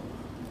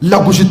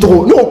lagosi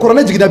tɔgɔw n'o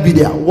kuranɛ jiginna bi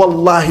de yan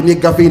walahi ni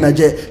gafe in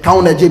lajɛ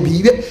k'anw lajɛ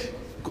bi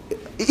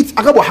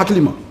a ka bɔ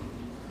hakili ma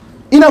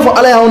i n'a fɔ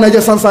ala y'anw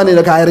lajɛ sansan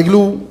de k'a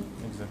règle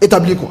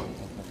établi quoi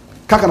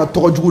k'a kana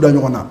tɔgɔ jugu da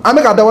ɲɔgɔn na an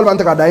bɛ k'a da walima an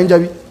tɛ k'a da an ye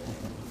jaabi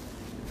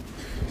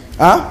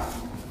an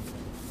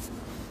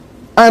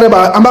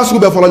yɛrɛ an b'a sugu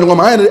bɛɛ fɔlɔ ɲɔgɔn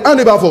ma an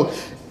de b'a fɔ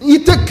i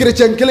tɛ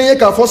chrétien kelen ye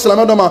k'a fɔ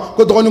silamɛ dɔ ma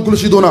ko dɔgɔnin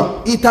kulusi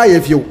donna i t'a ye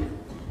fiyewu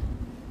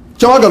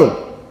cɛwa galon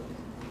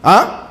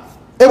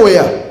e b'o ye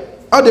yan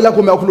aw de la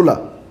ko mɛ aw tulo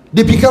la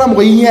depuis kɛra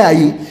mɔgɔ i ɲɛ y'a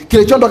ye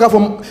chrétien dɔ k'a fɔ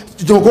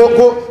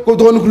ko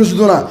dɔgɔnin kulusi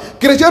donna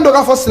chrétien dɔ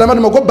k'a fɔ silamɛ dɔ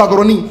ma ko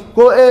bakɔrɔni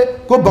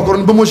ko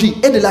bakɔrɔni bomosi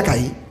e de la k'a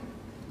ye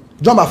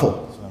jɔn b'a fɔ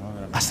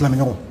a silamɛ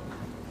ɲɔgɔn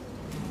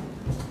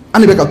an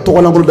de bɛ ka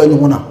tɔgɔlankolon da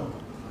ɲɔgɔn na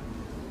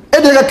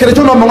e de ka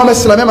chrétien dɔ mankan bɛ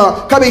silamɛ ma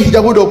k'a bɛ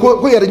hijabu dɔn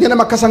ko yɛrɛ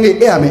ɲɛnɛma kasange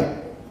e y'a mɛn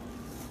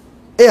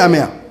e y'a mɛn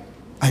yan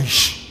ayi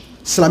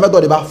silamɛ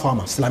dɔ de b'a fɔ a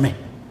ma silamɛ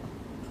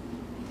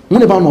mun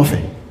de b'a nɔfɛ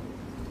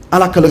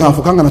ala kɛlen k'a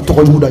fɔ k'an kana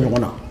tɔgɔ jugu da ɲɔgɔn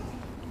na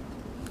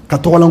ka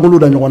tɔgɔlankolon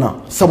da ɲɔgɔn na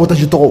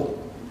sabotage tɔgɔ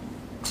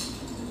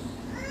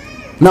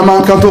n'an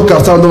m'an kanto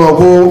karisa dɔ ma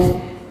ko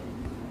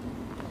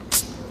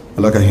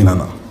ala ka hinɛ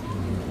na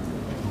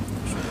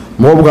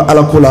mɔgɔw bɛ ka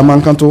ala ko la an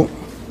m'an kanto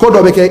ko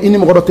dɔ bɛ kɛ i ni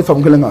mɔgɔ dɔ tɛ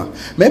faamu kelen kan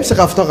mɛ e bɛ se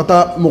k'a fɔ ka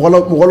taa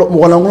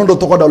mɔgɔlankolon dɔ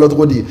tɔgɔ da la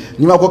cogo di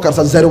n'i ma ko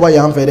karisa zɛriwa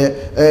y'an fɛ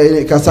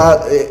dɛ karisa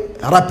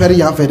rapɛri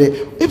y'an fɛ dɛ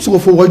e bɛ se k'o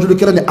fɔ wajulu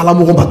kɛra ni ala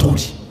mɔgɔ ma cogo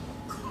di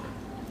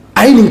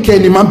a ye nin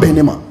kɛ nin ma bɛn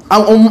ne ma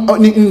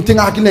ni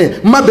tenga hakile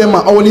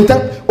mabema awolinta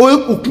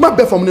o kuma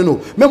be famne no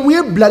mais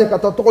muye blare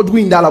kata to jugu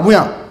indala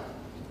muya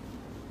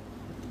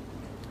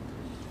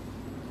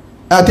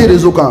à tes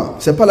réseaux quand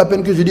c'est pas la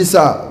peine que je dis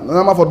ça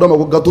on m'a fait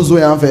donner gâteau zo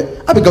en fait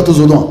avec gâteau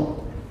zo non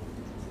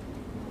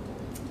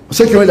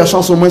ceux qui ont eu la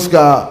chance au moins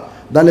qu'à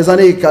dans les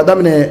années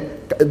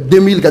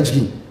 2000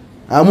 kadji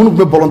a munu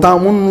be bolontan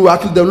munu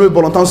akil de no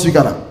bolontan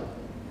suikana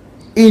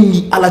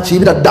eni ala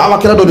chibira dawa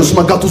kala do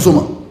suma gâteau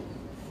zoma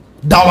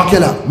dawa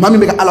kala mami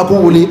be ka ala ko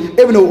woli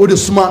e be no o de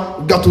suma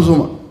gâteau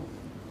zoma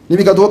ni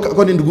be gâteau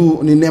ko ni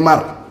ndugu ni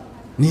Neymar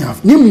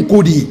ni mun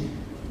kodi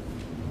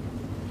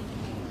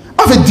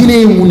afa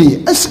dine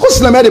muni est-ce que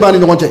islamé de bani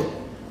ngonte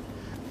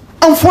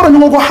en fora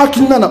ngongo ko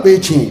hakilna na be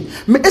chi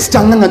mais est-ce que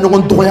nganga ngongo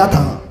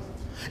doyata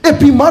et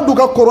puis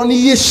maduga koroni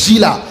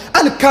yeshila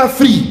al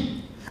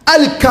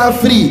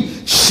kafri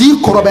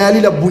shi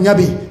korobayali la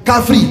bunyabi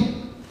kafri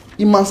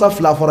imansa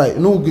fla foray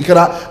no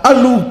gikara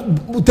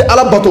alu te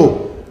ala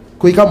bato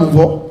ko ika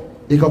mumvo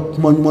e ka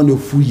kuma nyuma ne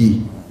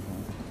fuyi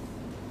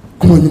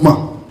kuma nyuma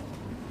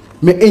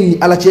mais eni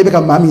ala chebe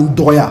ka mami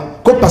doya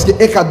ko parce que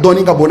e ka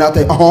doni ka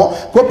bonata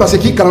ko parce que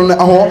ki kanana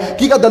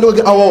ki ka dalo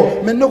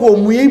mais no ko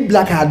muyi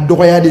blaka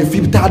doya de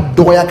fibta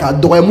doya ka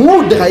doya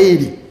mu de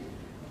kayedi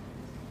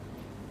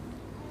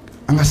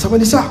anga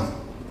sabali sa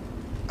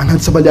anga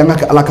sabali anga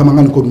ka ala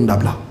kamangan ko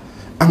ndabla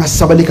anga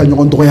sabali ka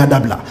nyogon doya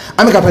dabla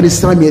ameka tani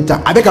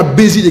islamiyeta avec a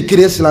baiser de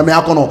créer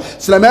islamia kono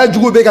islamia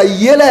jugo be ka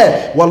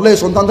yele wallahi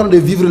sont en train de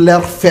vivre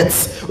leur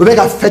fête ou be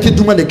ka fête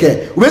du monde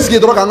ke ou est-ce que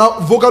droit anga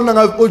vocal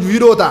nga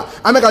vidéo ta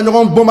ameka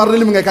nyogon bombarder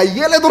lim nga ka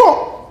yele dro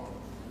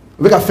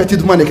ou be ka fête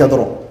du monde ke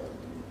dro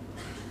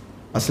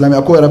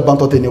islamia ko era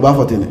bantote ni wa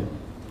fotene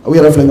ou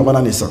era fla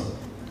ngona ni sa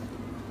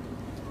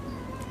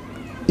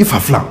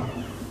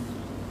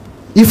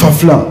ifa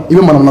flan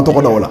ibe manam na to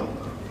ko dawla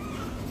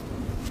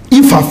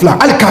ifa flan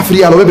al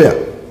kafriya lo bebe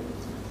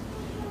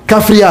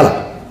kafriya la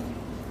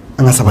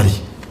anga sabali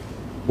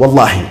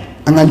wallahi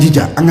anga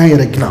jija anga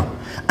yere gram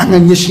anga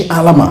nyeshi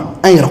alama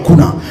anga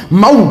kuna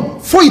mau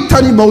foi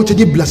tani mau te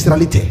di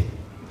blasiralité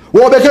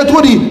wo be ke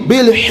todi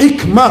bil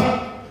hikma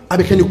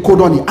avec ni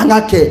kodoni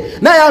anga ke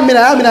na ya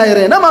mina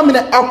yere na ma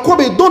mina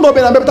akobe dondo be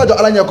na beta jo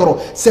alanya koro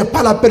c'est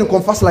pas la peine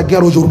qu'on fasse la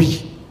guerre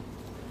aujourd'hui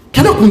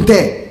kana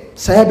kunte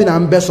saya bina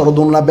ambe soro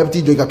don la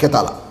beti jo ka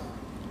ketala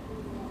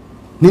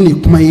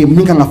nini kuma ye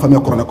min kan ka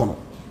famille korona kono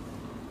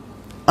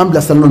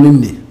ambla sallo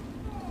nindi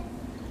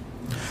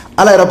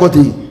ala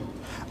rakoti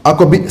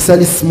akobi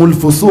salismul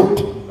fusuq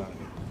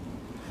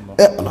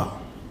e ala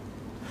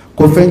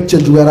ko fen che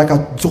juwera ka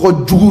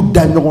ko jugu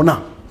da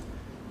nyona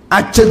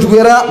a che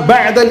juwera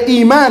ba'da al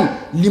iman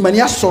liman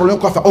yasoro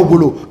ko fa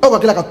obolo o ko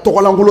kila ka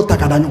tokola ngolo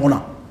takada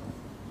nyona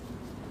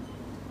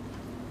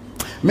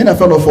mina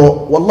falo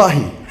fo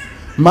wallahi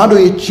mado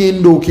ye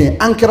chindo ke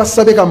ankara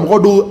sabe ka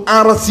modo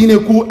arasine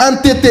ku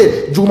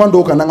antete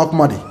jumando ka nanga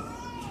kuma de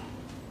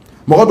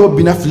modo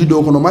bina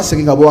flido ko no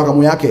maseki ka bo ka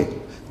mu yake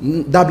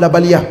dabla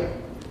balia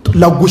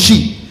la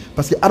gauchi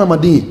parce que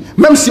aramadi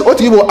même si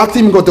autre bo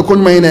active ko te ko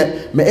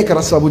mayne mais e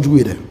kara sabu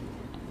juguide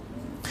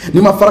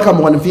ni ma faraka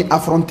mo fi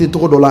affronter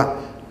to do la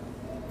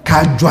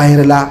ka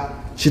joyere la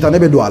shitane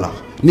be do ala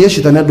ni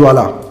shitane do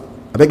ala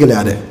avec les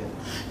ade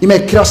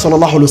ime kira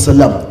sallallahu alaihi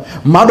wasallam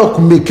mado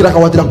kumbe kira ka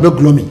watira be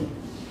glomi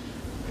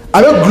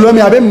avec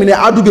glomi avec mine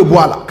adu be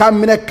boala ka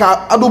mine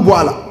ka adu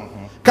boala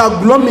ka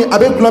glomi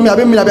avec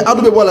mine avec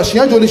adu be boala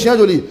chien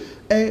joli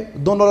e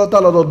dondo la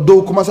tala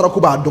do commence à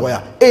kuba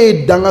doya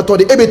e danga to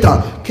de e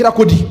beta kira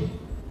kodi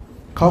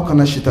ka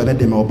kana shitane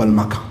de ma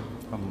balmaka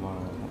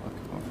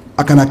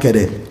akana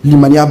kede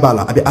limania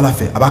bala abi ala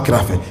fe aba kira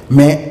fe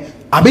mais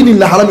abi ni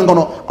la halam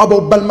ngono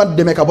abo balma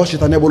de me ka bo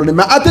shitane bolo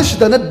mais ate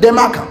shitane de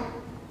maka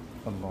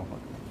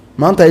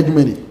man ta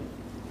yidumeni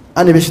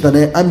ani be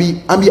shitane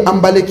ambi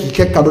ambale ki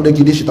ke kado de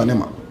gidi shitane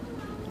ma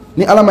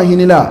ni ala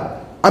mahinila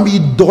ambi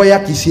doya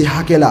ki si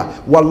hakela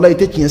wallahi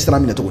te ki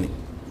islam ne togoni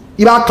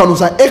iba kanu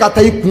sa e ka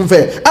tay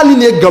kunfe ali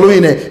ne galo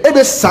ine e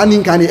be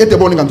sani kani e te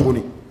boni kan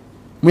togoni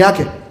mu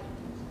yake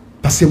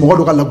parce que mo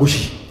do ka la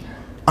gauche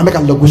ambe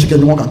kan la gauche ke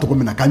ngon kan to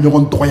mina kan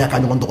ngon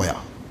doya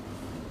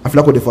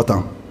afla ko de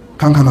fotan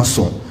kan kana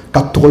so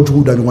ka to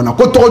jugu da ngona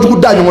ko to jugu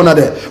da ngona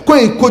de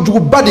ko jugu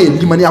bade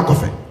limani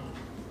akofe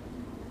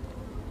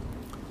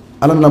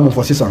ala na mo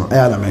fosisan ay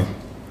ala men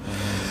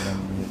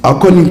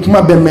akoni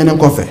kuma be menen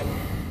kofe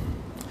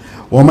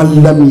wa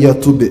man lam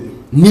yatub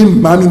ni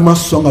mami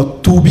masonga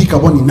tubi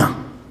kabonina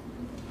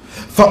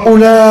fa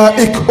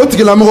ulaik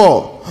otigla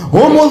mo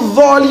homo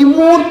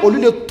zalimun au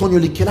lieu de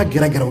tonyoli kela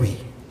gera wi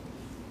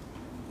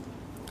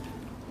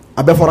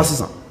abe fora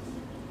sisan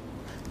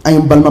ay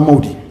balma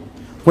maudi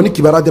koni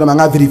kibara dira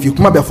nga vérifier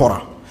kuma be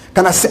fora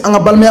kana se anga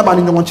balmeya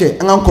bani nyonche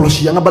anga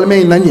koloshi anga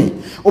balmeya nanye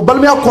o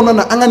balmeya kono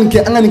na anga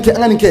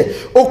nke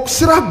o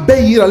sira be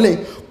yirale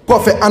ko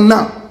fe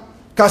anna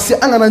ka se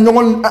anga na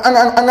nyon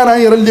anga na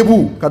yere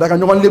lebu kada ka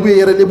nyon lebu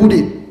yere lebu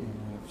de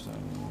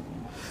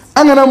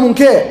anga na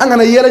munke anga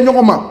na yere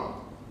nyongoma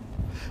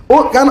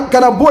o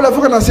kana bola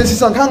fo kana se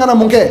sisan anga na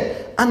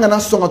munke anga na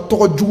songa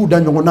to jugu da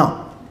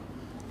nyongona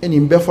eni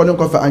mbe folen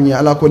ko fa anya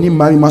ala ko ni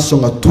mami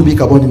masonga tubi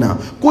ka bonina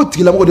ko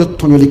tigila mo de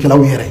tonyoli kala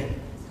were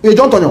e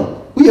jon tonyo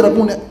uyera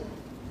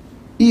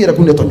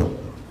kunde tonyo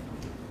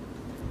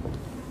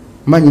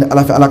mani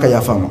ala fa ala ka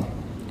ya fama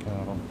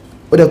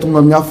o de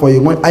tunga nya foye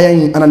mo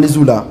ayan analyse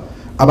la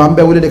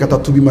abambe wole de ka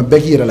tubi ma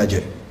beki yera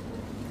laje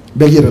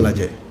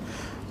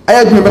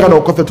aya dum be ka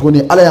do ko fet ko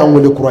ni ala ya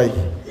wole kurai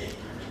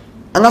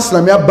anga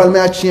islamia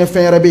balma chien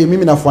fen rebe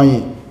mimi na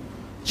foye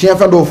chien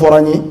fen do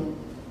forani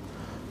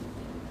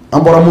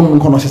ambora mun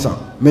kono sisa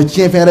mais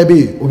chien fen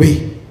rebe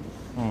obe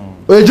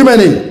o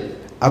jumani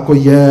ako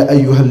ya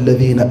ayyuhal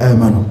ladhina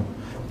amanu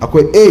ako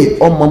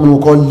umman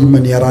ko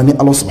liman yarani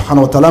Allah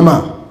subhanahu wa ta'ala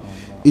ma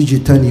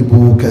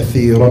ijtanibu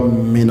kathiran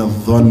min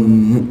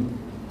adh-dhann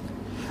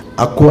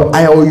ako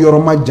aya o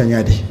yoroma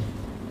janyadi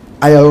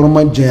aya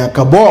yoroma janya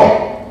kabo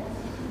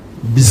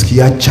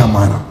biskiya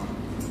chamana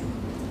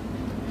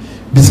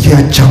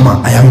biskiya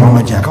chama aya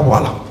yoroma janya kabo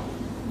ala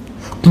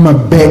kuma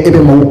be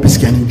ebe mo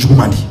biskiya ni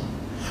jumani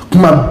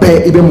kuma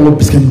be ebe mo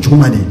biskiya ni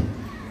jumani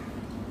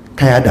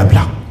kaya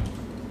dabla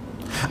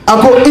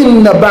ako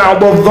inna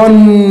ba'd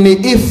adh-dhanni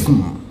ithm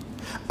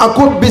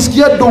ako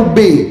biskiya do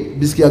be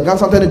biskiya gan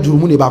santane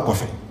jurumuni ba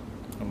kofe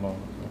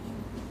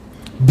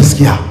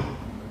biskiya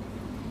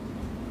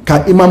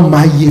ka imam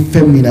maye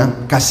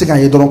femina ka siga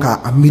ye doron ka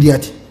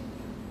amiriati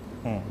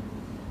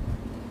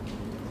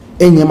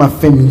enye ma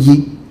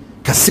femye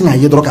ka siga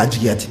ye doron ka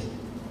jigiati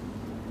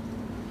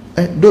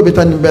do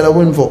betani bela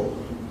wonfo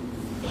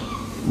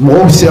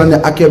mo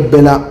sirane ake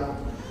bela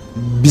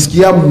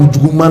biskiya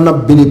mujugumana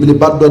bele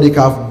baddo de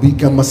ka bi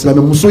ka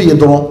maslame muso ye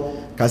doron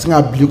ka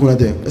siga bili kuna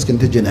de est ce que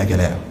nte jene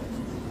akela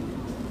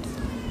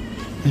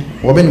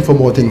wo ben fo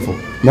mo ten fo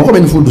mo ko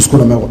ben fo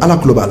duskuna me ala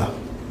globala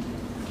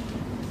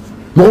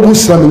mo ko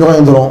islam no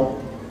yandron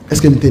est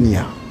ce que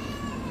ntenia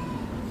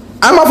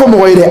ama fo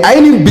mo yire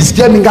ayini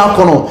biskiya mi ga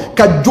kono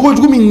ka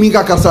jogojugu mi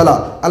ga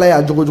karsala ala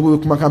ya jogojugu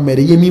kuma ka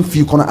mere yemi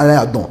fi kono ala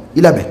ya don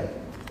ilabe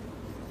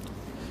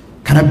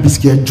kana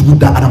biskiya jugu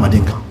da adama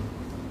denka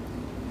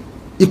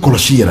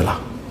ikoloshi yere la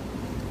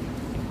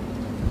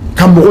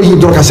kam mo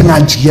yidro ka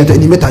singa jiya ta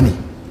ni metani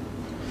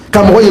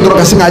kam mo yidro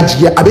ka singa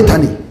jiya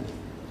abetani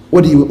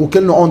odi o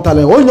kelno on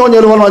tale o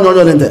nyonyele wala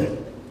nyonyele nde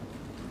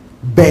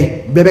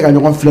bebe ka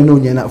nyɔgɔn filɛ n'o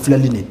ɲɛna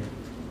filɛli ne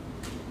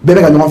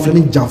bebe ka ɲɔgɔn filɛ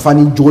ni janfa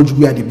ni jogo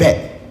juguya de bɛɛ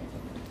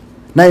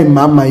n'a ye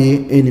maa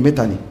ye nin bɛ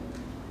tan ni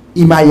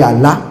i m'a ye a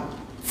la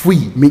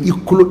foyi mais i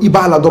kolo i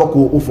b'a la dɔrɔn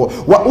k'o fɔ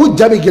wa o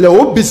ja bɛ gɛlɛya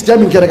o bisikiya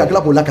min kɛra ka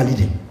tila k'o lakali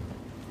de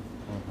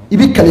i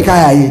bɛ kali k'a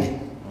y'a ye de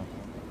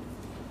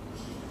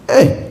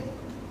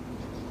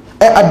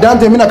a dan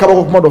tɛ n bɛna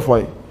kabako kuma dɔ fɔ a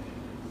ye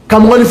ka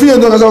mɔgɔninfin ye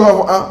dɔrɔn ka sɔrɔ k'a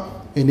fɔ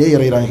nin ye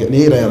yɛrɛ yira kɛ nin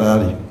ye yɛrɛ yira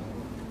de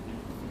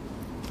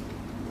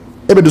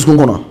e bɛ dusukun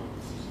kɔnɔ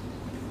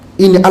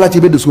ini ala ti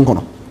be duskun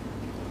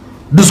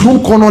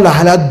kono la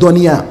hala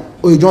doniya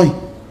o joy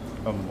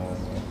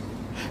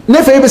ne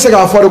fe be se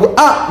ga fo ko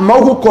ma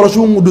ko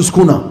koroshu ngu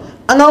duskuna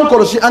anga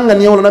koroshi anga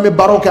ni wala na me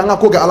baroke anga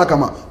ko ga ala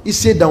kama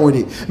ise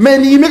danwede mais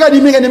ni me ga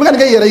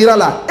ga yere yira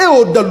la e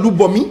o dalu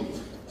bomi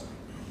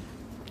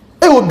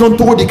e o don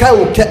to di kai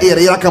o ke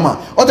yere yira kama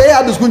o te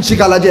ya duskun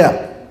chika la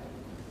dia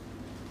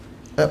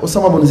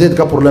Osama bin Zaid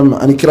ka problème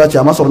ani kirati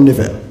ama sor ne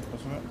fe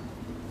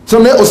so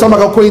ne Osama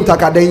ka ko inta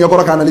ka day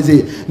nyakoro ka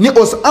analyser ni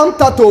os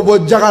anta to bo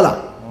jagala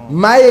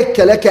maye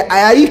kele ke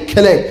ayayi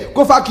kele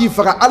ko fa ki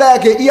faga ala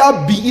yake iya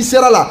bi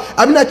isera la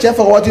amina che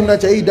fa wati na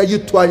che da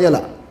yitwanya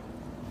la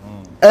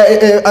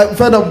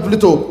fada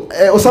plutôt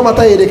Osama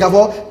ta yede ka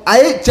fo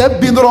ay che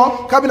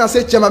bindron kabina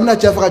se che amina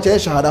che faga che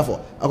shahada fo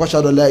ako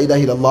shahadu la ilaha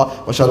illallah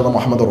wa shahadu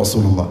muhammadur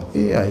rasulullah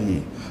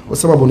ay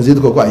Osama bin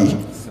Zaid ko ay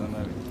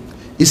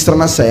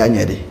istrana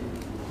sayanya de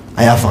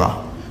aya faga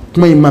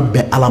kuma imma be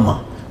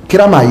alama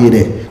kira ma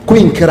yede ko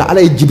in kira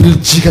ala jibril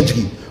ci ka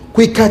jigi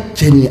ko ka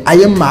teni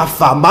ayem ma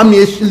fa ma mi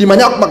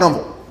limanya ko makambo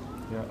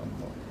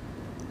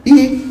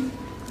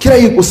kira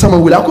yi Osama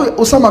wala ko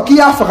Osama ki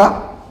ya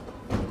faga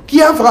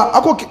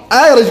ako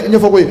ayara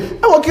nyefo ko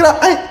ako kira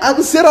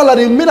ay sera la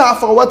de mina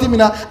faga wati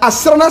mina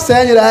asrana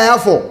sayanya da ya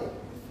fo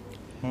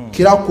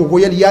kira ko ko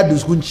yali ya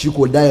duskun ci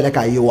ko da yele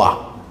ka yiwa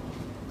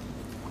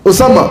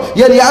Osama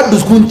yali ya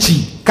duskun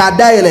ci ka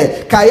da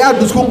yele ka ya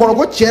duskun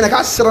ko cene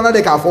ka srana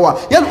de ka fo wa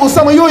yali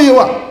Osama yo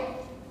yiwa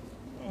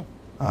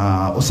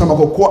Osama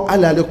ko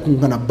ala le kun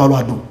kana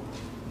balwado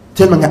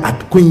tellement nga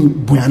at kun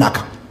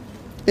buyanaka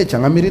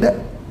changa mirida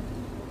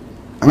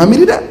anga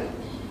mirida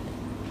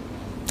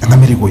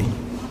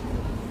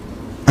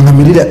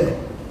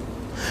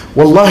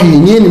wallahi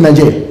ni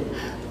naje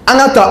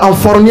anga ta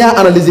informia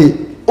analyser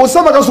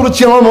Osama ka suru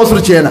chena mo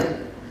suru chena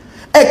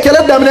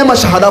kele damne ma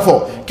shahada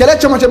fo kele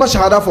chama ma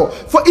shahada fo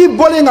i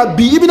bole nga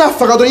bi ibina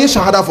fagado ye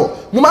shahada fo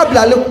mu ma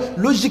bla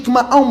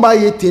logiquement on ba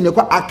yetene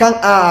ko akan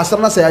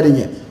sarna sayade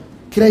nye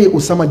kiraye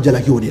Osama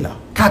jalaki odila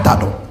kata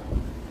do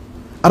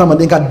arama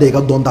den ka de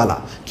ka don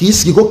dala ki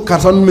sigi ko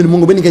karsan min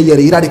mo beni ka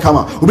yere iradi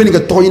kama o beni ka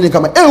toyine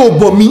kama o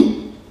bomi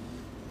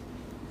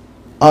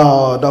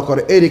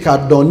d'accord erika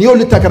don ni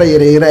oli takara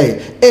yere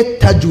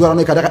tajugara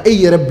no kada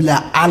yere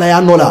bla ala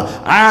ya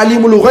nola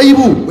alimul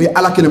ghaibu wa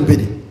ala kelim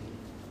pedi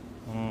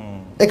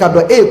e ka do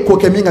e ko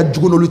ke min ga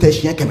jugo no lute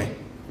chien keme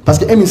parce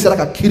que e min sera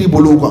ka kiri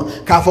bolo quoi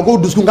ka fo ko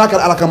duskun ka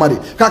kala kamari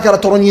ka kala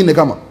toroni ne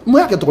kama mo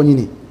ya ke toroni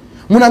ni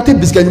mun ante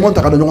biska nyumon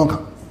ta ka do nyonka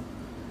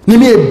ni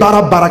mi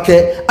bara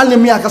barake al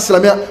mi aka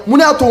islamia mun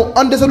ya to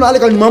an deseno ale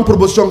ka nyumon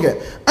promotion ke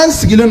an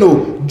sigile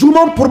no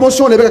juma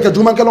promotion le be ka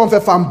juma ke lon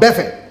fait fam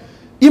befe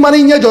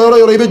imani nya joro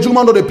yoro be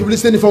juma do de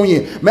publicité ni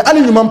fawye mais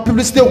ali nyumon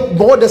publicité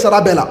bo de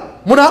sara bela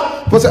muna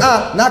parce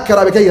que na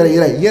kara be ke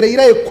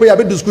yere ko ya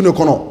be duskun ne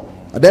kono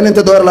adene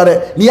te do la de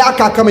ni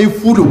aka kama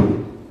ifulu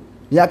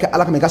ni aka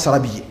ala ka me ka sara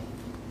biye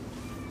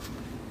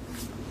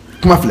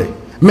kuma fle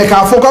mais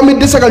ka fo ko mi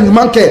de saka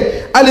nyumon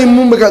ke ali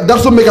mun be ka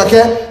darso me ka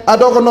ke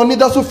adoko non ni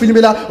darso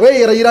filmi la o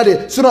yere de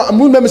sinon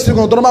mun même si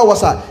ko dorma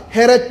wasa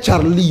here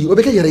charlie o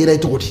be ke yere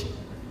to godi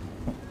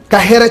ka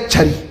here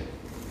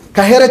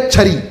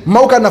chari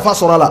mauka nafa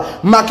sorala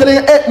ma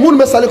kele mun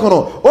me sali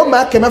kono o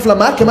ma keme fla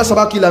ma keme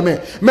saba kilame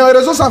mais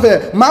réseau ça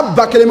fait ma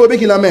ba kele mo be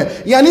kilame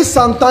yani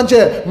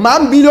santanche ma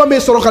million me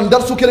soro kan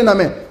darsu kele na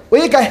me o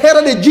yi ka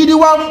here de jidi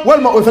wa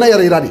wal ma o fena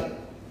yere de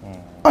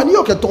ani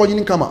yo ke to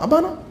nyini kama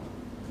abana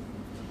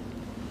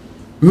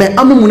mais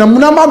amu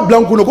muna ma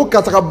blanco no ko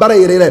kataka bara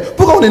yere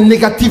pourquoi on est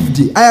négatif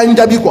dit aya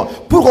ndabi quoi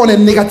pourquoi on est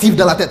négatif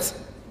dans la tête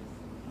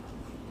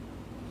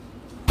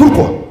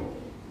pourquoi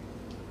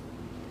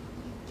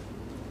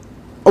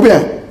ou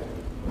bien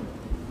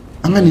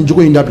on a ni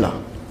jogo indabla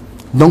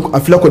donc a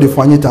fila ko de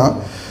foigneta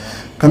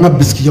kanga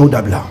biskiya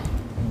dabla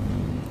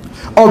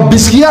o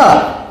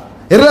biskiya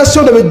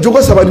relation de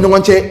jogo saba ni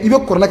ngonche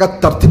ibe korna ka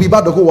tartibi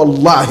ba do ko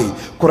wallahi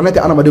kornete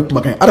ana ma de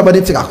kuma kan araba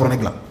de tika korna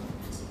gla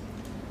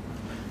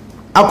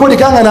akoni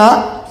kanga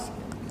na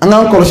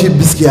anga ko shi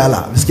biskiya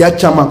la biskiya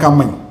chama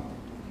kamani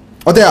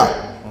o te ya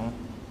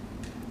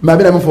ma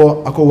bi na mo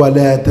fo ako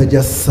wala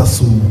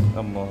tajassasu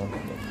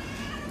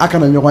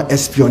akana ñogon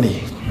espionner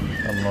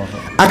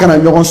akana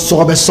ñogon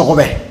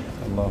sogobe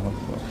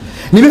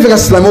ni be fe ka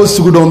silamo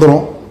sugu don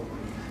doron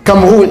kam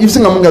ho ibsi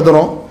ngam nga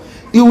doron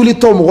I wuli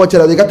to mo wacce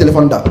la de ka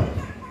téléphone da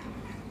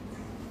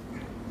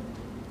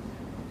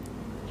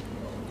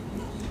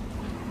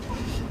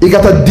I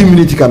gata 10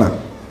 minutes kana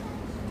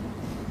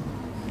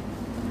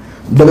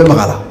dobe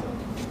magala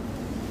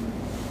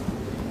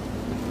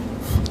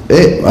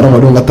ara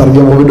do nga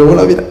tarbiya mo do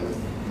wala vida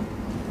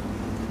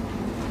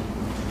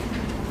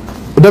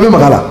dobe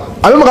magala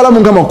abe magala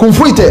mun gama kun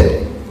fuite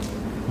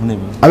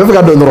abe fe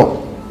ka do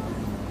ndoro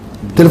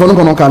téléphone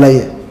ko non kala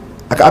ye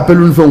aka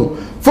appelul fon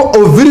fo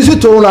o virus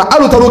to la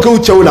alu taro ke u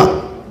chawla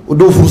o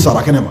do furu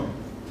sara kenema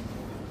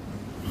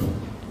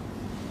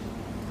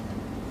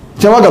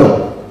chawagalo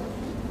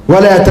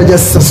wala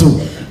tajassasu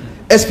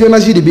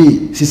espionnage de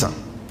bi 600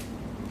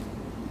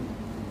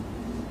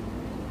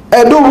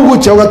 e do bugu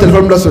chawga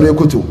téléphone la sur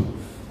écoute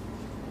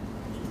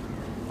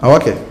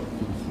awake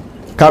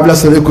kabla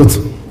sur écoute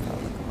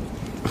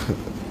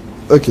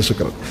ok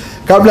shukran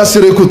kabla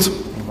sur écoute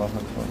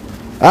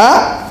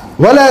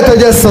wala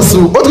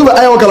tajassasu otu ba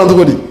ayo kala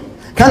ndogodi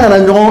kanga na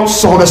nyon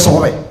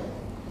sobe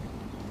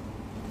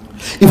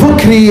il faut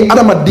créer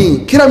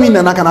adamadin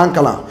kiramina na kana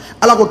ankala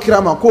ala ko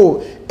kirama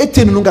ko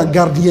etenu nga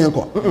gardien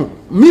ko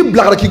mi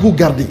blagra ki ku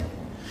garder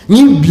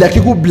ni blaki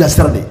ku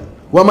blasrade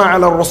wa ma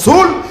ala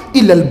rasul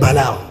illa al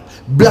balagh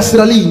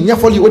blasrali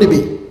nyafoli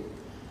odebe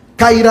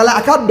kayira la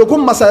akad ko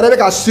masare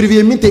ka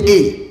surveiller minte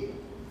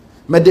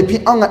mais depuis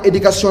en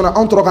éducation na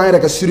entre quand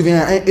ka surveiller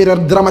un erreur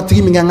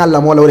dramatique mi nga la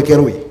mo la wala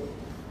kerowi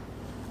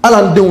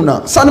ala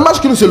ndewna ça ne marche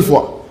qu'une seule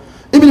fois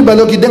ibili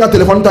balo ki denga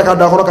téléphone ta ka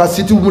da ko ka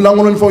site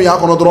mulango no fo ya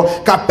ko no dro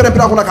ka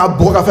prépare ko na ka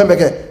bo ka fembe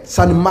ke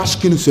ça ne marche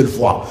qu'une seule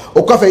fois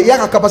au quoi fait il y a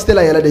la capacité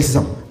là il y a des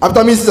 600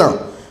 après 1600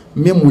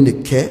 même on est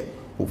que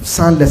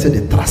sans laisser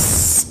des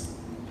traces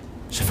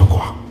je fais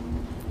quoi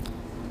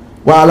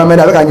voilà mais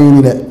avec ani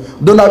ni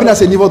donc na bina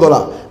ce niveau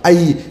là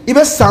ay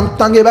ibe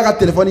santange ba ka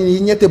téléphone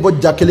ni nyete bo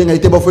jakele ngai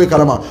te bo fo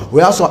kalama o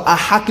ya so a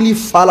hakli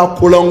fala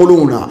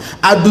kolongoluna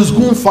a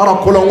dusgun fala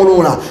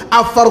kolongoluna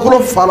a farkolo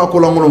fala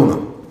kolongoluna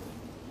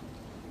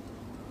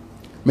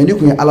mais ni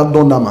kunya ala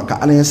don dama ka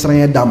ala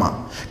yesranye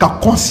dama ka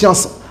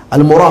conscience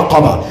al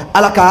muraqaba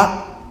ala ka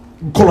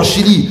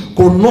koloshili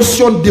ko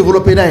notion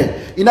développer nay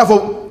ina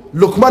fo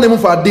lokman mu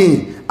fa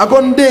din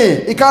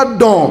akonde ika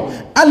don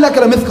ala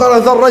kala mithqala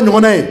dharra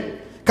nyonay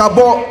ka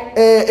bo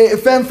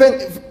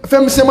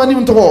fem semani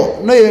mto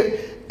no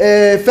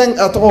fen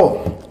atro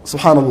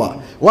subhanallah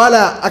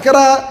wala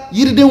akara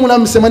yirde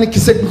wala semani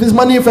kisek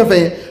semani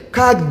fefe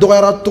ka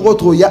doyara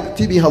to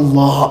yati biha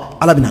allah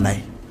ala binanay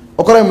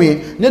okora mu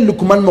ne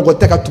lukman mo go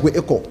teka tugo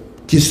eko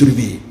ki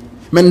surveiller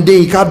men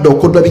de ka do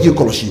ko do bi ki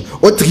koloshi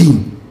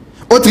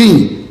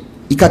otrin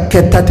ika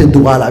ketate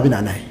do ala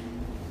binanay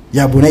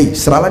ya bunay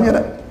srala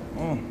nyada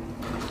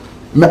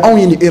mais on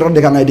yini erreur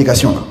de kan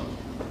éducation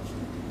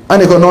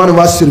ane ko non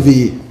va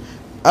surveiller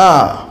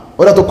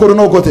ora to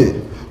kono côté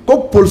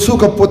ko polsu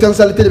ka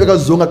potentialité be ka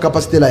zonga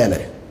capacité la yele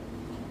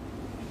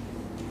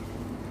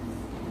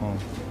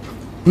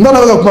ndana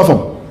ba ko ma fam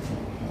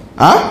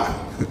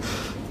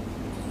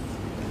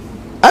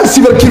la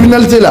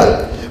cybercriminalité là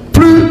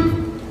plus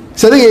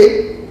c'est-à-dire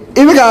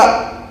il y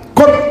a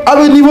code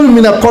à niveau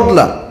mina code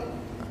là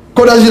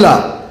codage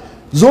là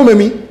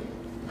zomemi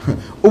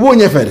obo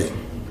nyefede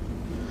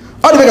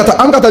ade kata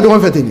am kata jogon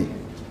feteni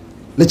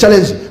le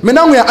challenge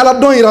maintenant on ya ala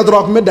don ira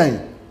droit ko medain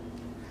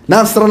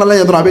nan strana la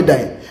ya droit be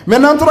dain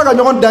maintenant to ka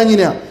jogon dain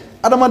ni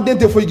adama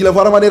dente foy gila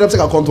vraiment de repse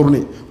ka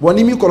contourner bon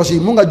ni mi kolosi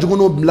mun ga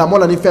jogono la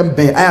mola ni fem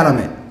be ayala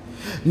me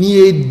ni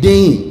e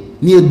den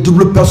ni e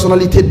double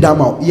personnalité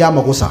dama ya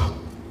mako ça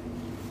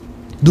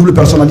double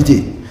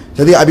personnalité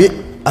c'est-à-dire abi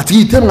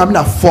ati tem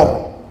ngamna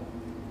fort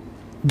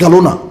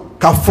galona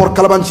ka fort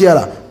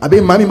kalabantiala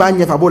abi mami ma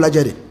nyefa bo la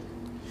jere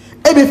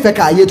e be fait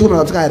ka yeto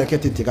na tsaka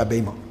rekete ka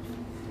beima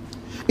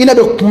ina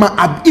be kuma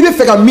il be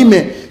fait ka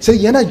mime c'est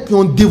il y en a qui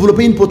ont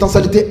développé une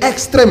potentialité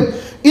extrême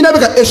il n'a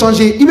pas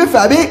échanger il be fait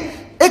abi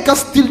et qu'un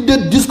style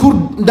de discours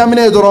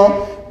d'amener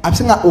droit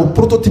absenga au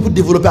prototype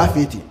développé à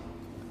fêter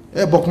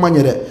e bok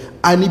manière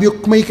ani be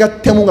kuma ika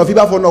temu nga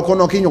fiba fo no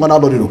kono ki nyona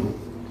do dilo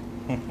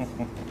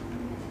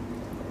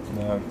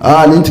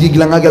ah l'intri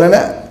glanga galana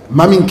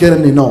mami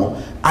kerene non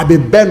abe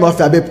ben no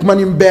fa abe kuma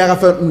ni mbera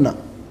fa na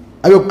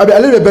abe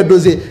aller be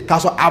doser ka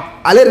so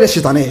aller le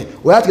chitané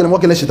o ya tkele mo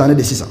ke le chitané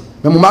de 600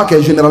 mais mon marque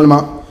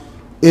généralement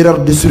erreur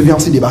de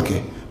surveillance de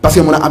baké parce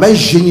que mon abe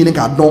génie ne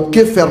ka donc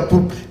que faire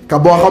pour ka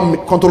bo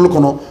contrôle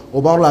kono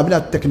o ba la bi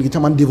technique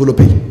tellement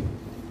développée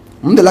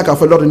on de là qu'a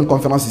fait lors d'une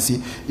conférence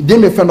ici dès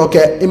me fait donc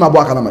il m'a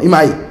boire kanama il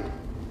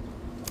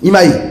m'a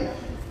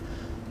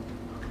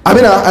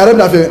abena arabe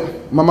la fait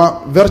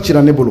maman vers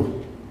tirane bolo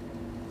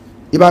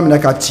iba mina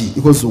ka ti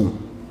iko zoom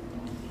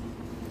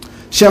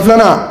chef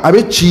lana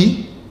abe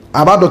chi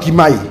aba do ki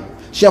mai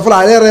chef la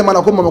ale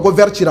mana ko mama ko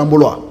vers tiran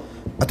bolo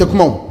ate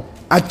kuma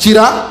a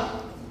tira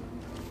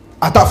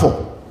atafo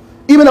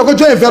ibena ko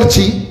join vers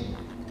chi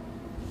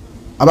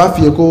aba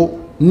fie ko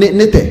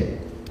nete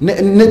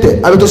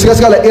abe to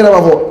siga la era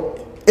bavo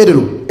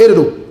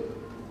edelo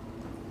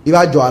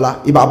iba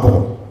joala iba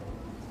bon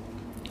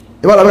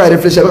iba la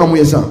réfléchir avec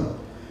moyen ça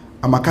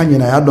amakanya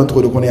na ya don to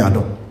ko ne ya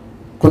don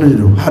kono de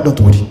do ha don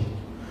to di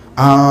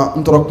ah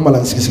ntoro kuma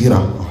la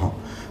sigira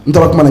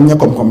ntoro kuma la nya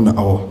kom na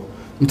awo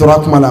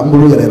ntoro kuma la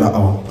mbulu yere la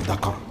awo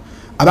d'accord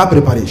aba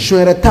préparer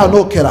choere ta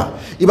no kera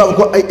iba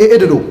ko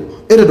edelo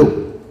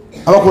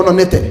aba ko no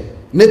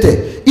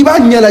nete iba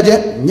nyala je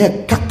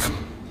nye kak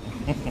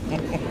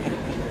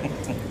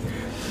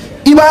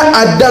iba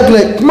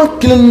adagle kuma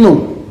kilin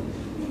no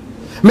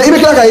mais ibe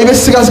kala ka ibe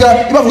siga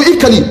iba ko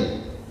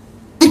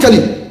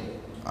ikali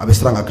abe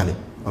stranga kali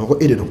ako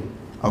edelo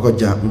ako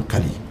ja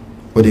kali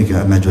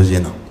odiga na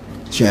josiena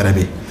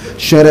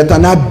chere ta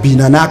na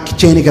bina na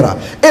kicheni kara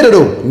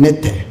edelo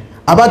nete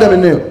abada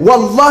mene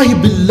wallahi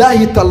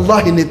billahi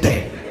tallahi nete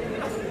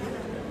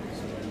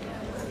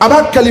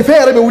aba kalife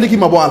yare be wuliki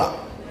mabwala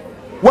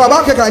wa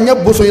ba ka nya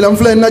boso ila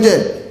mfle naje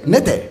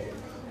nete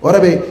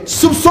orabe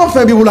soupçon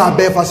fin bi wula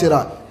be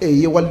fasira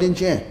ye walden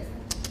tien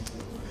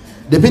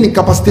depuis une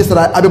capacité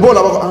sera abebo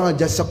là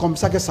c'est comme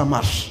ça que ça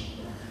marche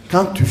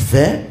quand tu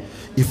fais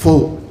il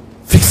faut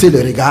fixer le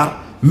regard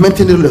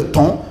maintenir le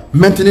ton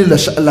maintenir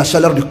la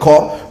chaleur du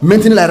corps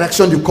maintenir la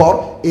réaction du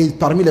corps et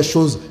parmi les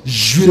choses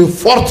jurer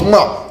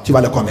fortement tu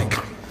vas le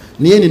convaincre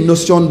ni une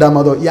notion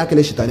d'amado il y a que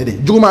les chitané de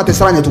djuma te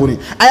sara nyatuni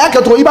aya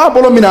ka to iba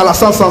bolo mina la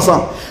 100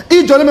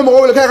 i jole me mo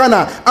wole ka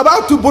kana aba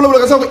tu bolo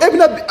ka sa e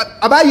bina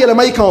aba yele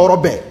mai kan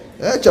robe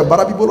e cha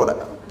barabi bolo da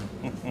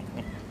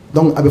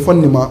donc abe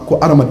fonni ma ko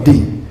arama de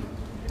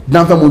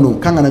dans fa mono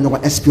kanga na nyoko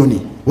espionner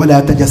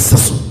wala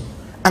tajassasu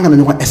anga na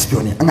nyoko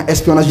espionner anga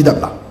espionnage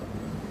dabla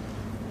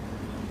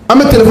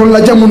ame téléphone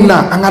la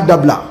jamunna anga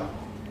dabla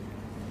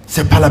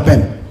c'est pas la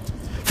peine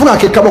funa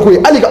ke kabako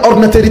ali ga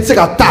ordinateur it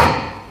seka ta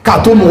ka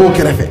to mo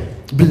kerefe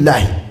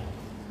billahi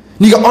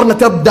ni ga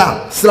ordinateur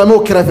da islamo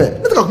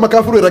kerefe neta ko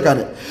makafuru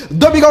rekane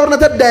do bi ga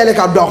ordinateur da ele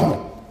ka do ko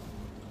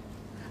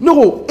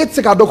no it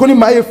seka do ko ni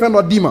maye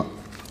fendo dima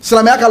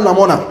islamia ka la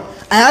mona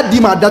aya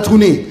dima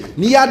datune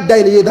ni ya da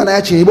ile dana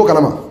ya che bo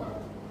kalama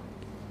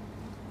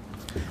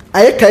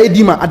aye kay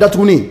dima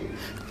adatune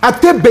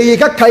ate beye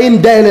ka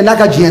kayin da ile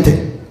naka jiente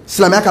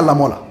islamia ka la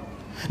mola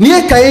ni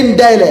ye kayin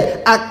da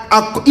ile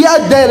ya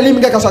da ile mi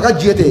ga ka saka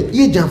jiete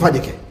ye janfa de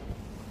ke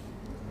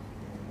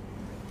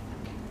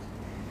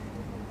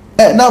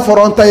na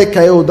foronta ye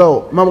kayo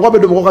daw mam gobe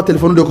do mo ka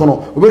telephone de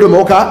kono o be do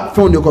mo ka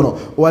phone de kono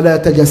wala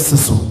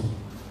tajassasu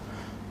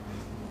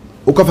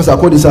o ka fasa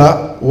ko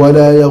disa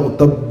wala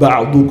yaghtab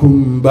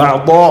ba'dukum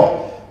ba'da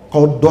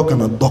qad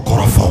dokana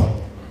dokorofo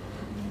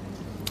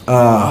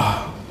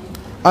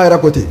ayra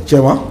côté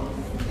chema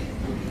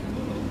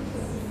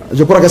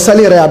je crois que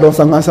salire ya don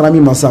sanga sarami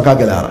mansaka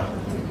galara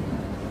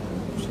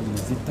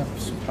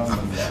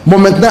bon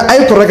maintenant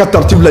ay ko reka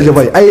tartib la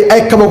jabay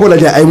ay kabako la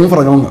jay ay mun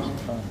fara nga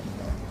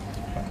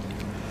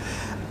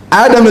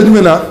adam la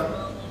dumena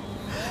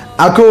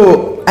ako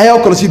ayo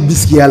ko si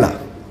biskiala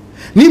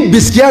ni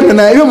biskia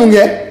na yo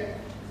munge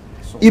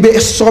ibe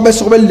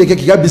sobe le ke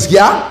ga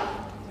biskia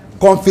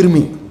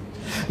confirmé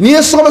ni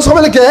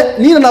sobe le ke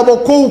ni na bo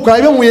ko ka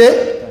ibe muye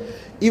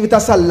ibe ta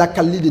sala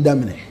kalli de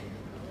damne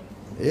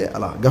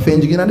ala gafe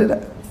njigina de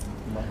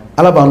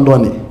ala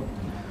bandoni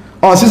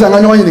si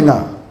sanga nyoy ni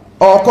nga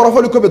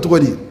korofo ko be to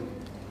di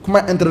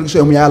kuma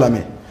introduction mu yala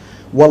me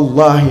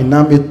wallahi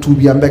nambe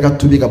tubi ambeka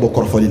tubi ka bo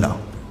korfoli la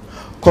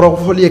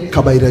korfoli e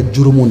kabaira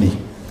jurumuni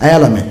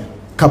ayala me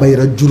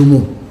kabaira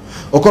jurumu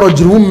o koro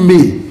jurumu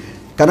me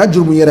kana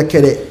jurumu yere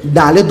kede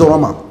dale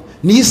doroma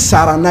ni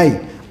saranai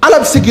ala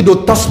bisigi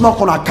do tasma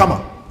kona kama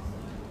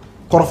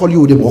korfoli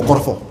o de mo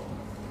korfo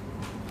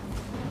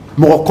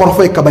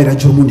e kabaira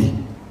jurumuni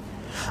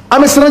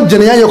amesran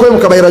jenya yako mo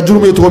kabaira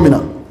jurumu to mina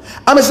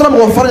amesran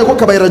mo farnya ko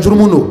kabaira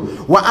jurumuno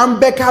wa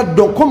ambeka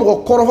do ko mo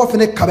korfo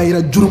fene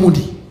kabaira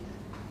jurumudi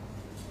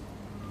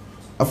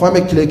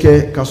afame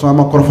kileke ka so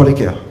ama korfoli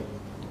ke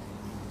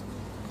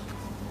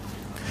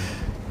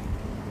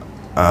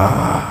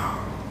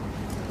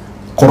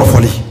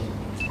korfoli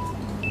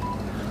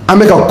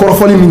ameka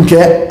korfoli minke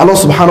Allah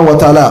subhanahu wa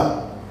ta'ala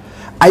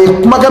ay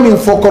kumaga min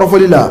fo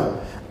korfoli la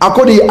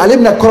akodi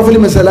alimna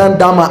korfoli misalan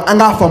dama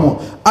anga famo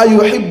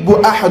ayuhibbu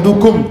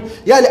ahadukum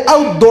yali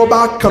aw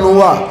doba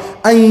kanwa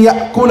an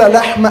yakula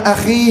lahma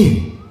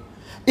akhihi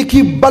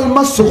iki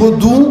balma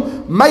sugudu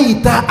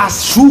mayta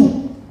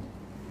asu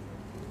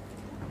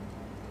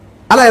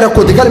ala yɛrɛ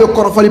ko di k'ale bɛ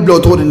kɔrɔfɔli bila o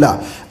cogo de la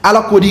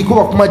ala ko di ko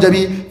ka kuma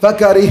jaabi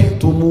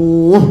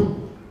fakarihtumu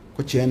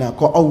ko tiɲɛ na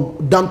ko aw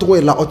dancogo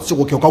yɛrɛ la aw tɛ se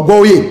k'o kɛ o ka gɔ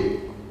aw ye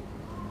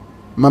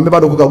maa bɛɛ b'a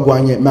dɔn ko ka gɔ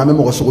an ye mɛ an bɛ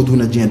mɔgɔ sogo dun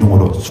na diɲɛ don o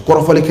don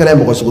kɔrɔfɔlikɛla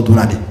ye mɔgɔ sogo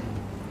dunna de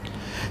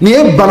nin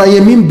ye bana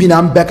ye min binna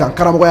an bɛɛ kan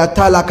karamɔgɔya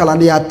t'a la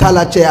kalandenya t'a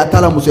la cɛya t'a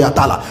la musoya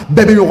t'a la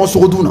bɛɛ bɛ ɲɔgɔn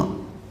sogo dun na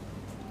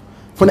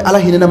fo ni ala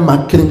hinɛna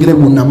maa kelen kelen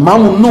mun na maa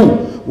mun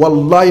nu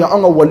wallahi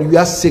an ka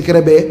waliya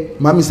secret bɛ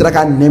maa min sera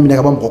k'a nɛ minɛ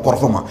ka bɔ mɔgɔ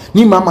kɔrɔfɔ ma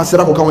ni maa ma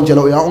sera k'o k'anw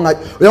cɛla o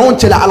y'anw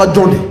cɛla ala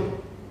jɔn de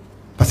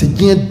parce que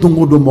diɲɛ don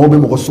o don maaw bɛ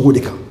mɔgɔ sugu de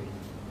kan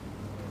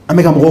an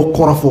bɛ ka mɔgɔw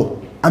kɔrɔfɔ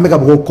an bɛ ka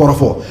mɔgɔw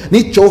kɔrɔfɔ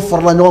ni cɛw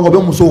farala ɲɔgɔn kan u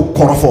bɛ musow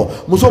kɔrɔfɔ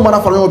musow mana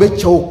fara ɲɔgɔn kan u bɛ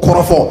cɛw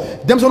kɔrɔfɔ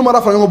denmisɛnninw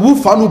mana fara ɲɔgɔn kan u b'u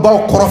fa n'u baw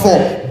kɔrɔfɔ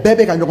bɛɛ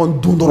bɛ ka ɲɔgɔn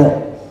dun dɔrɔn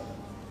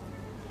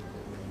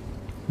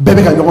bɛɛ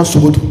bɛ ka ɲɔgɔn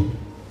sugu dun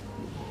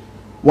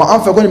wa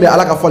an fɛ ko nin bɛ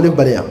ala ka fɔlen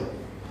bali yan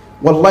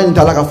wallahi nin tɛ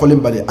ala ka fɔlen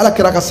bali ala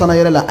kɛra ka sana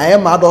yɛrɛ la a ye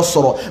maa dɔ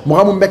sɔrɔ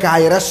mɔgɔ min bɛ k'a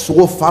yɛrɛ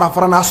sogo fara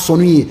fara n'a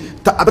sɔnni ye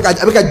a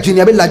bɛ ka jeni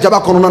a bɛ lajaba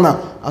kɔnɔna na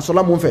a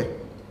sɔrɔla mun fɛ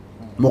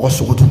mɔgɔ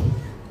sugu dun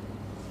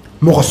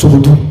mɔgɔ sugu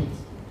dun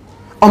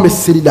an bɛ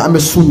seli la an bɛ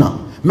sun na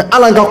mɛ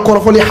ala ka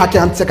kɔrɔfɔli hakɛ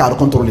an tɛ se k'a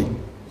contrôler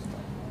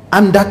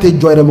an da tɛ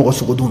jɔ yɛrɛ mɔgɔ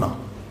sugu dun na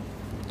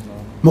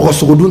mɔgɔ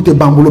sugu dun tɛ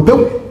ban bolo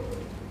pewu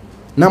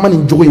n'an ma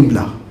nin jogo in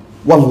bila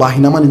wallahi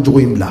n'an ma nin jogo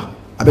in bila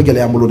a bɛ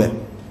gɛlɛya an bolo dɛ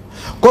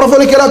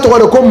kɔrɔfɔlikɛla tɔgɔ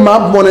de ko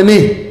maa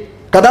mɔnɛnen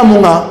ka da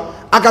mun kan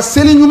a ka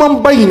seli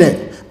ɲuman ba in dɛ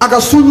a ka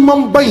sun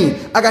ɲuman ba in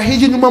a ka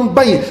hiji ɲuman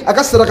ba in a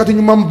ka sarakati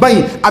ɲuman ba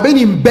in a bɛ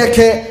nin bɛɛ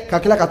kɛ ka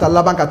tila ka taa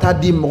laban ka taa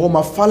di mɔgɔw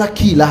ma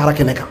falaki lahara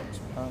kɛnɛ kan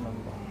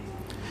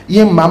i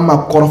ye maa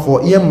ma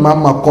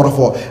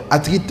kɔrɔfɔ a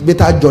tigi bɛ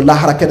taa jɔ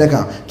lahara kɛnɛ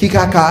kan k'i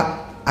k'a ka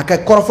a ka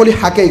kɔrɔfɔli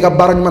hakɛ i ka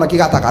baara ɲuman na k'i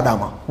k'a ta k'a d'a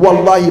ma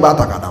wallahi i b'a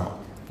ta k'a d'a ma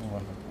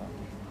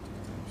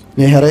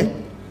nin ye hɛrɛ ye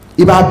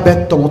i b'a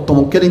bɛɛ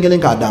tɔmɔ kelen kelen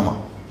k'a d'a ma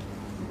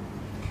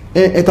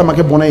e ta ma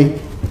kɛ bɔnɛ ye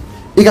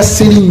i ka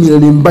seli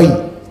ɲinɛlenba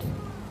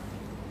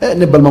in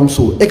ne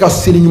balimamuso e ka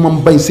seli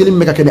ɲumanba in seli min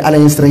bɛ ka kɛ ni ala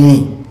ɲɛsiranɲɛ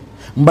ye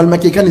n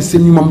balimakɛ i ka nin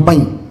seli ɲumanba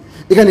in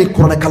i ka nin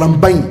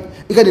kuranɛkalanba in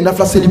i ka nin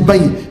nafila seliba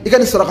in i ka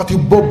nin sarakati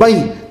bɔba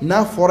in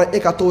n'a fɔra e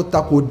ka t'o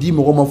ta k'o di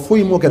mɔgɔ ma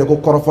foyi m'o kɛra ko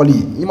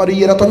kɔrɔfɔli i ma dɔn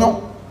i yɛrɛ tɔɲɔ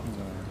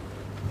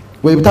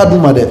wa i bɛ taa d'u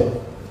ma dɛ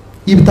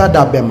i bɛ taa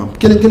d'a bɛɛ ma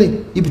kelen kelen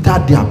i bɛ taa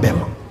di a bɛɛ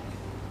ma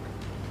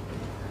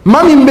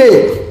maa min bɛ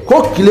yen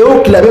ko tile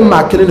o tile a bɛ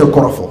maa kelen de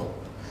kɔrɔfɔ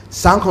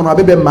san kɔnɔ a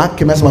bɛ bɛn maa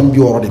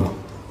 360 de ma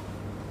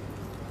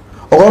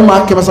o kɔrɔ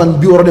maa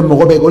 360 de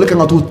mɔgɔ bɛ olu kan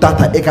ka t'u ta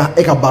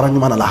e ka baara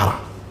ɲuman na lahara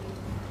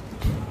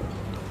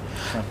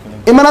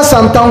i mana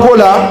san 10 ko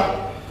la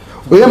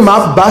o ye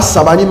maa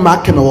 3,000 ni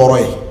maa 600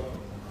 ye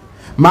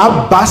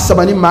maa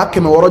 3,000 ni maa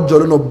 600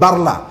 jɔlen don baara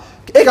la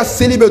e ka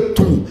seli bɛ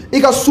tun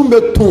i ka sun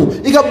bɛ tun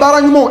i ka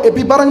baara ɲuman et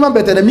puis baara ɲuman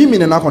bɛɛ tɛ dɛ min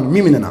minɛna kɔni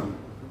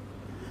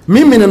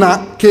min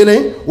minɛna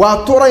kelen wa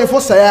a tora yen fo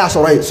saya y'a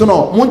sɔrɔ yen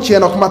sinon mun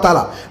tiɲɛna kuma t'a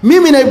la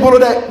min minɛ i bolo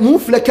dɛ mun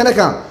filɛ kɛnɛ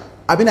kan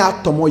a bɛna a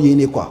tɔmɔ yen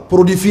de quoi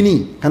produit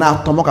fini ka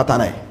n'a tɔmɔ ka taa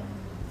n'a ye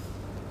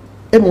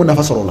e m'o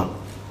nafa sɔrɔ o la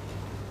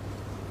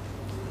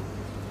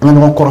an ka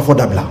ɲɔgɔn kɔrɔfɔ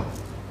dabila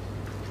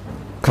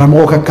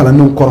karamɔgɔw ka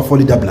kalandenw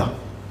kɔrɔfɔli dabila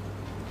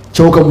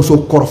cɛw ka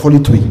muso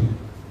kɔrɔfɔli to yen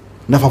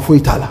nafa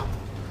foyi t'a la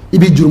i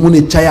bɛ jurumu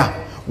de caya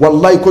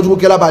wallahi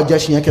kojugukɛla b'a ja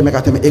siɲɛ 100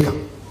 ka tɛmɛ e kan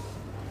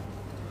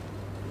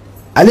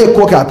ale ye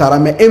ko kɛ a taara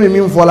mɛ e bɛ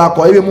min fɔ a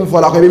kɔ e bɛ min fɔ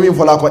a kɔ e bɛ min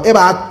fɔ a kɔ e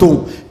b'a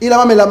ton i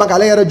laban min laban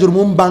k'ale yɛrɛ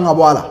jurumu ban ka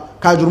bɔ a la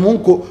k'a jurumu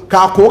ko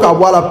k'a ko ka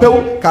bɔ a la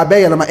pewu k'a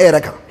bɛɛ yɛlɛma e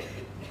yɛrɛ kan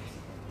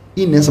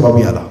i nɛn sababu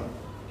y'a la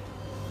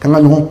k'an ka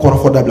ɲɔgɔn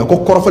kɔrɔfɔ dabila ko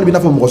kɔrɔfɔli bɛ i n'a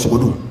fɔ mɔgɔ sogo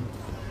dun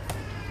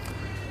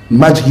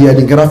ma jigiya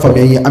nin kɛra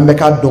faamuya ye an bɛɛ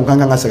k'a dɔn k'an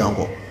kan ka segin an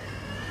kɔ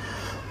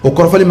o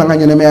kɔrɔfɔli man ka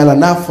ɲɛnɛmaya la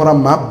n'a fɔra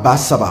maa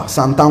 3,000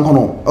 san 10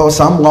 kɔnɔ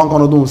san 20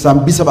 kɔnɔ dun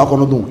san 30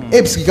 kɔnɔ dun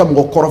e bɛ se k'i ka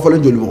mɔgɔ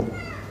kɔrɔfɔlen joli bɔ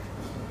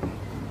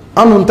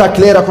an dun ta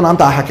tile yɛrɛ kɔnɔ an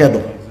t'a hakɛ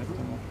dɔn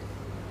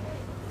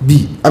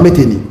bi an bɛ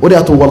ten de o de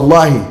y'a to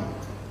walahi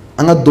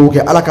an ka dugawu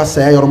kɛ ala ka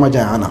saya yɔrɔ ma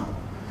janya an na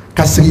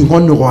ka segin kɔ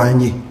nɔgɔya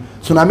an ye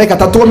sinon an bɛ ka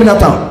taa cogo min na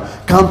tan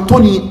k'an to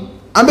nin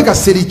an bɛ ka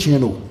seli tiɲɛ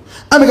don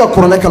Ameka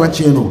kuranɛ kalan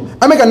tiɲɛ no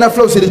ameka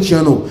naflaw seli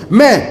tiɲɛ no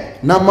mais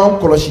n'an m'an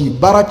kɔlɔsi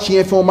baara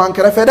tiɲɛ fɛnw b'an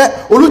kɛrɛfɛ dɛ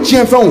olu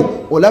tiɲɛ fɛnw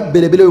o la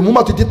belebele mun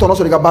b'a to i tɛ tɔnɔ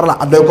sɔrɔ i ka baara la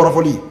a dɔ ye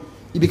kɔrɔfɔli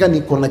i bɛ ka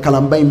nin kuranɛ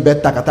kalanba in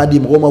bɛɛ ta ka taa di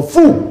mɔgɔw ma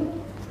fu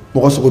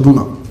mɔgɔ sogodun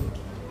na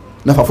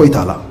nafa foyi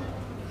t'a la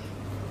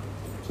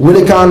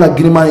welekan la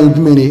girinma ye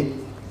jumɛn de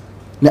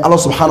ni Ala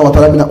subhanahu wa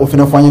ta'ala bɛna o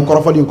fɛnɛ fɔ an ye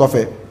kɔrɔfɔli in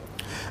kɔfɛ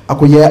a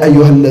ko ya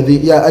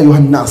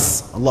ayyuhan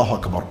nas Allahu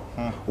akbar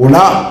o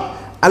la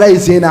Ala ye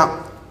zena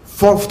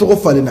fɔ togo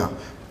falenna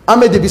an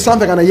bɛ depuis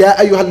sanfɛ ka na ya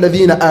ayyuhal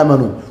ladhina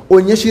amanu o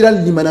ɲɛsira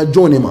limana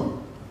jɔn de ma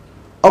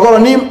o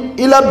kɔrɔ ni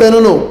i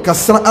labɛnnen don ka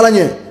siran Ala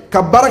ɲɛ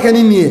ka baara kɛ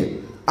ni nin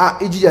ye a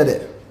i jija dɛ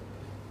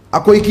a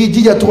ko i k'i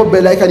jija togo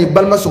bɛɛ la i ka nin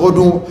balima sogo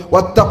dun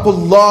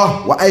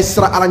wattaqullah wa a ye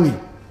siran Ala ɲɛ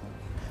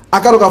a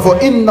ka dɔn k'a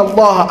fɔ inna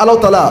Allah Ala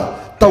ta'ala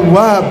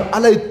tawwab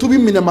Ala ye tubi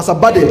minɛ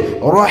masaba de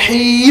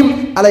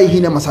rahim Ala ye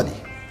hinɛ masa de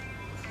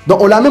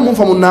donc o la an bɛ mun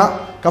faamu na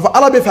k'a fɔ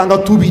Ala bɛ fɛ an ka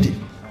tubi de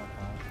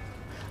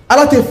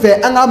Ala tɛ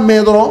fɛ an ka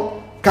mɛn dɔrɔn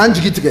k'an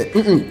jigi tigɛ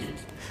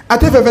a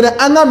tɛ fɛ fɛnɛ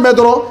an ka mɛn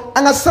dɔrɔn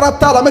an ka sira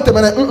t'a la an bɛ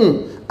tɛmɛ n'a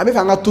ye a bɛ fɛ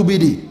an ka tubi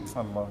de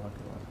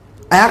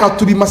a y'a ka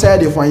tubi masaya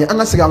de fɔ an ye an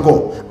ka segin an kɔ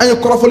an ye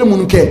kɔrɔfɔli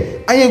minnu kɛ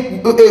an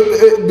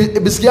ye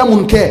bisikiya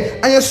minnu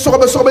kɛ an ye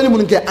sɔgɔbɛ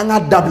minnu kɛ an ka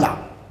dabila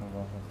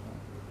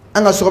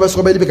an ka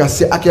sɔgɔbɛ bɛ ka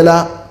se hakɛ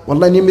la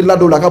walayi ni miirila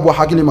dɔw la a ka bɔ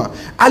hakili ma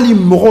hali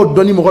mɔgɔ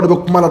dɔ ni mɔgɔ dɔ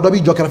bɛ kuma la dɔ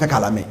b'i jɔ kɛrɛfɛ k'a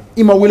lamɛn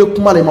i ma wele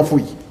kuma la i ma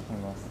foyi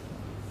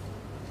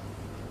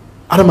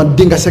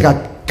adamaden ka se ka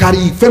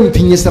kari fɛn min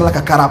t'i ɲɛsira la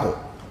ka kari a kɔ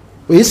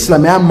o ye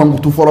silamɛya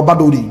mankutu fɔlɔba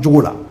dɔw de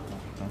jogo la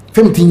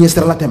fɛn min t'i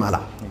ɲɛsira la tɛmɛ a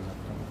la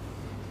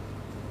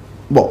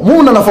bon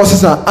mun nana fɔ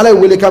sisan Ala ye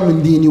welekan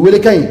min di nin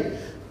welekan in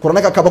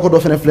kuranɛ ka kabako dɔ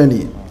fɛnɛ filɛ nin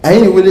ye a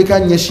ye nin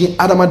welekan ɲɛsin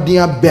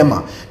adamadenya bɛɛ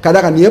ma ka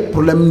d'a kan nin ye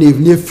problème de ye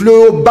nin ye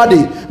fléau ba de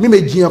ye min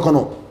bɛ diɲɛ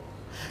kɔnɔ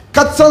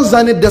 400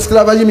 années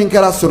d'esclavage min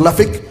kɛra sur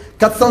l'Afrique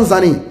 400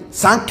 années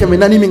san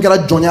 400 min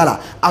kɛra jɔnya la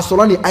a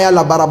sɔrɔla nin aya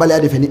labaarabaliya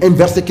de fɛ ni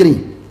verset kelen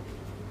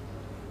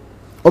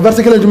o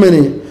verset kelen jumɛn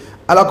ni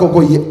Ala ko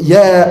ko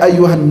ya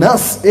ayyuhan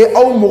nas e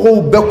aw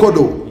mɔgɔw bɛɛ ko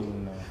don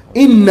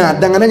inna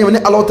dangana ɲɛmɛ ni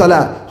Ala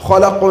ta'ala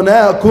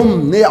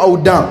khalaqnakum ne aw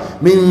dan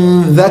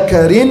min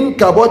dhakarin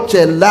ka bɔ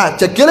cɛ la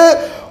cɛ kelen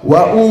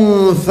wa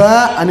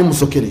untha ani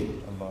muso kelen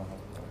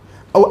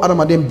aw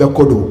adamaden bɛɛ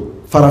ko don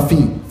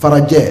farafin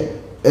farajɛ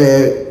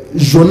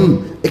jaune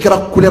e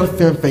kɛra couleur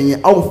fɛn fɛn ye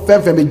aw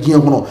fɛn fɛn bɛ diɲɛ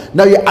kɔnɔ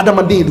n'aw ye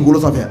adamaden ye dugukolo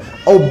sanfɛ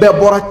aw bɛɛ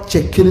bɔra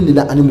cɛ kelen de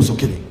la ani muso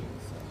kelen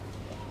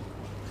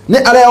ni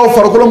Ala y'aw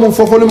farikolo mun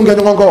fɔfɔli mun kɛ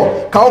ɲɔgɔn kɔ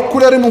k'aw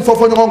couleur mun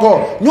fɔfɔ ɲɔgɔn kɔ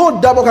n y'o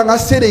dabɔ ka n ka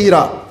se de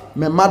yira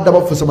mais n m'a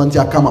dabɔ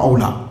fosamantiya kama aw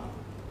la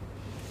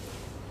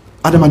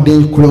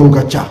adamaden couleur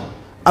ka ca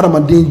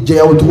adamaden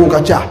jɛyaw togo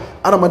ka ca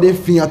adamaden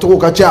finya togo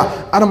ka ca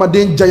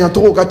adamaden janya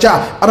togo ka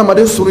ca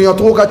adamaden surunya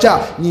togo ka ca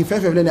nin fɛn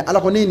fɛn filɛ nin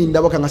Ala ko ne ye nin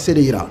dabɔ ka n ka se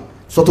de yira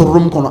Soto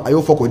Rum kɔnɔ a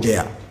y'o fɔ ko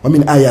jɛya wa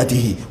min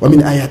ayatihi wa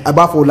min ayat a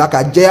b'a fɔ o la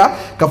ka jɛya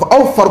k'a fɔ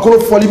aw farikolo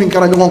fɔli min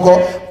kɛra ɲɔgɔn kɔ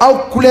aw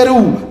couleurs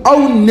aw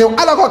nɛw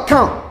Ala ka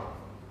kan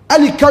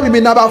hali kan min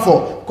bɛ n'a b'a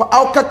fɔ ko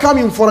aw ka kan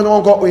min fɔra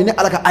ɲɔgɔn kɔ o ye ne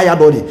Ala ka aya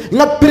dɔ de ye n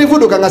ka prévu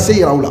don ka n ka se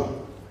yira aw la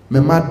mais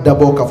n m'a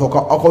dabɔ k'a fɔ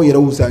ko aw k'aw yɛrɛ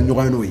wusaya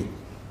ɲɔgɔn ye n'o ye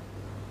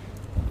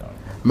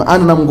mais an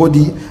nana mun ko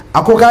di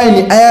a ko k'a ye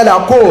nin aya la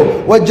ko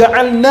wa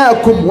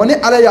ja'alnakum wa ni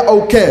Ala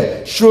y'aw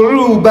kɛ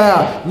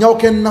shu'uba n y'aw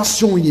kɛ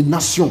nation ye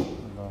nation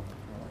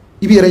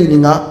i b'i yɛrɛ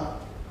ɲininka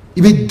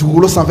i bɛ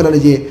dugukolo sanfɛla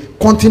lajɛ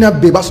continent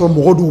bɛɛ i b'a sɔrɔ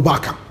mɔgɔ dɔw b'a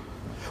kan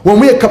wa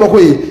mun ye kabako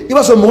ye i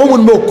b'a sɔrɔ mɔgɔ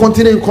minnu bɛ o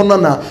continent in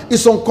kɔnɔna na ils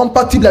sont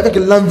compatibles avec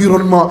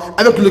l'environnement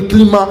avec le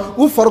climat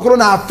u farikolo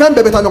n'a fɛn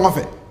bɛɛ bɛ taa ɲɔgɔn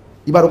fɛ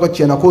i b'a dɔn ko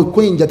tiɲɛna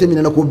ko in jate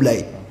minɛna k'o bila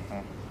ye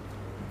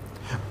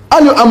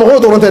hali a mɔgɔw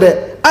dɔrɔn tɛ dɛ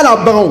hali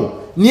a baganw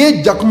n'i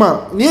ye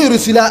jakuma n'i ye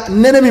irisi la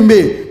nɛnɛ min bɛ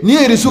yen n'i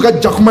ye irisi ka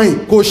jakuma ye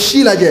k'o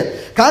si lajɛ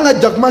k'an ka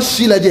jakuma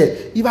si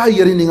lajɛ i b'a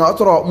yɛrɛ ɲininka o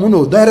sɔrɔ mun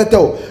don dɔ yɛrɛ tɛ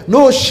o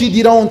n'o si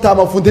dira anw ta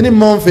ma funteni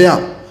m'anw fɛ yan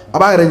a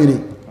b'a yɛrɛ ɲini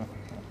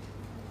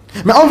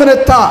mais anw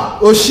fɛnɛ ta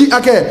o si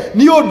hakɛ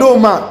n'i y'o d'o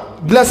ma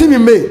gilasi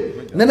min bɛ yen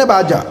nɛnɛ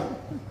b'a ja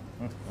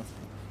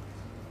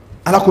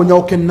Ala ko n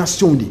y'aw kɛ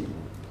nation de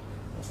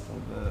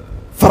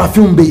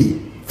farafinw bɛ yen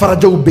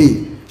farajɛw bɛ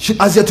yen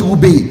asiatigiw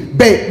bɛ yen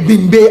bɛɛ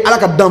nin bɛɛ ye Ala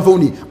ka danfɛnw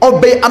de aw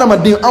bɛɛ ye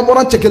adamaden an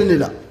bɔra cɛ kelen de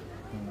la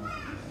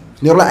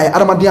nin yɔrɔ la a ye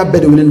adamadenya bɛɛ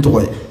de wele ni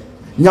tɔgɔ ye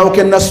n y'aw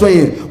kɛ nation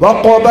ye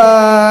wa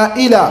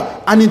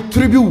qabaila ani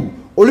tribu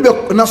olu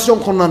bɛ nation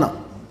kɔnɔna na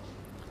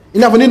i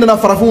n'a fɔ n'i nana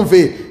farafinw fɛ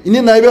yen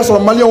n'i nana i b'a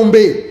sɔrɔ maliyɛnw bɛ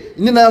yen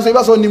n'i nana i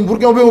b'a sɔrɔ nin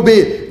burukinaw bɛ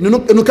yen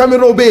nin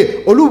kameraw bɛ yen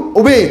olu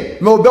o bɛ yen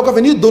mais o bɛɛ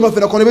kɔfɛ n'i donna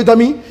fɛnɛ kɔnɔ i bɛ taa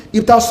min i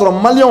bɛ taa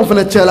sɔrɔ maliyɛnw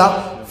fɛnɛ cɛla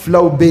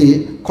filaw bɛ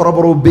yen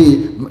kɔrɔbɔrɔw bɛ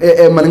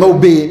yen maninkaw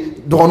bɛ yen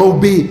dɔgɔnɔw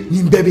bɛ yen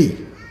nin bɛɛ bɛ yen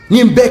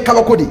nin bɛɛ ye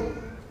kabako de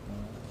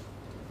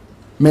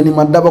mais nin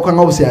ma dabɔ kan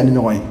ka fisaya ni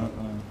ɲɔgɔn ye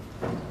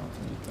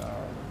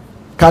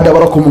k'a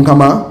dabɔra ko mun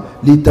kama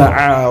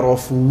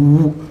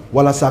lita'arafu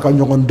walasa a ka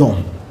ɲɔgɔn dɔn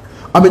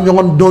an bɛ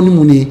ɲɔgɔn dɔn ni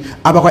mun ye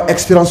a b'a ka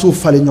expérience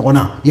falen ɲɔgɔn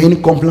na il y a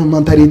une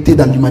complémentarité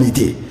dans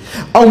l'humanité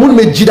aw minnu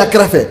bɛ ji da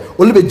kɛrɛfɛ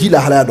olu bɛ ji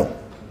lahalaya dɔn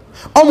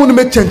aw minnu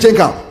bɛ cɛncɛn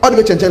kan aw de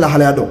bɛ cɛncɛn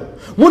lahalaya dɔn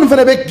minnu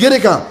fana bɛ gere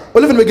kan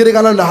olu fana bɛ gere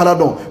kan lahalaya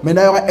dɔn mais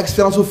n'a y'aw ka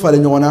expérience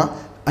falen ɲɔgɔn na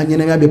a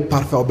ɲɛnamaya bɛ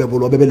parfait aw bɛɛ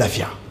bolo aw bɛɛ bɛ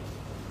lafiya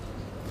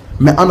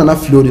mais on en a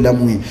fleur de la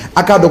mouille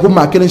akado ko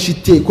ma kelen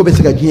chité ko be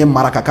se ka diɲɛ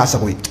mara ka kasa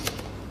koy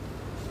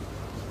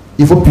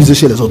il faut puiser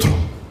chez les autres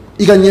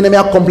i ka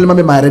ɲɛnɛmaya compliment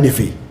bɛ maa yɛrɛ de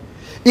fɛ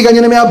i ka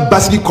ɲɛnɛmaya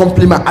basigi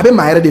compliment a bɛ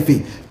maa yɛrɛ de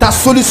fɛ ta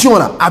solution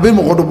la a bɛ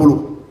mɔgɔ dɔ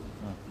bolo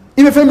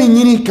i bɛ fɛn min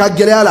ɲini ka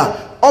gɛlɛya la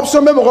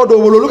option bɛ mɔgɔ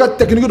dɔ bolo olu ka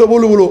technique dɔ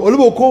b'olu bolo olu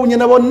b'o ko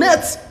ɲɛnabɔ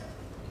net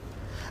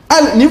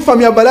al ni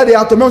faamuyabaliya de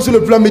y'a to même sur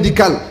le plan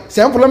médical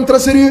c'est un problème très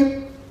sérieux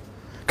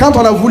quand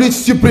on a voulu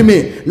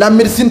supprimer la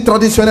médecine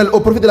traditionnelle au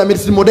profit de la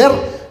médecine moderne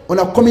on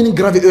a commis une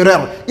grave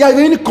erreur il y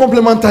avait une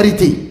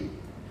complémentarité.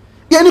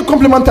 Il y a une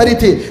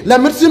complémentarité. La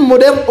médecine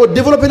moderne au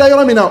développé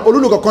d'ailleurs maintenant, au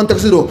lieu de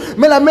contexte,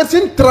 mais la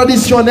médecine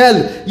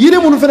traditionnelle, il y a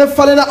des gens qui font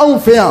un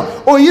faire,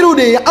 au lieu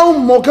de un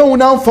moquin ou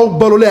un faux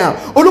baloléa,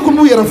 au lieu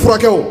de faire un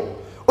fracas,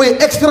 au lieu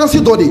d'expérience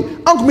d'odi,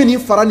 en comme une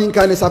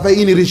faraninka, ça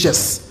fait une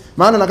richesse.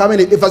 Mais on a quand même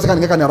effacé quand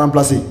on a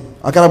remplacé.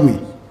 À Karaboui.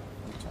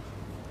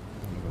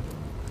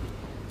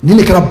 Ni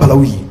les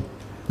Karabalaoui.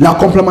 La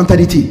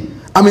complémentarité.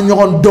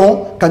 Améliorons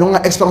don quand on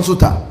a expérience ou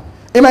ta.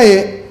 Et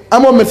mais, à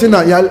mon médecin,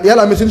 il y a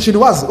la médecine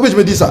chinoise. Oui, je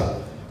me dis ça.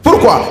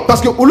 Pourquoi?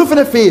 Parce que au lieu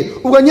de faire,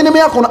 ou gagner les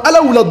meilleurs qu'on a, à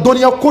la ou la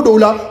donner à code ou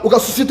la, ou la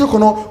société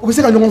qu'on a, ou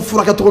c'est qu'on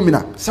fera qu'à trop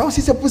mina. Ça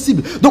aussi c'est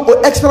possible. Donc,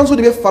 l'expérience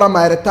de faire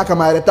ma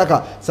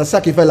c'est ça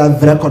qui fait la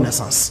vraie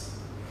connaissance.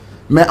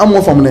 Mais à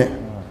mon femme,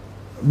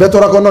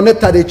 betora qu'on a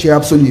net à des tiers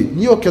absolus.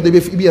 Ni au cœur de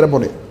bien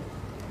répondre.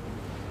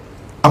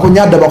 À qu'on y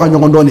a d'abord un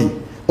donné.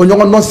 On y a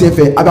non c'est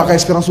fait avec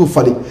expérience au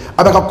fallait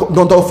avec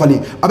dont au fallait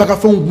avec un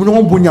fond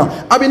bon bunya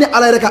abine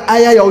ala reka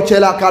aya ya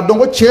ochela ka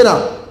dongo chera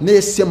ne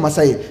se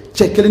masai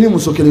chekele ni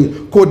muso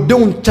kele ko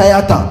deun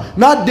chayata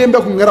na dembe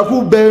ko ngara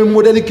ku be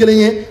modèle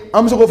kelenye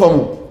am so ko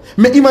famu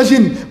mais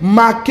imagine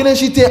ma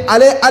kelenchité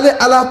aller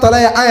ala tala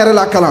ya ayere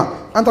la kala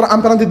entre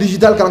empreinte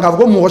digitale kan ka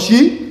ko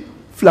mochi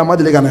flama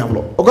de legana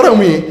yablo o ko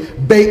rami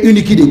be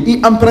unique de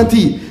i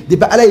empreinte de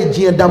ba ala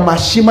jien dans ma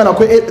chima na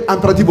ko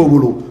empreinte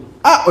bobolo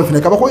ah o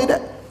fine ka ba ko ide.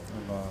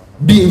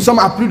 Nous sommes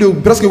à plus de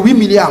presque 8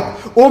 milliards.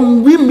 Au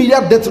 8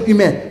 milliards d'êtres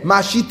humains,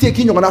 ma chité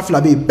qui nous a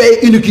flabé, paye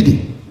une équité.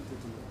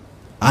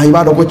 Ah, il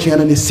va donc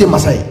tirer les c'est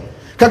massaï.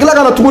 Quand il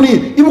a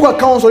tourné, il va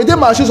quand on se dit,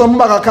 ma chité, on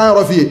va quand on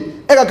refait.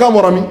 Et quand on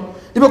morami,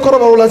 il va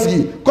corroborer la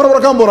ski,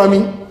 corroborer quand on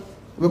morami.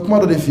 Il va comment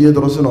de défier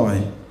dans ce nom.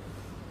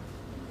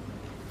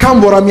 Quand on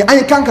morami,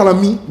 aïe quand on a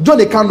mis, John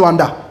et quand on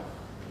a.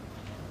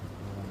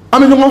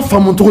 Amenons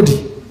femme trop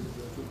dit.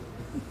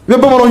 Le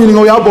bon moment, il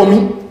y a un bon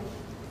mi.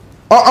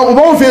 On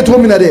va faire trop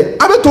minade.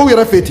 Avec toi, il y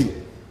a fait.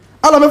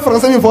 Alors, même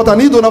français, il faut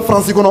ni donner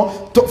français.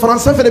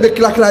 Français fait des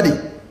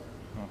claclades.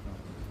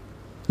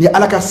 Il y a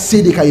la casse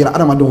de Kaira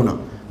à Madonna.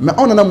 Mais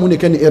on en a mon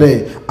éken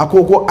erré. À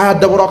quoi a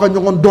d'abord quand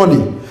on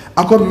donne.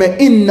 À quoi mais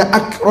inna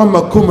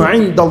akramakum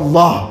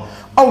indallah.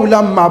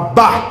 Aula ma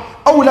ba.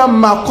 Aula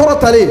ma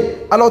koratale.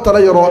 Alors, t'as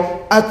l'air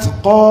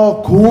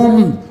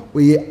atqakum.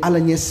 Oui, ala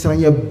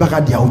nyesranye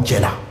bagadi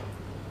aujela.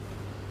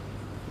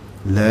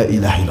 La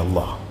ilaha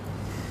illallah.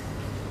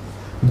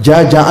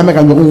 Jaja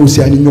ameka nyɔgɔn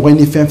wusi ani ɲɔgɔn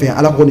ni fɛn fɛn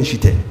ala ko ni si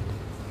tɛ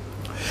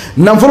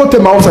nafolo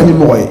tɛ maa wusa ni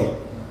mɔgɔ ye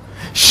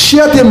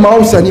siya tɛ maa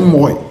wusa ni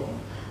mɔgɔ ye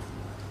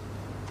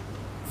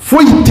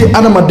foyi tɛ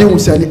adamaden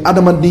wusa ni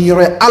adamaden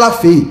yɔrɔ ye ala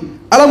fɛ yen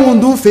ala mun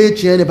dun fɛ yen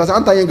tiɲɛ de parce que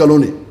an ta ye nkalon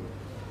de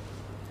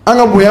an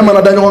ka bonya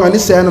mana da ɲɔgɔn kan ni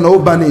saya nana o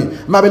bannen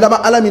maa bɛ laban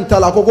ala min ta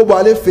la a ko bɔn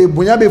ale fɛ yen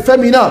bonya bɛ fɛn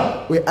min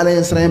na o ye ala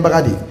ɲɛ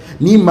siranɲɛbaga de ye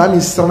ni maa min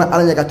siranna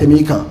ala ɲɛ ka tɛmɛ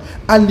i kan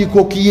hali n'i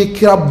ko k'i ye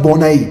kira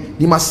bɔnna ye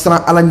n'i ma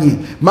siran ala ɲɛ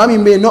maa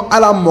min bɛ yen n'o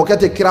ala mɔkɛ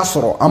tɛ kira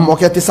sɔrɔ a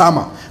mɔkɛ tɛ s'a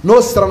ma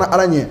n'o siranna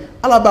ala ɲɛ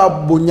ala b'a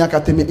bonya ka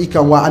tɛmɛ i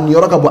kan wa a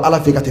niyɔrɔ ka bɔ ala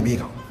fɛ ka tɛmɛ i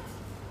kan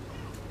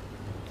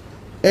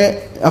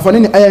a fɔ ne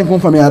ni aya in kun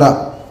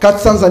faamuyara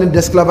 400 années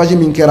d'esclavage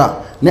min kɛra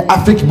ni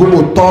Afrique b'o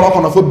tɔɔrɔ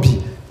kɔnɔ fo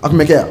bi a tun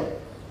bɛ kɛ yan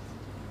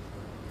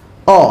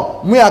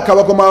mun y'a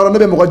kabakoma yɔrɔ ne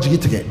bɛ mɔgɔ jigi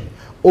tigɛ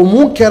o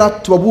mun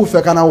kɛra tubabuw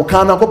fɛ ka na o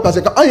kan na ko parce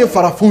que an ye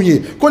farafinw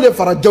ye ko le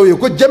farajɛw ye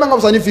ko jɛman ka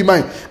fisa ni finman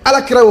ye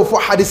ala kira y'o fɔ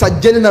hadisa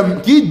jɛlen na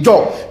k'i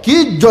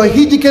jɔ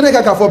hiji kɛnɛ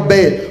kan k'a fɔ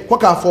bɛɛ ye ko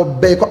k'a fɔ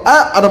bɛɛ ye ko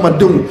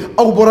adamadenw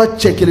aw bɔra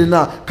cɛ kelen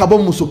na ka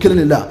bɔ muso kelen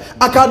de la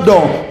a k'a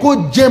dɔn ko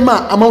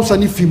jɛman a ma fisa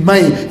ni finman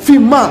ye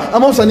finman a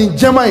ma fisa ni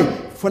jɛman ye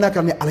fo n'a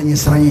ka ni ala ɲɛ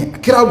siran ye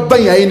kira ba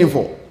in a ye nin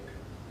fɔ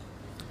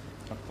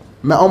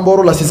mais an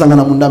bɔr'o la sisan ka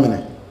na mun daminɛ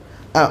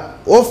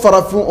o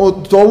farafin o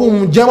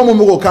tubabu jɛman mun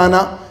bɛ k'o kan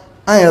na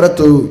an yɛrɛ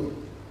to yen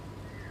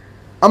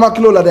an ma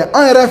kilo la dɛ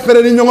an yɛrɛ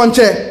fɛrɛ ni ɲɔgɔn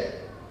cɛ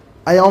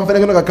ayi an fɛnɛ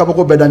kɛlen ka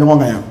kabako bɛɛ da ɲɔgɔn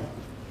kan yan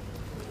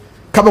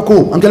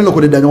kabako an kɛlen do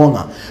k'o de da ɲɔgɔn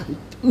kan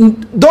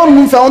dɔw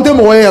ninnu fɛ an tɛ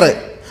mɔgɔ ye yɛrɛ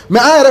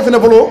mais an yɛrɛ fɛnɛ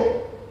bolo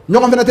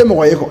ɲɔgɔn fɛnɛ tɛ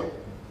mɔgɔ ye quoi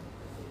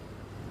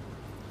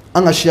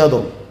an ka siya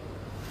dɔn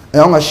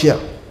an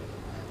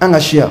ka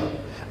siya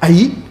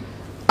ayi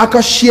a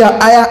ka siya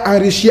a y'a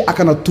enrichir a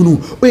kana tunu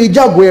o ye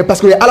diyagoya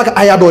parce que o ye ala ka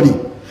aya dɔ de ye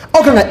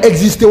aw kan ka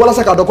exister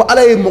walasa k'a dɔn ko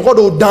ala ye mɔgɔ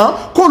dɔw dan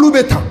k'olu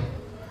bɛ tan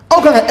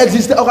aw kan ka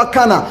exister aw ka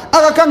kan na aw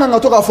ka kan kan ka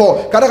to k'a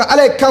fɔ ka da kan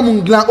ala ye kan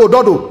mun dilan o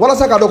dɔ don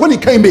walasa k'a dɔn ko nin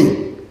kan in bɛ yen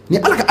ni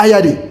ala ka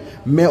aya de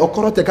mais o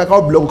kɔrɔ tɛ k'a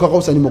k'aw bila o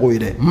k'aw fisa ni mɔgɔw ye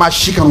dɛ maa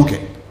si kan'o kɛ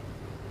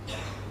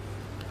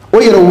o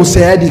yɛrɛ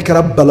wusaya de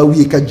kɛra balawu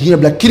ye ka diɲɛ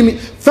bila kirimi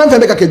fɛn fɛn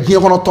bɛ ka kɛ diɲɛ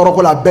kɔnɔ tɔɔrɔ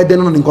ko la a bɛɛ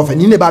dɛnnen don nin kɔfɛ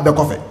nin de b'a bɛɛ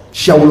kɔfɛ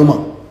siya woloma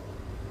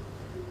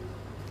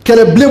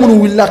kɛlɛbilen minnu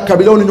wulila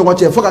kabilaw ni ɲɔgɔn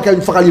cɛ fo ka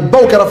kɛ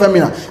fagalibaw kɛra fɛn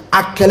min na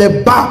a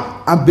kɛlɛba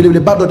a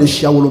belebeleba dɔ de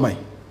siya woloma ye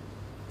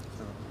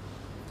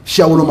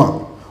siya woloma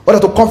o de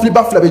to conflit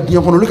ba fila bɛ diɲɛ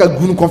kɔnɔ olu ka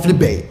gun conflit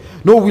bɛɛ ye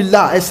n'o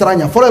wulila a ye sira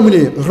ɲɛ fɔlɔ ye mun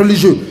ye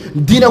religieux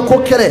diinɛ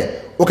ko kɛlɛ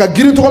o ka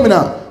girin cogo min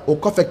na o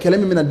kɔfɛ kɛlɛ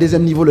min bɛna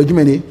deuxième niveau la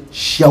jumɛn de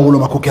siya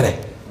woloma ko kɛlɛ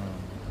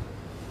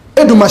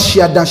e dun ma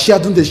siya dan siya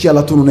dun tɛ siya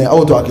latunu dɛ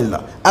aw to hakili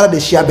la ala de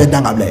siya bɛɛ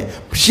dan ka bila ye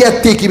siya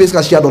tɛ k'i bɛ se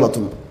ka siya dɔ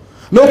latunu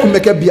n'o tun bɛ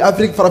kɛ bi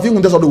Afrique farafin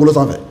tun tɛ sɔn dugukolo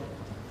sanfɛ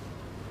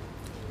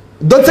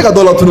dɔ tɛ se ka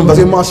dɔ latunu parce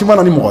que maa si ma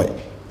na ni mɔgɔ ye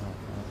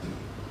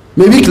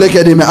mais i b'i tile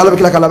kɛ de mais ala bɛ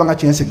tila ka laban ka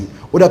tiɲɛ segin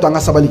o de y'a to an ka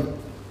sabali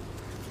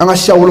an ka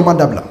siya woloma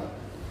dabila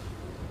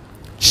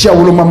siya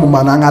woloma mun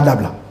b'an na an k'a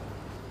dabila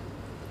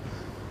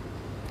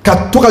ka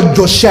to ka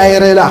jɔ siya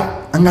yɛrɛ la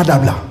an k'a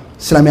dabila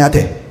silamɛya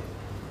tɛ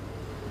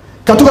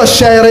ka to ka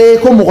siya yɛrɛ ye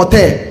ko mɔgɔ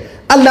tɛ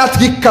hali n'a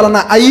tigi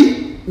kalanna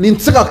ayi nin tɛ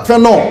se ka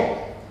fɛn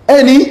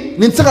dɔn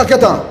nin tɛ se ka kɛ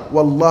tan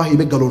walahi i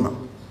bɛ nkalon na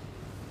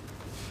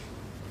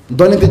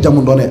dɔnni tɛ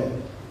jamu dɔn dɛ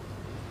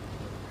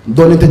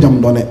dɔnni tɛ jamu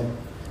dɔn dɛ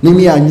ni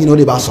min y'a ɲini o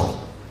de b'a sɔrɔ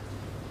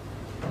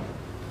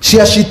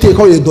siya si tɛ yen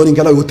k'aw ye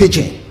dɔnnikɛla ye o tɛ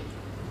tiɲɛ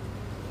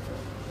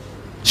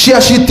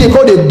siya si tɛ yen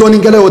k'aw de ye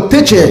dɔnnikɛla ye o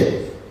tɛ tiɲɛ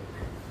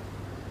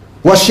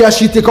wa siya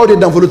si tɛ yen k'aw de ye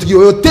danfolotigi ye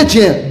o tɛ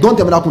tiɲɛ dɔn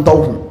tɛmɛna a kun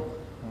t'aw kun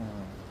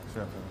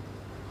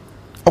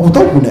a kun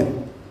t'aw kun dɛ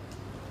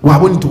wa a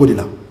bɔ nin cogo de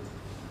la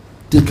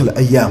tilkal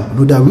ayyam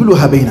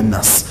nudawiluha bayna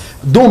nas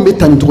don bɛ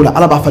ta nin cogo la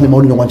ala b'a falen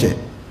maaw ni ɲɔgɔn cɛ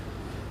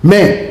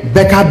mais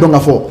bɛɛ k'a dɔn k'a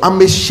fɔ an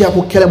bɛ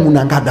siyako kɛlɛ mun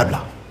na an k'a dabila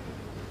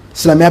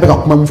silamɛya bɛ ka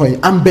kuma mun fɔ ye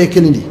an bɛɛ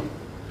kelen de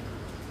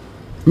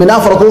mais n'a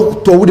fɔra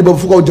ko tubabu de bɛ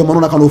fɔ k'aw jamana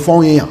na ka n'o fɔ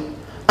anw ye yan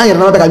an yɛrɛ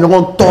dama bɛ ka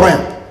ɲɔgɔn tɔɔrɔ yan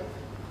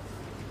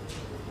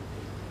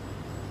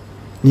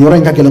nin yɔrɔ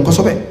in ka gɛlɛn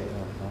kosɛbɛ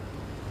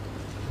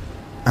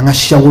an ka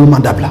siya woloma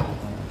dabila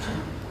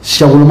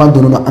siya woloma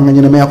donnen don an ka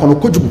ɲɛnamaya kɔnɔ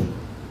kojugu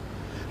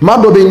maa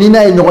dɔ bɛ yen ni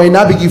n'a ye ɲɔgɔn ye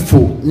n'a bɛ k'i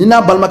fo ni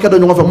n'a balimakɛ dɔ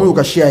ɲɔgɔn fɛ mun y'u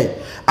ka siya ye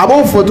a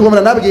b'o fo cogo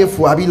min na n'a bɛ k'e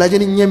fo a b'i lajɛ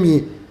ni ɲɛ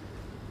min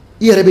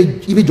ye i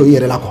bɛ jɔ i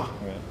yɛrɛ la quoi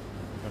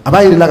a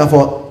b'a yir'i la k'a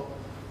fɔ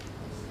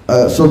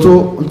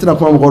surtout n tɛna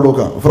kuma mɔgɔ dɔw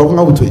kan o fɔra ko n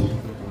ka o to yen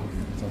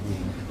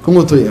ko n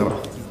k'o to yen yɔrɔ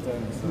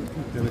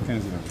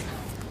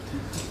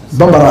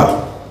banbara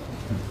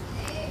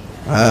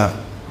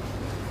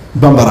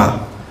banbara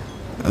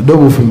dɔw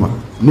b'o f'i ma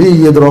n'i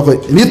y'i ye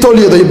dɔrɔn n'i t'olu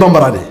ye dɔrɔn i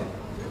banbara de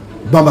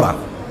banbara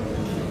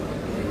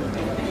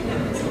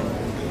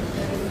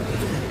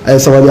a ye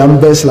sabali an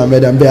bɛɛ silamɛ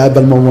de an bɛɛ y'a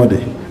balimaw de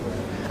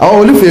awɔ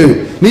olu fɛ yen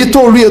n'i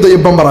t'olu ye dɔrɔn i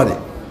banbara de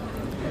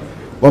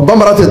wa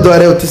banbara tɛ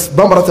dɔwɛrɛ ye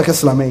banbara tɛ kɛ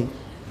silamɛ ye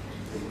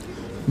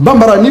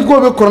banbara n'i ko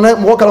bɛ kɔrɔnɛ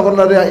mɔgɔ kalan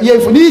kɔrɔnɛ de i y'a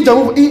fɔ n'i y'i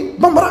jamu i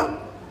banbara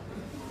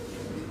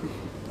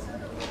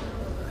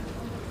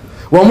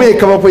wa mun ye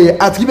kabako ye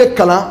a tigi bɛ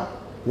kalan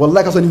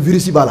walahi ka sɔrɔ ni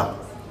virus b'a la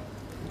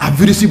a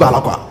virus b'a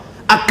la quoi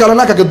a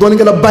kalanna ka kɛ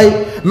dɔnnikɛlaba ye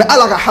mais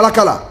ala ka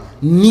halaka la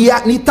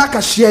n'i t'a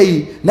ka siya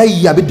ye n'a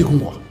y'i ye a bɛ degun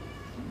quoi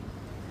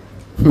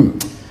n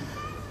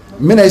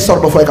bɛna histoire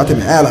dɔ fɔ ye ka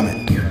tɛmɛ a y'a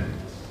lamɛn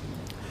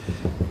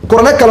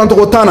kuranɛ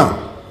kalancogo 10 na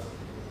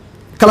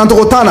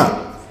kalancogo 10 na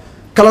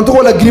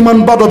kalancogo la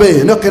girimaniba dɔ bɛ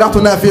yen n'o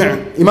qiraatu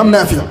Naafi' imam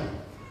Naafi'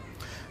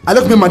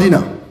 ale tun bɛ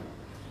Madina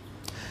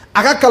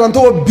a ka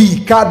kalancogo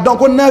bi k'a dɔn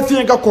ko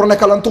Naafi' ka kuranɛ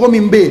kalancogo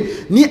min bɛ yen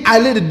ni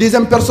ale de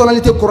deuxième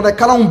personnalité kuranɛ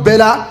kalanw bɛɛ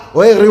la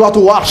o ye riwaatu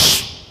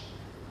Warsh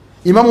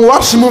imam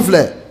Warsh mun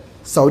filɛ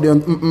Saudi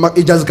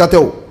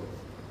ijazikatɛw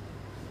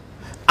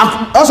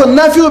a sɔrɔ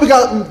Naafi' bɛ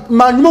ka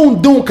maa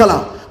ɲumanw denw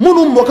kalan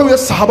minnu mɔkɛw ye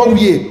sahabaw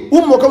ye u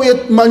mɔkɛw ye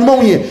maa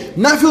ɲumanw ye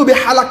Naafi' bɛ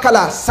halaka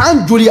la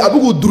san joli a bɛ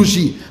k'u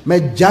durusi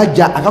mais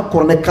jaja a ka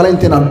kuranɛ kalan in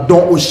tɛna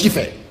dɔn o si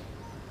fɛ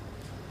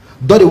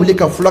dɔ de wuli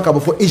ka fula ka bɔ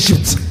fɔ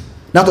Égypte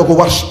n'a tɔgɔ ko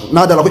Warsh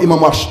n'a dala ko imam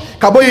Warsh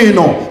ka bɔ yen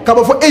nɔ ka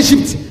bɔ fɔ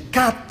Égypte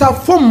ka taa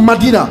fɔ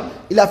Madina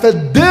il a fait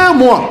 2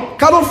 mois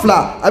kalo 2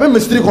 a bɛ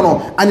misiri kɔnɔ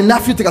ani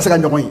Naafi' tɛ ka se ka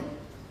ɲɔgɔn ye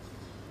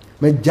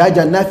mais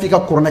jaja Naafi' ka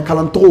kuranɛ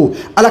kalancogo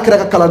ala kɛra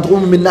ka kalancogo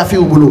min bɛ Naafi'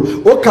 bolo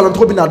o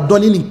kalancogo bɛna dɔn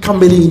ni nin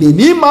kanbɛli in de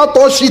n'i ma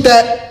tɔ si tɛ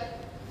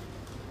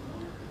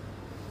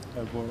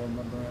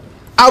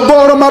a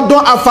bɔyɔrɔ ma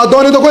dɔn a fa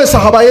dɔɔnin dɔ ko ye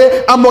sahaba ye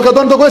a mɔkɛ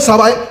dɔɔnin dɔ ko ye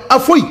sahaba ye a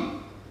foyi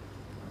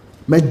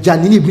mais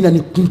janini bɛna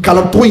nin kun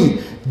kalancogo in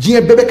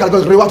diɲɛ bɛɛ bɛ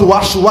kalan kɛ riwaatu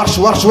Warsh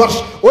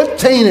o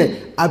cɛ in dɛ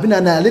a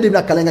bɛna na ale de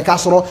bɛna kalan kɛ k'a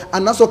sɔrɔ a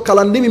n'a sɔrɔ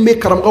kalanden min bɛ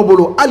karamɔgɔ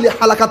bolo hali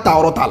halaka ta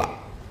yɔrɔ t'a la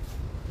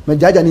mais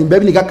jaja nin bɛɛ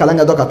bɛ n'i ka kalan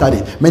kɛ dɔ ka taa de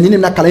mais nin de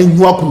bɛna kalan in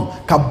ɲuwa kun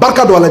ka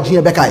barika don a la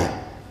diɲɛ bɛɛ k'a ye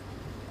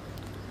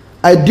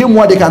a ye 2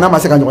 mois de kɛ a n'a ma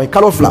se ka ɲɔgɔn ye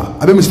kalo 2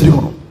 a bɛ misiri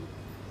kɔnɔ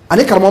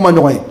ani karamɔgɔ ma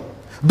ɲɔgɔn ye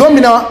don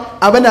min na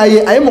a bɛ n'a ye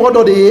a ye mɔgɔ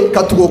dɔ de ye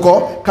ka tugu o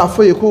kɔ k'a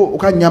fɔ ye ko o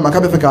ka ɲa ma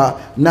k'a bɛ fɛ ka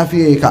Naafi'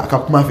 ye ka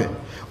kuma fɛ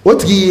o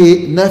tigi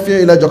ye Naafi'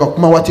 ye lajɔ ka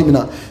kuma waati min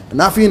na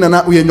Naafi'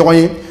 nana u ye ɲɔgɔn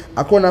ye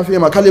a ko Naafi'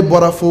 ma k'ale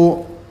bɔra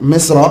fo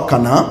Misra ka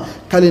na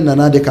k'ale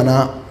nana de ka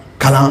na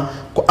kalan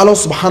ko ala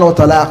subhanahu wa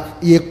ta'ala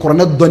ye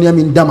kuranɛ dɔnniya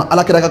min d'a ma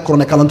ala kɛra ka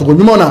kuranɛ kalancogo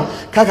ɲuman na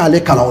k'a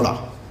k'ale kalan o la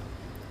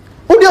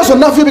o de y'a sɔrɔ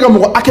Naafi' bɛ ka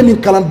mɔgɔ hakɛ min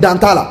kalan dan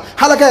t'a la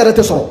halaka yɛrɛ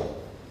tɛ sɔrɔ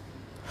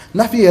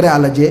Naafi' yɛrɛ y'a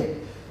lajɛ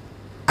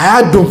a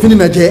y'a dɔn fini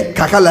lajɛ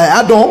k'a ka lajɛ a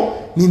y'a dɔn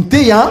nin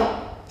tɛ yan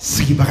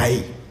sigibaga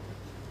ye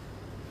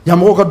ya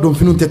mɔgɔw ka don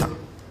finiw tɛ ta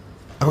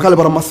a ko k'ale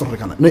bɔra Masr de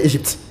kana n'o ye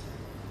Égypte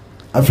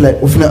a filɛ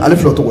o fana ale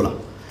filɛ o cogo la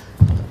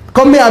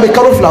comme a bɛ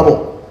kalo 2 bɔ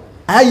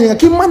a y'a ɲininka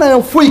k'i mana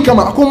yan foyi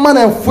kama a ko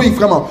mana yan foyi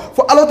kama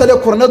fo Ala ta le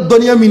kuranɛ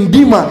dɔnniya min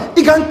d'i ma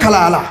i kan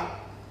kala a la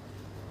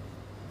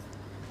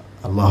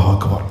Allahu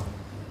akbar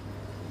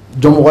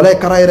jɔnmɔgɔla ye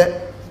kara ye dɛ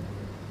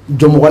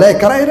jɔnmɔgɔla ye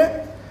kara ye dɛ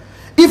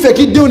i fɛ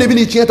k'i denw de bɛ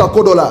n'i tiɲɛ ta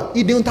ko dɔ la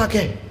i denw t'a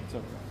kɛ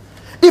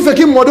i fɛ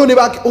k'i mɔdenw de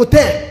b'a kɛ o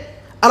tɛ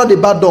Ala de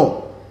b'a dɔn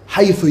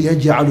haythu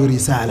yaj'alu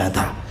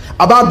risalata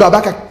a b'a dɔn a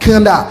b'a ka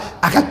kanda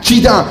a ka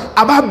cidan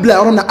a b'a bila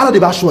yɔrɔ min na Ala de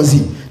b'a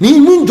choisi ni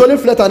min jɔlen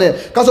filɛ tan dɛ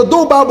k'a sɔrɔ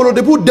dɔw b'a bolo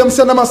depuis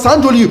denmisɛnninma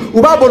san joli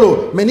u b'a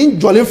bolo mais ni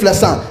jɔlen filɛ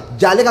san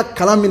ja ale ka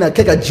kalan min na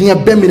kɛ ka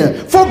diɲɛ bɛɛ minɛ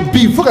fo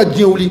bi fo ka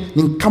diɲɛ wuli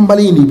nin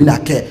kanbali in de bɛna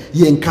kɛ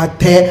yen ka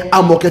tɛ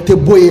a mɔkɛ tɛ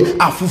bɔ yen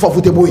a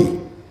fufafu tɛ bɔ yen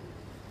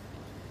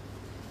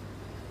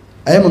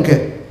a ye mun kɛ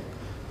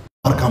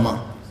barikama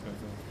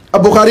a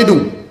Bukhari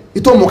dun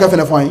i t'o mɔkɛ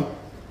fɛnɛ fɔ an ye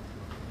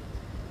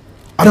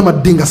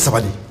adamaden ka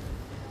sabali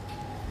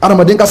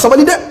adamaden ka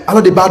sabali dɛ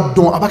Ala de b'a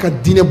dɔn a b'a ka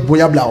diinɛ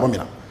bonya bila yɔrɔ min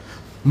na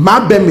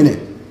maa bɛɛ minɛ n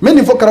bɛ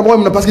nin fɔ karamɔgɔ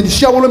min na parce que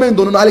siya woloma in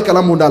donnen don hali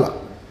kalan mun da la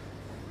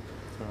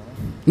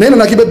ne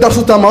nana k'i bɛ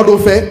darisu ta maa dɔw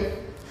fɛ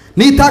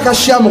n'i t'a ka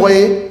siya mɔgɔ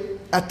ye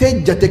a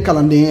tɛ jate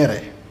kalanden yɛrɛ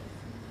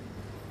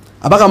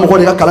a b'a ka mɔgɔ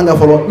de ka kalan kɛ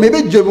fɔlɔ mais i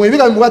bɛ jɛ i bɛ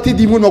ka waati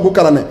di minnu ma k'u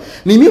kalan dɛ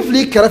nin min filɛ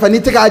i kɛrɛfɛ n'i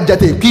tɛ k'a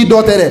jate k'i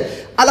dɔ tɛ dɛ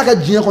Ala ka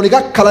diɲɛ kɔnɔ i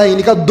ka kalan in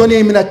i ka dɔnniya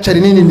in bɛna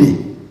carin ni nin de ye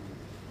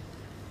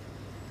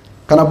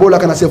kana b'o la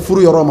kana se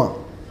furu yɔrɔ ma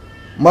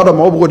n b'a dɔn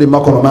mɔgɔw b'o de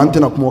makɔnɔ mais an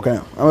tɛna kuma o kan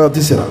yan an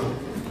tɛ sera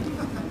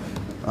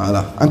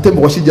voilà an tɛ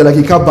mɔgɔ si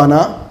jalaki k'a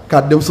banna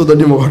k'a denmuso dɔ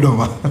di mɔgɔ dɔ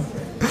ma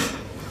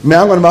mais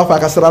an kɔni b'a fɔ a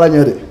ka sira la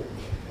ɲɛ de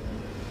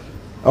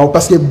awɔ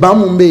parce que ban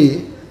mun bɛ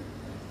yen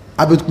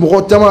a bɛ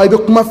mɔgɔ caman i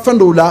bɛ kuma fɛn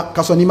dɔw la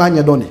k'a sɔrɔ n'i m'a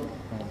ɲɛdɔn de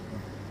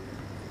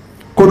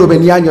ko dɔ bɛ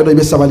n'i y'a ɲɛdɔn i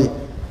bɛ sabali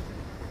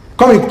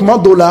comme kuma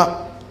dɔw la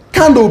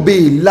kan dɔw bɛ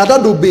yen laada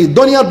dɔw bɛ yen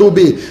dɔnniya dɔw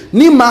bɛ yen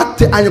ni maa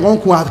tɛ a ɲɔgɔn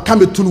kun a kan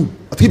bɛ tunu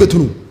a tigi bɛ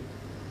tunu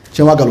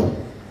tiɲɛ wa nkalon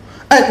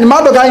nin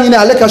maa dɔ k'a ɲini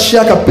ale ka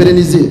siya ka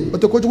pérenniser o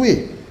tɛ kojugu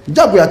ye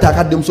jagoya tɛ a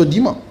ka denmuso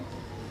d'i ma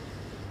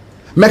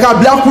mais k'a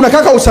bila a kunna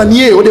k'a ka wusa n'i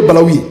ye o de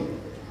balawu ye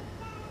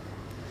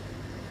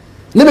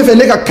ne bɛ fɛ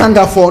ne ka kan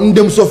k'a fɔ n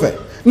denmuso fɛ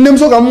n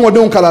denmuso ka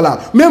mɔdenw kala la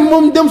mais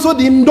n denmuso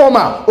di n dɔ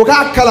ma o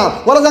k'a kalan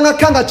walasa n ka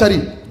kan ka cari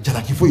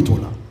jalaki foyi t'o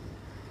la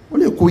o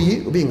de ye ko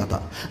ye o bɛ yen ka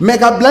taa mais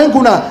ka bila n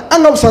kunna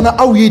an ka wusa na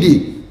aw ye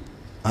de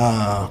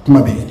aa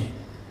kuma bɛ yen de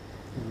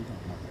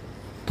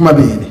kuma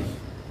bɛ yen de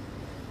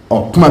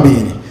ɔ kuma bɛ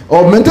yen de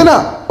ɔ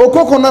maintenant o ko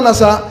kɔnɔna na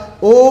sa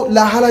o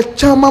lahala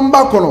caman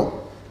b'a kɔnɔ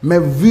mais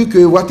vu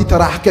que waati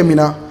taara hakɛ min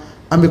na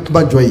an bɛ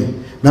kuma jɔ yen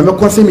mais an bɛ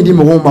conseil min di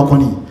mɔgɔw ma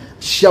kɔni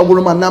siya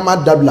woloma n'an m'a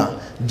dabila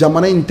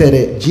jamana in tɛ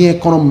dɛ diɲɛ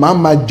kɔnɔ maa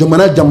maa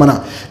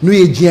jamana n'u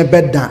ye diɲɛ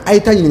bɛɛ dan a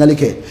ye taa ɲininkali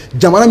kɛ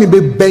jamana min bɛ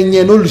bɛɛ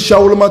ɲɛ n'olu siya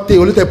woloma tɛ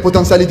yen olu tɛ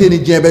potentialité ni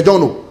diɲɛ bɛɛ jɔn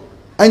don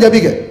an ye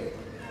jaabi kɛ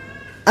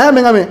an y'a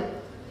mɛn ka mɛn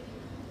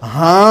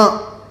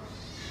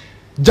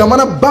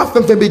jamana ba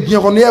fɛn fɛn bɛ diɲɛ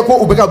kɔnɔ n'i y'a ko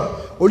u bɛ ka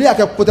olu y'a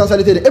kɛ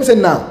potentialité de e bɛ se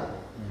nin na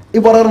i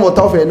bɔra yɔrɔ min o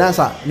t'aw fɛ n'a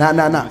sa na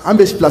an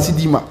bɛ place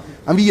d'i ma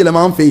an bɛ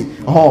yɛlɛma an fɛ yen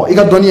i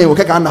ka dɔnniya o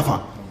kɛ k'an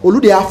nafa olu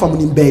de y'a faamu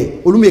nin bɛɛ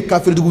ye olu min ye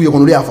kafiritigiw ye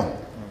kɔni olu y'a faamu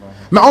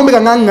mais anw bɛ ka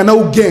an ka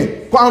ŋanaw gɛn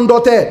ko an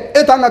dɔ tɛ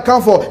e t'an ka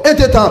kan fɔ e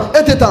tɛ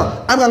tan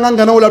an bɛ ka an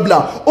ka ŋanaw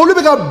labila olu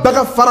bɛ ka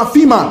baga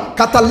farafin ma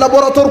ka taa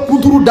laboratoire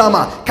kunturu d'a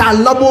ma k'a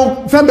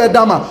labɔ fɛn bɛɛ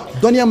d'a ma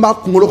dɔnniya b'a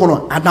kunkolo kɔnɔ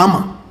a d'a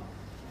ma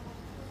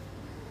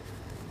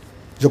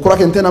je crois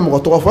que n tɛna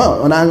mɔgɔ tɔgɔ fɔ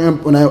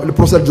on a le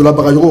professeur Jola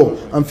Bagajogo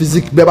en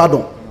physique bɛɛ b'a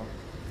dɔn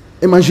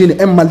imagine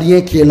un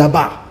malien qui est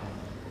là-bas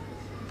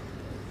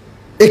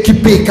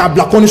équipé k'a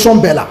bila condition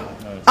bɛɛ la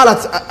ala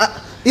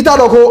i t'a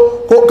dɔn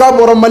ko k'a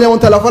bɔra malien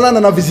ta la fo n'a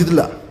nana visite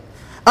la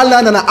hali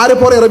n'a nana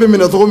aéroport yɛrɛ bɛ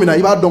minɛ cogo min na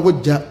i b'a dɔn ko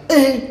ja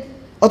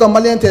o tɛ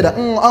malien tɛ dɛ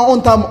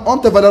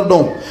anw tɛ valeur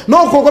dɔn n'o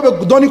ko k'o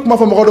bɛ dɔnni kuma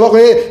fɔ mɔgɔ dɔ b'a fɔ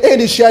e ye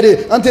nin siya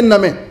de an tɛ nin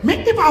lamɛn mais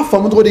i b'a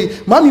faamu cogo di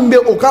maa min bɛ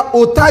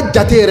o t'a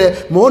jate yɛrɛ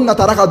mais o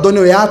natara ka dɔnni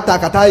o y'a ta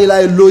ka taa yɛlɛ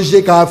a ye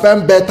loger ka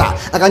fɛn bɛɛ ta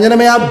a ka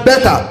ɲɛnamaya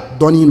bɛɛ ta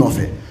dɔnni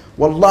nɔfɛ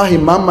wallahi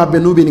maa maa bɛ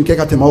n'u bɛ nin kɛ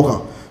ka tɛmɛ aw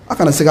kan a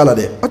kana segin a la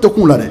dɛ a tɛ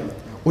kun la dɛ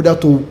o de y'a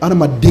to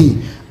adamaden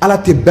ala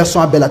tɛ bɛɛ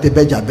sɔn a bɛɛ la a tɛ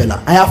bɛɛ ja a bɛɛ la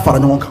a y'a fara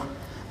ɲɔgɔn kan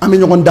an bɛ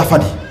ɲɔgɔn dafa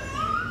de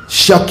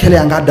siya kɛlɛ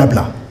an k'a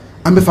dabila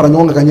an bɛ fara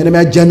ɲɔgɔn kan ka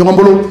ɲɛnamaya diya ɲɔgɔn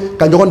bolo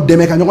ka ɲɔgɔn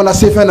dɛmɛ ka ɲɔgɔn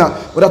lase fɛn na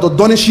o de y'a to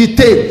dɔnni si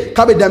tɛ yen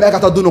k'a bɛ danbeya ka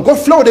taa dun ko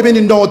filaw de bɛ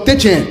nin dɔn o tɛ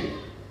tiɲɛ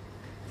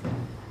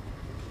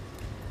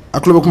a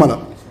tulo bɛ kuma la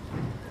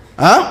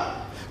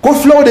ko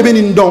filaw de bɛ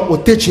nin dɔn o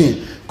tɛ tiɲɛ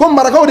ko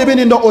marakaw de bɛ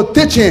nin dɔn o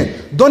tɛ tiɲɛ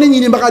dɔnni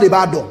ɲinibaga de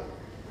b'a dɔn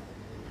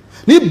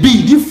ni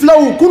bi di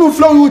filaw kunu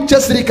filaw y'u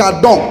cɛsiri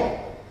k'a dɔn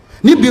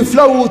ni bi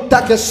filaw y'u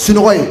ta kɛ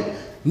sinɔgɔ ye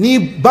ni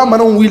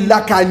bamananw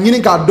wulila k'a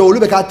ɲini k'a dɔn olu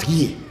bɛ k'a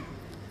tigi ye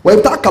wa i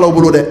bɛ taa kalan u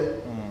bolo dɛ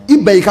i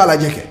bɛɛ y'i k'a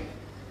lajɛ kɛ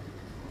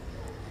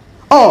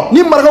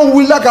ni marakaw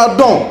wulila k'a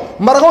dɔn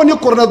marakaw ni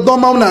kɔrɔnɛ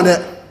dɔnbaaw na dɛ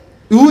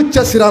u y'u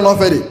cɛsiri a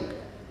nɔfɛ de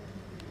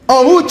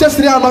u y'u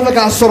cɛsiri a nɔfɛ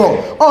k'a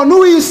sɔrɔ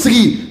n'u y'i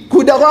sigi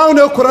k'u da ko anw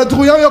de ye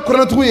kɔrɔnɛtigiw ye anw ye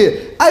kɔrɔnɛtigiw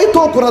ye a ye t'o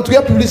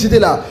kɔrɔnɛtigiya publicité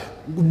la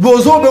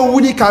bozow bɛ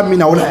wuli k'a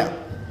minɛ o la yan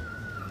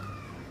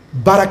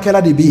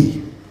baarakɛla de bɛ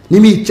yen ni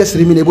mi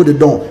cɛsiri min na i b'o de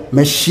dɔn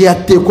mais siya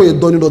tɛ ko ye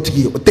dɔɔni dɔ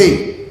tigi ye o tɛ yen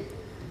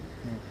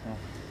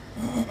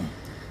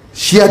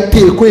siya tɛ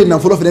yen ko ye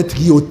nafolo fana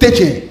tigi ye o tɛ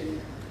tiɲɛ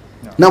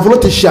nafolo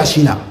tɛ siya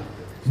si la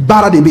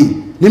baara de bɛ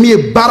yen ni min ye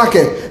baara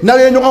kɛ n'aw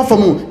ye ɲɔgɔn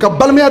faamu ka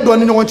balimaya don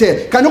ni ɲɔgɔn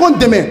cɛ ka ɲɔgɔn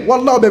dɛmɛ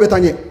walahi bɛɛ bɛ taa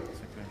ɲɛ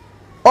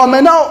ɔ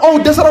mais n'aw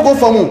dɛsɛra k'o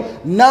faamu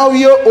n'aw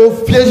ye o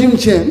piège min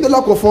tiɲɛ n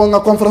delila k'o fɔ n ka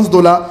conférence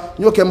dɔ la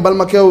n y'o kɛ n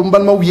balimakɛw n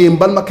balimaw ye n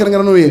balima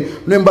kɛrɛnkɛrɛnnenw ye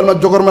n'o ye n balima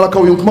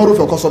jɔkɔrɔmalakaw ye n kumar'u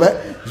fɛ kosɛbɛ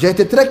j'ai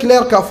été très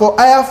clair k'a fɔ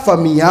a y'a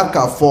faamuya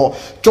k'a fɔ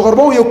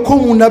cɛkɔrɔbaw ye ko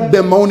mun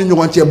labɛn maaw ni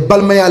ɲɔgɔn cɛ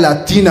balimaya la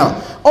tin na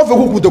aw fɛ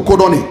k'u tun tɛ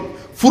kodɔn de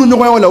furu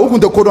ɲɔgɔnyaw la u tun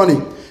tɛ kodɔn de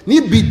ni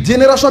bi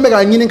génération bɛ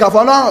k'a ɲini k'a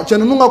fɔ non cɛ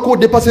ninnu ka ko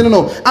dépassé nen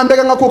don an bɛɛ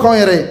kan ka ko k'an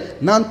yɛrɛ ye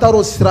n'an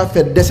taar'o sira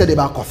fɛ dɛsɛ de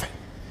b'a kɔfɛ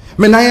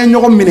mais n'an ye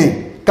ɲɔgɔn minɛ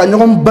ka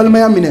ɲɔgɔn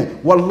balimaya minɛ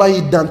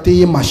wallahi dan tɛ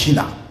ye maa si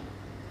la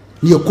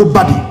nin ye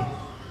koba de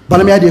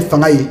balimaya de ye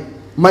fanga ye n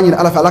b'a ɲini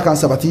ala fɛ ala k'an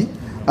sabati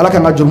ala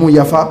k'an ka jurumu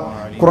yafa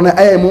kuranɛ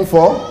aya ye mun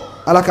fɔ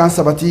ala k'an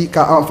sabati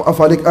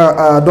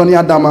ka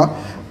dɔnniya d'an ma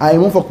a ye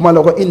mun fɔ kuma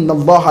la ko inna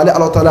allaha ale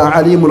ala taala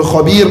alimul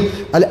khabir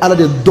ale ala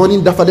de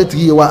dɔnni dafalen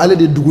tigi ye wa ale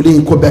de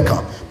dugulen ko bɛɛ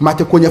kan maa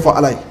tɛ ko ɲɛfɔ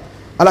ala ye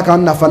ala k'an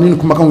nafa ni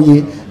kumakanw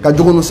ye ka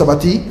jogo nu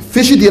sabati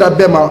fiche dira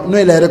bɛɛ ma n'o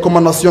ye les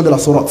recommandations de la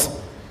sourate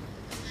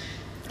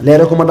les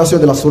recommandations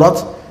de la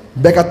sourate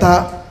bɛɛ ka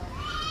taa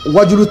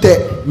wajulu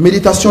tɛ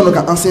méditation no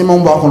ka enseignement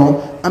b'a kɔnɔ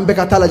an bɛɛ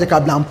ka taa lajɛ k'a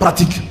bila en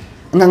pratique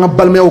an k'an ka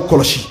balimayaw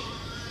kɔlɔsi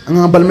an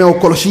k'an ka balimayaw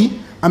kɔlɔsi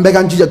an bɛɛ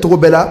k'an jija cogo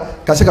bɛɛ la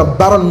ka se ka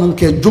baara ninnu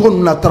kɛ jogo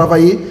ninnu na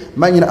travailler n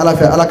b'a ɲini ala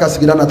fɛ ala ka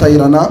sigida nata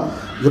yira n na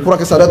je crois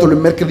que ça doit être le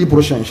mercredi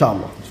prochain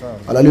inchallah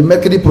voilà le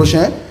mercredi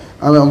prochain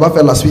on va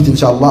faire la suite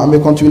inchallah on va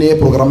continuer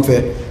programme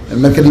fait le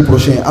mercredi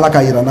prochain ala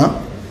ka yira n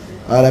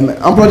na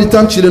emploi du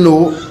temps cilen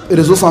no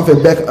réseau sanfɛ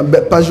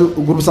page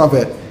groupe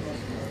sanfɛ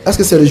est-ce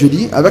que c'est le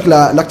jeudi avec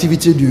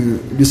l'activité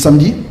du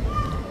samedi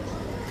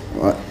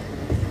ouais.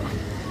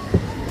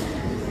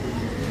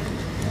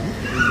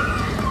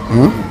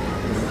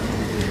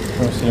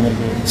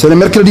 C'est le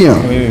mercredi hein?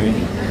 Oui.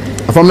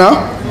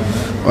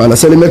 Voilà,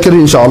 c'est le mercredi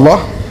Inch'Allah.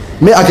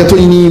 Mais à quelque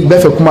ni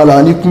befe kuma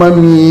la ni kuma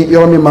mi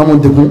yoromi mamu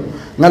degun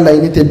ngala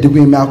ini te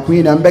degun mais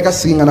akuni na mbeka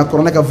singa na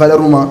corona ka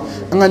valeruma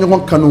anga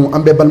nyogon kanu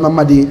ambe balma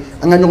madi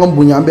anga nyogon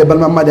bunya ambe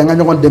balma madi anga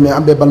nyogon deme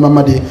ambe balma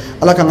madi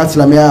ala ka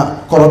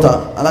ngatlamia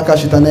korota ala ka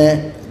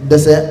shitane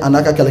dese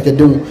anaka keleke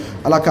dewu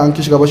ala k'an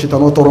kisi ka bɔ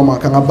sitano tɔɔrɔ ma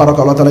k'an ka baara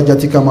kɛ ala taala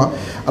jati kama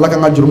ala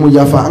k'an ka jurumu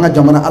yafa an ka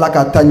jamana ala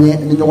k'a taa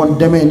ɲɛ ni ɲɔgɔn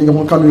dɛmɛ ni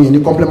ɲɔgɔn kanu ye ni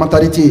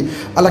complémentarité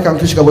ala k'an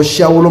kisi ka bɔ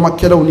siya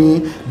wolomakɛlaw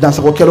ni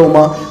dansagokɛlaw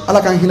ma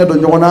ala k'an hinɛ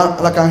don ɲɔgɔn na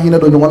ala k'an hinɛ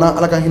don ɲɔgɔn na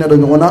ala k'an hinɛ don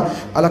ɲɔgɔn na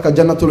ala ka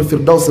jannatul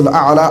firdaus al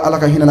a'la ala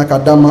ka hinɛ na k'a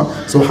d'an ma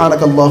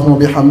subhanaka allahumma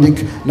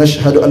bihamdik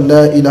nashhadu an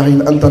la ilaha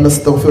illa anta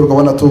nastaghfiruka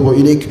wa natubu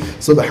ilayk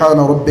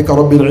subhana rabbika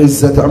rabbil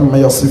izzati amma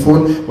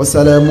yasifun wa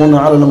salamun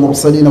ala al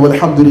mursalin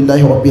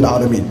walhamdulillahi rabbil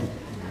alamin.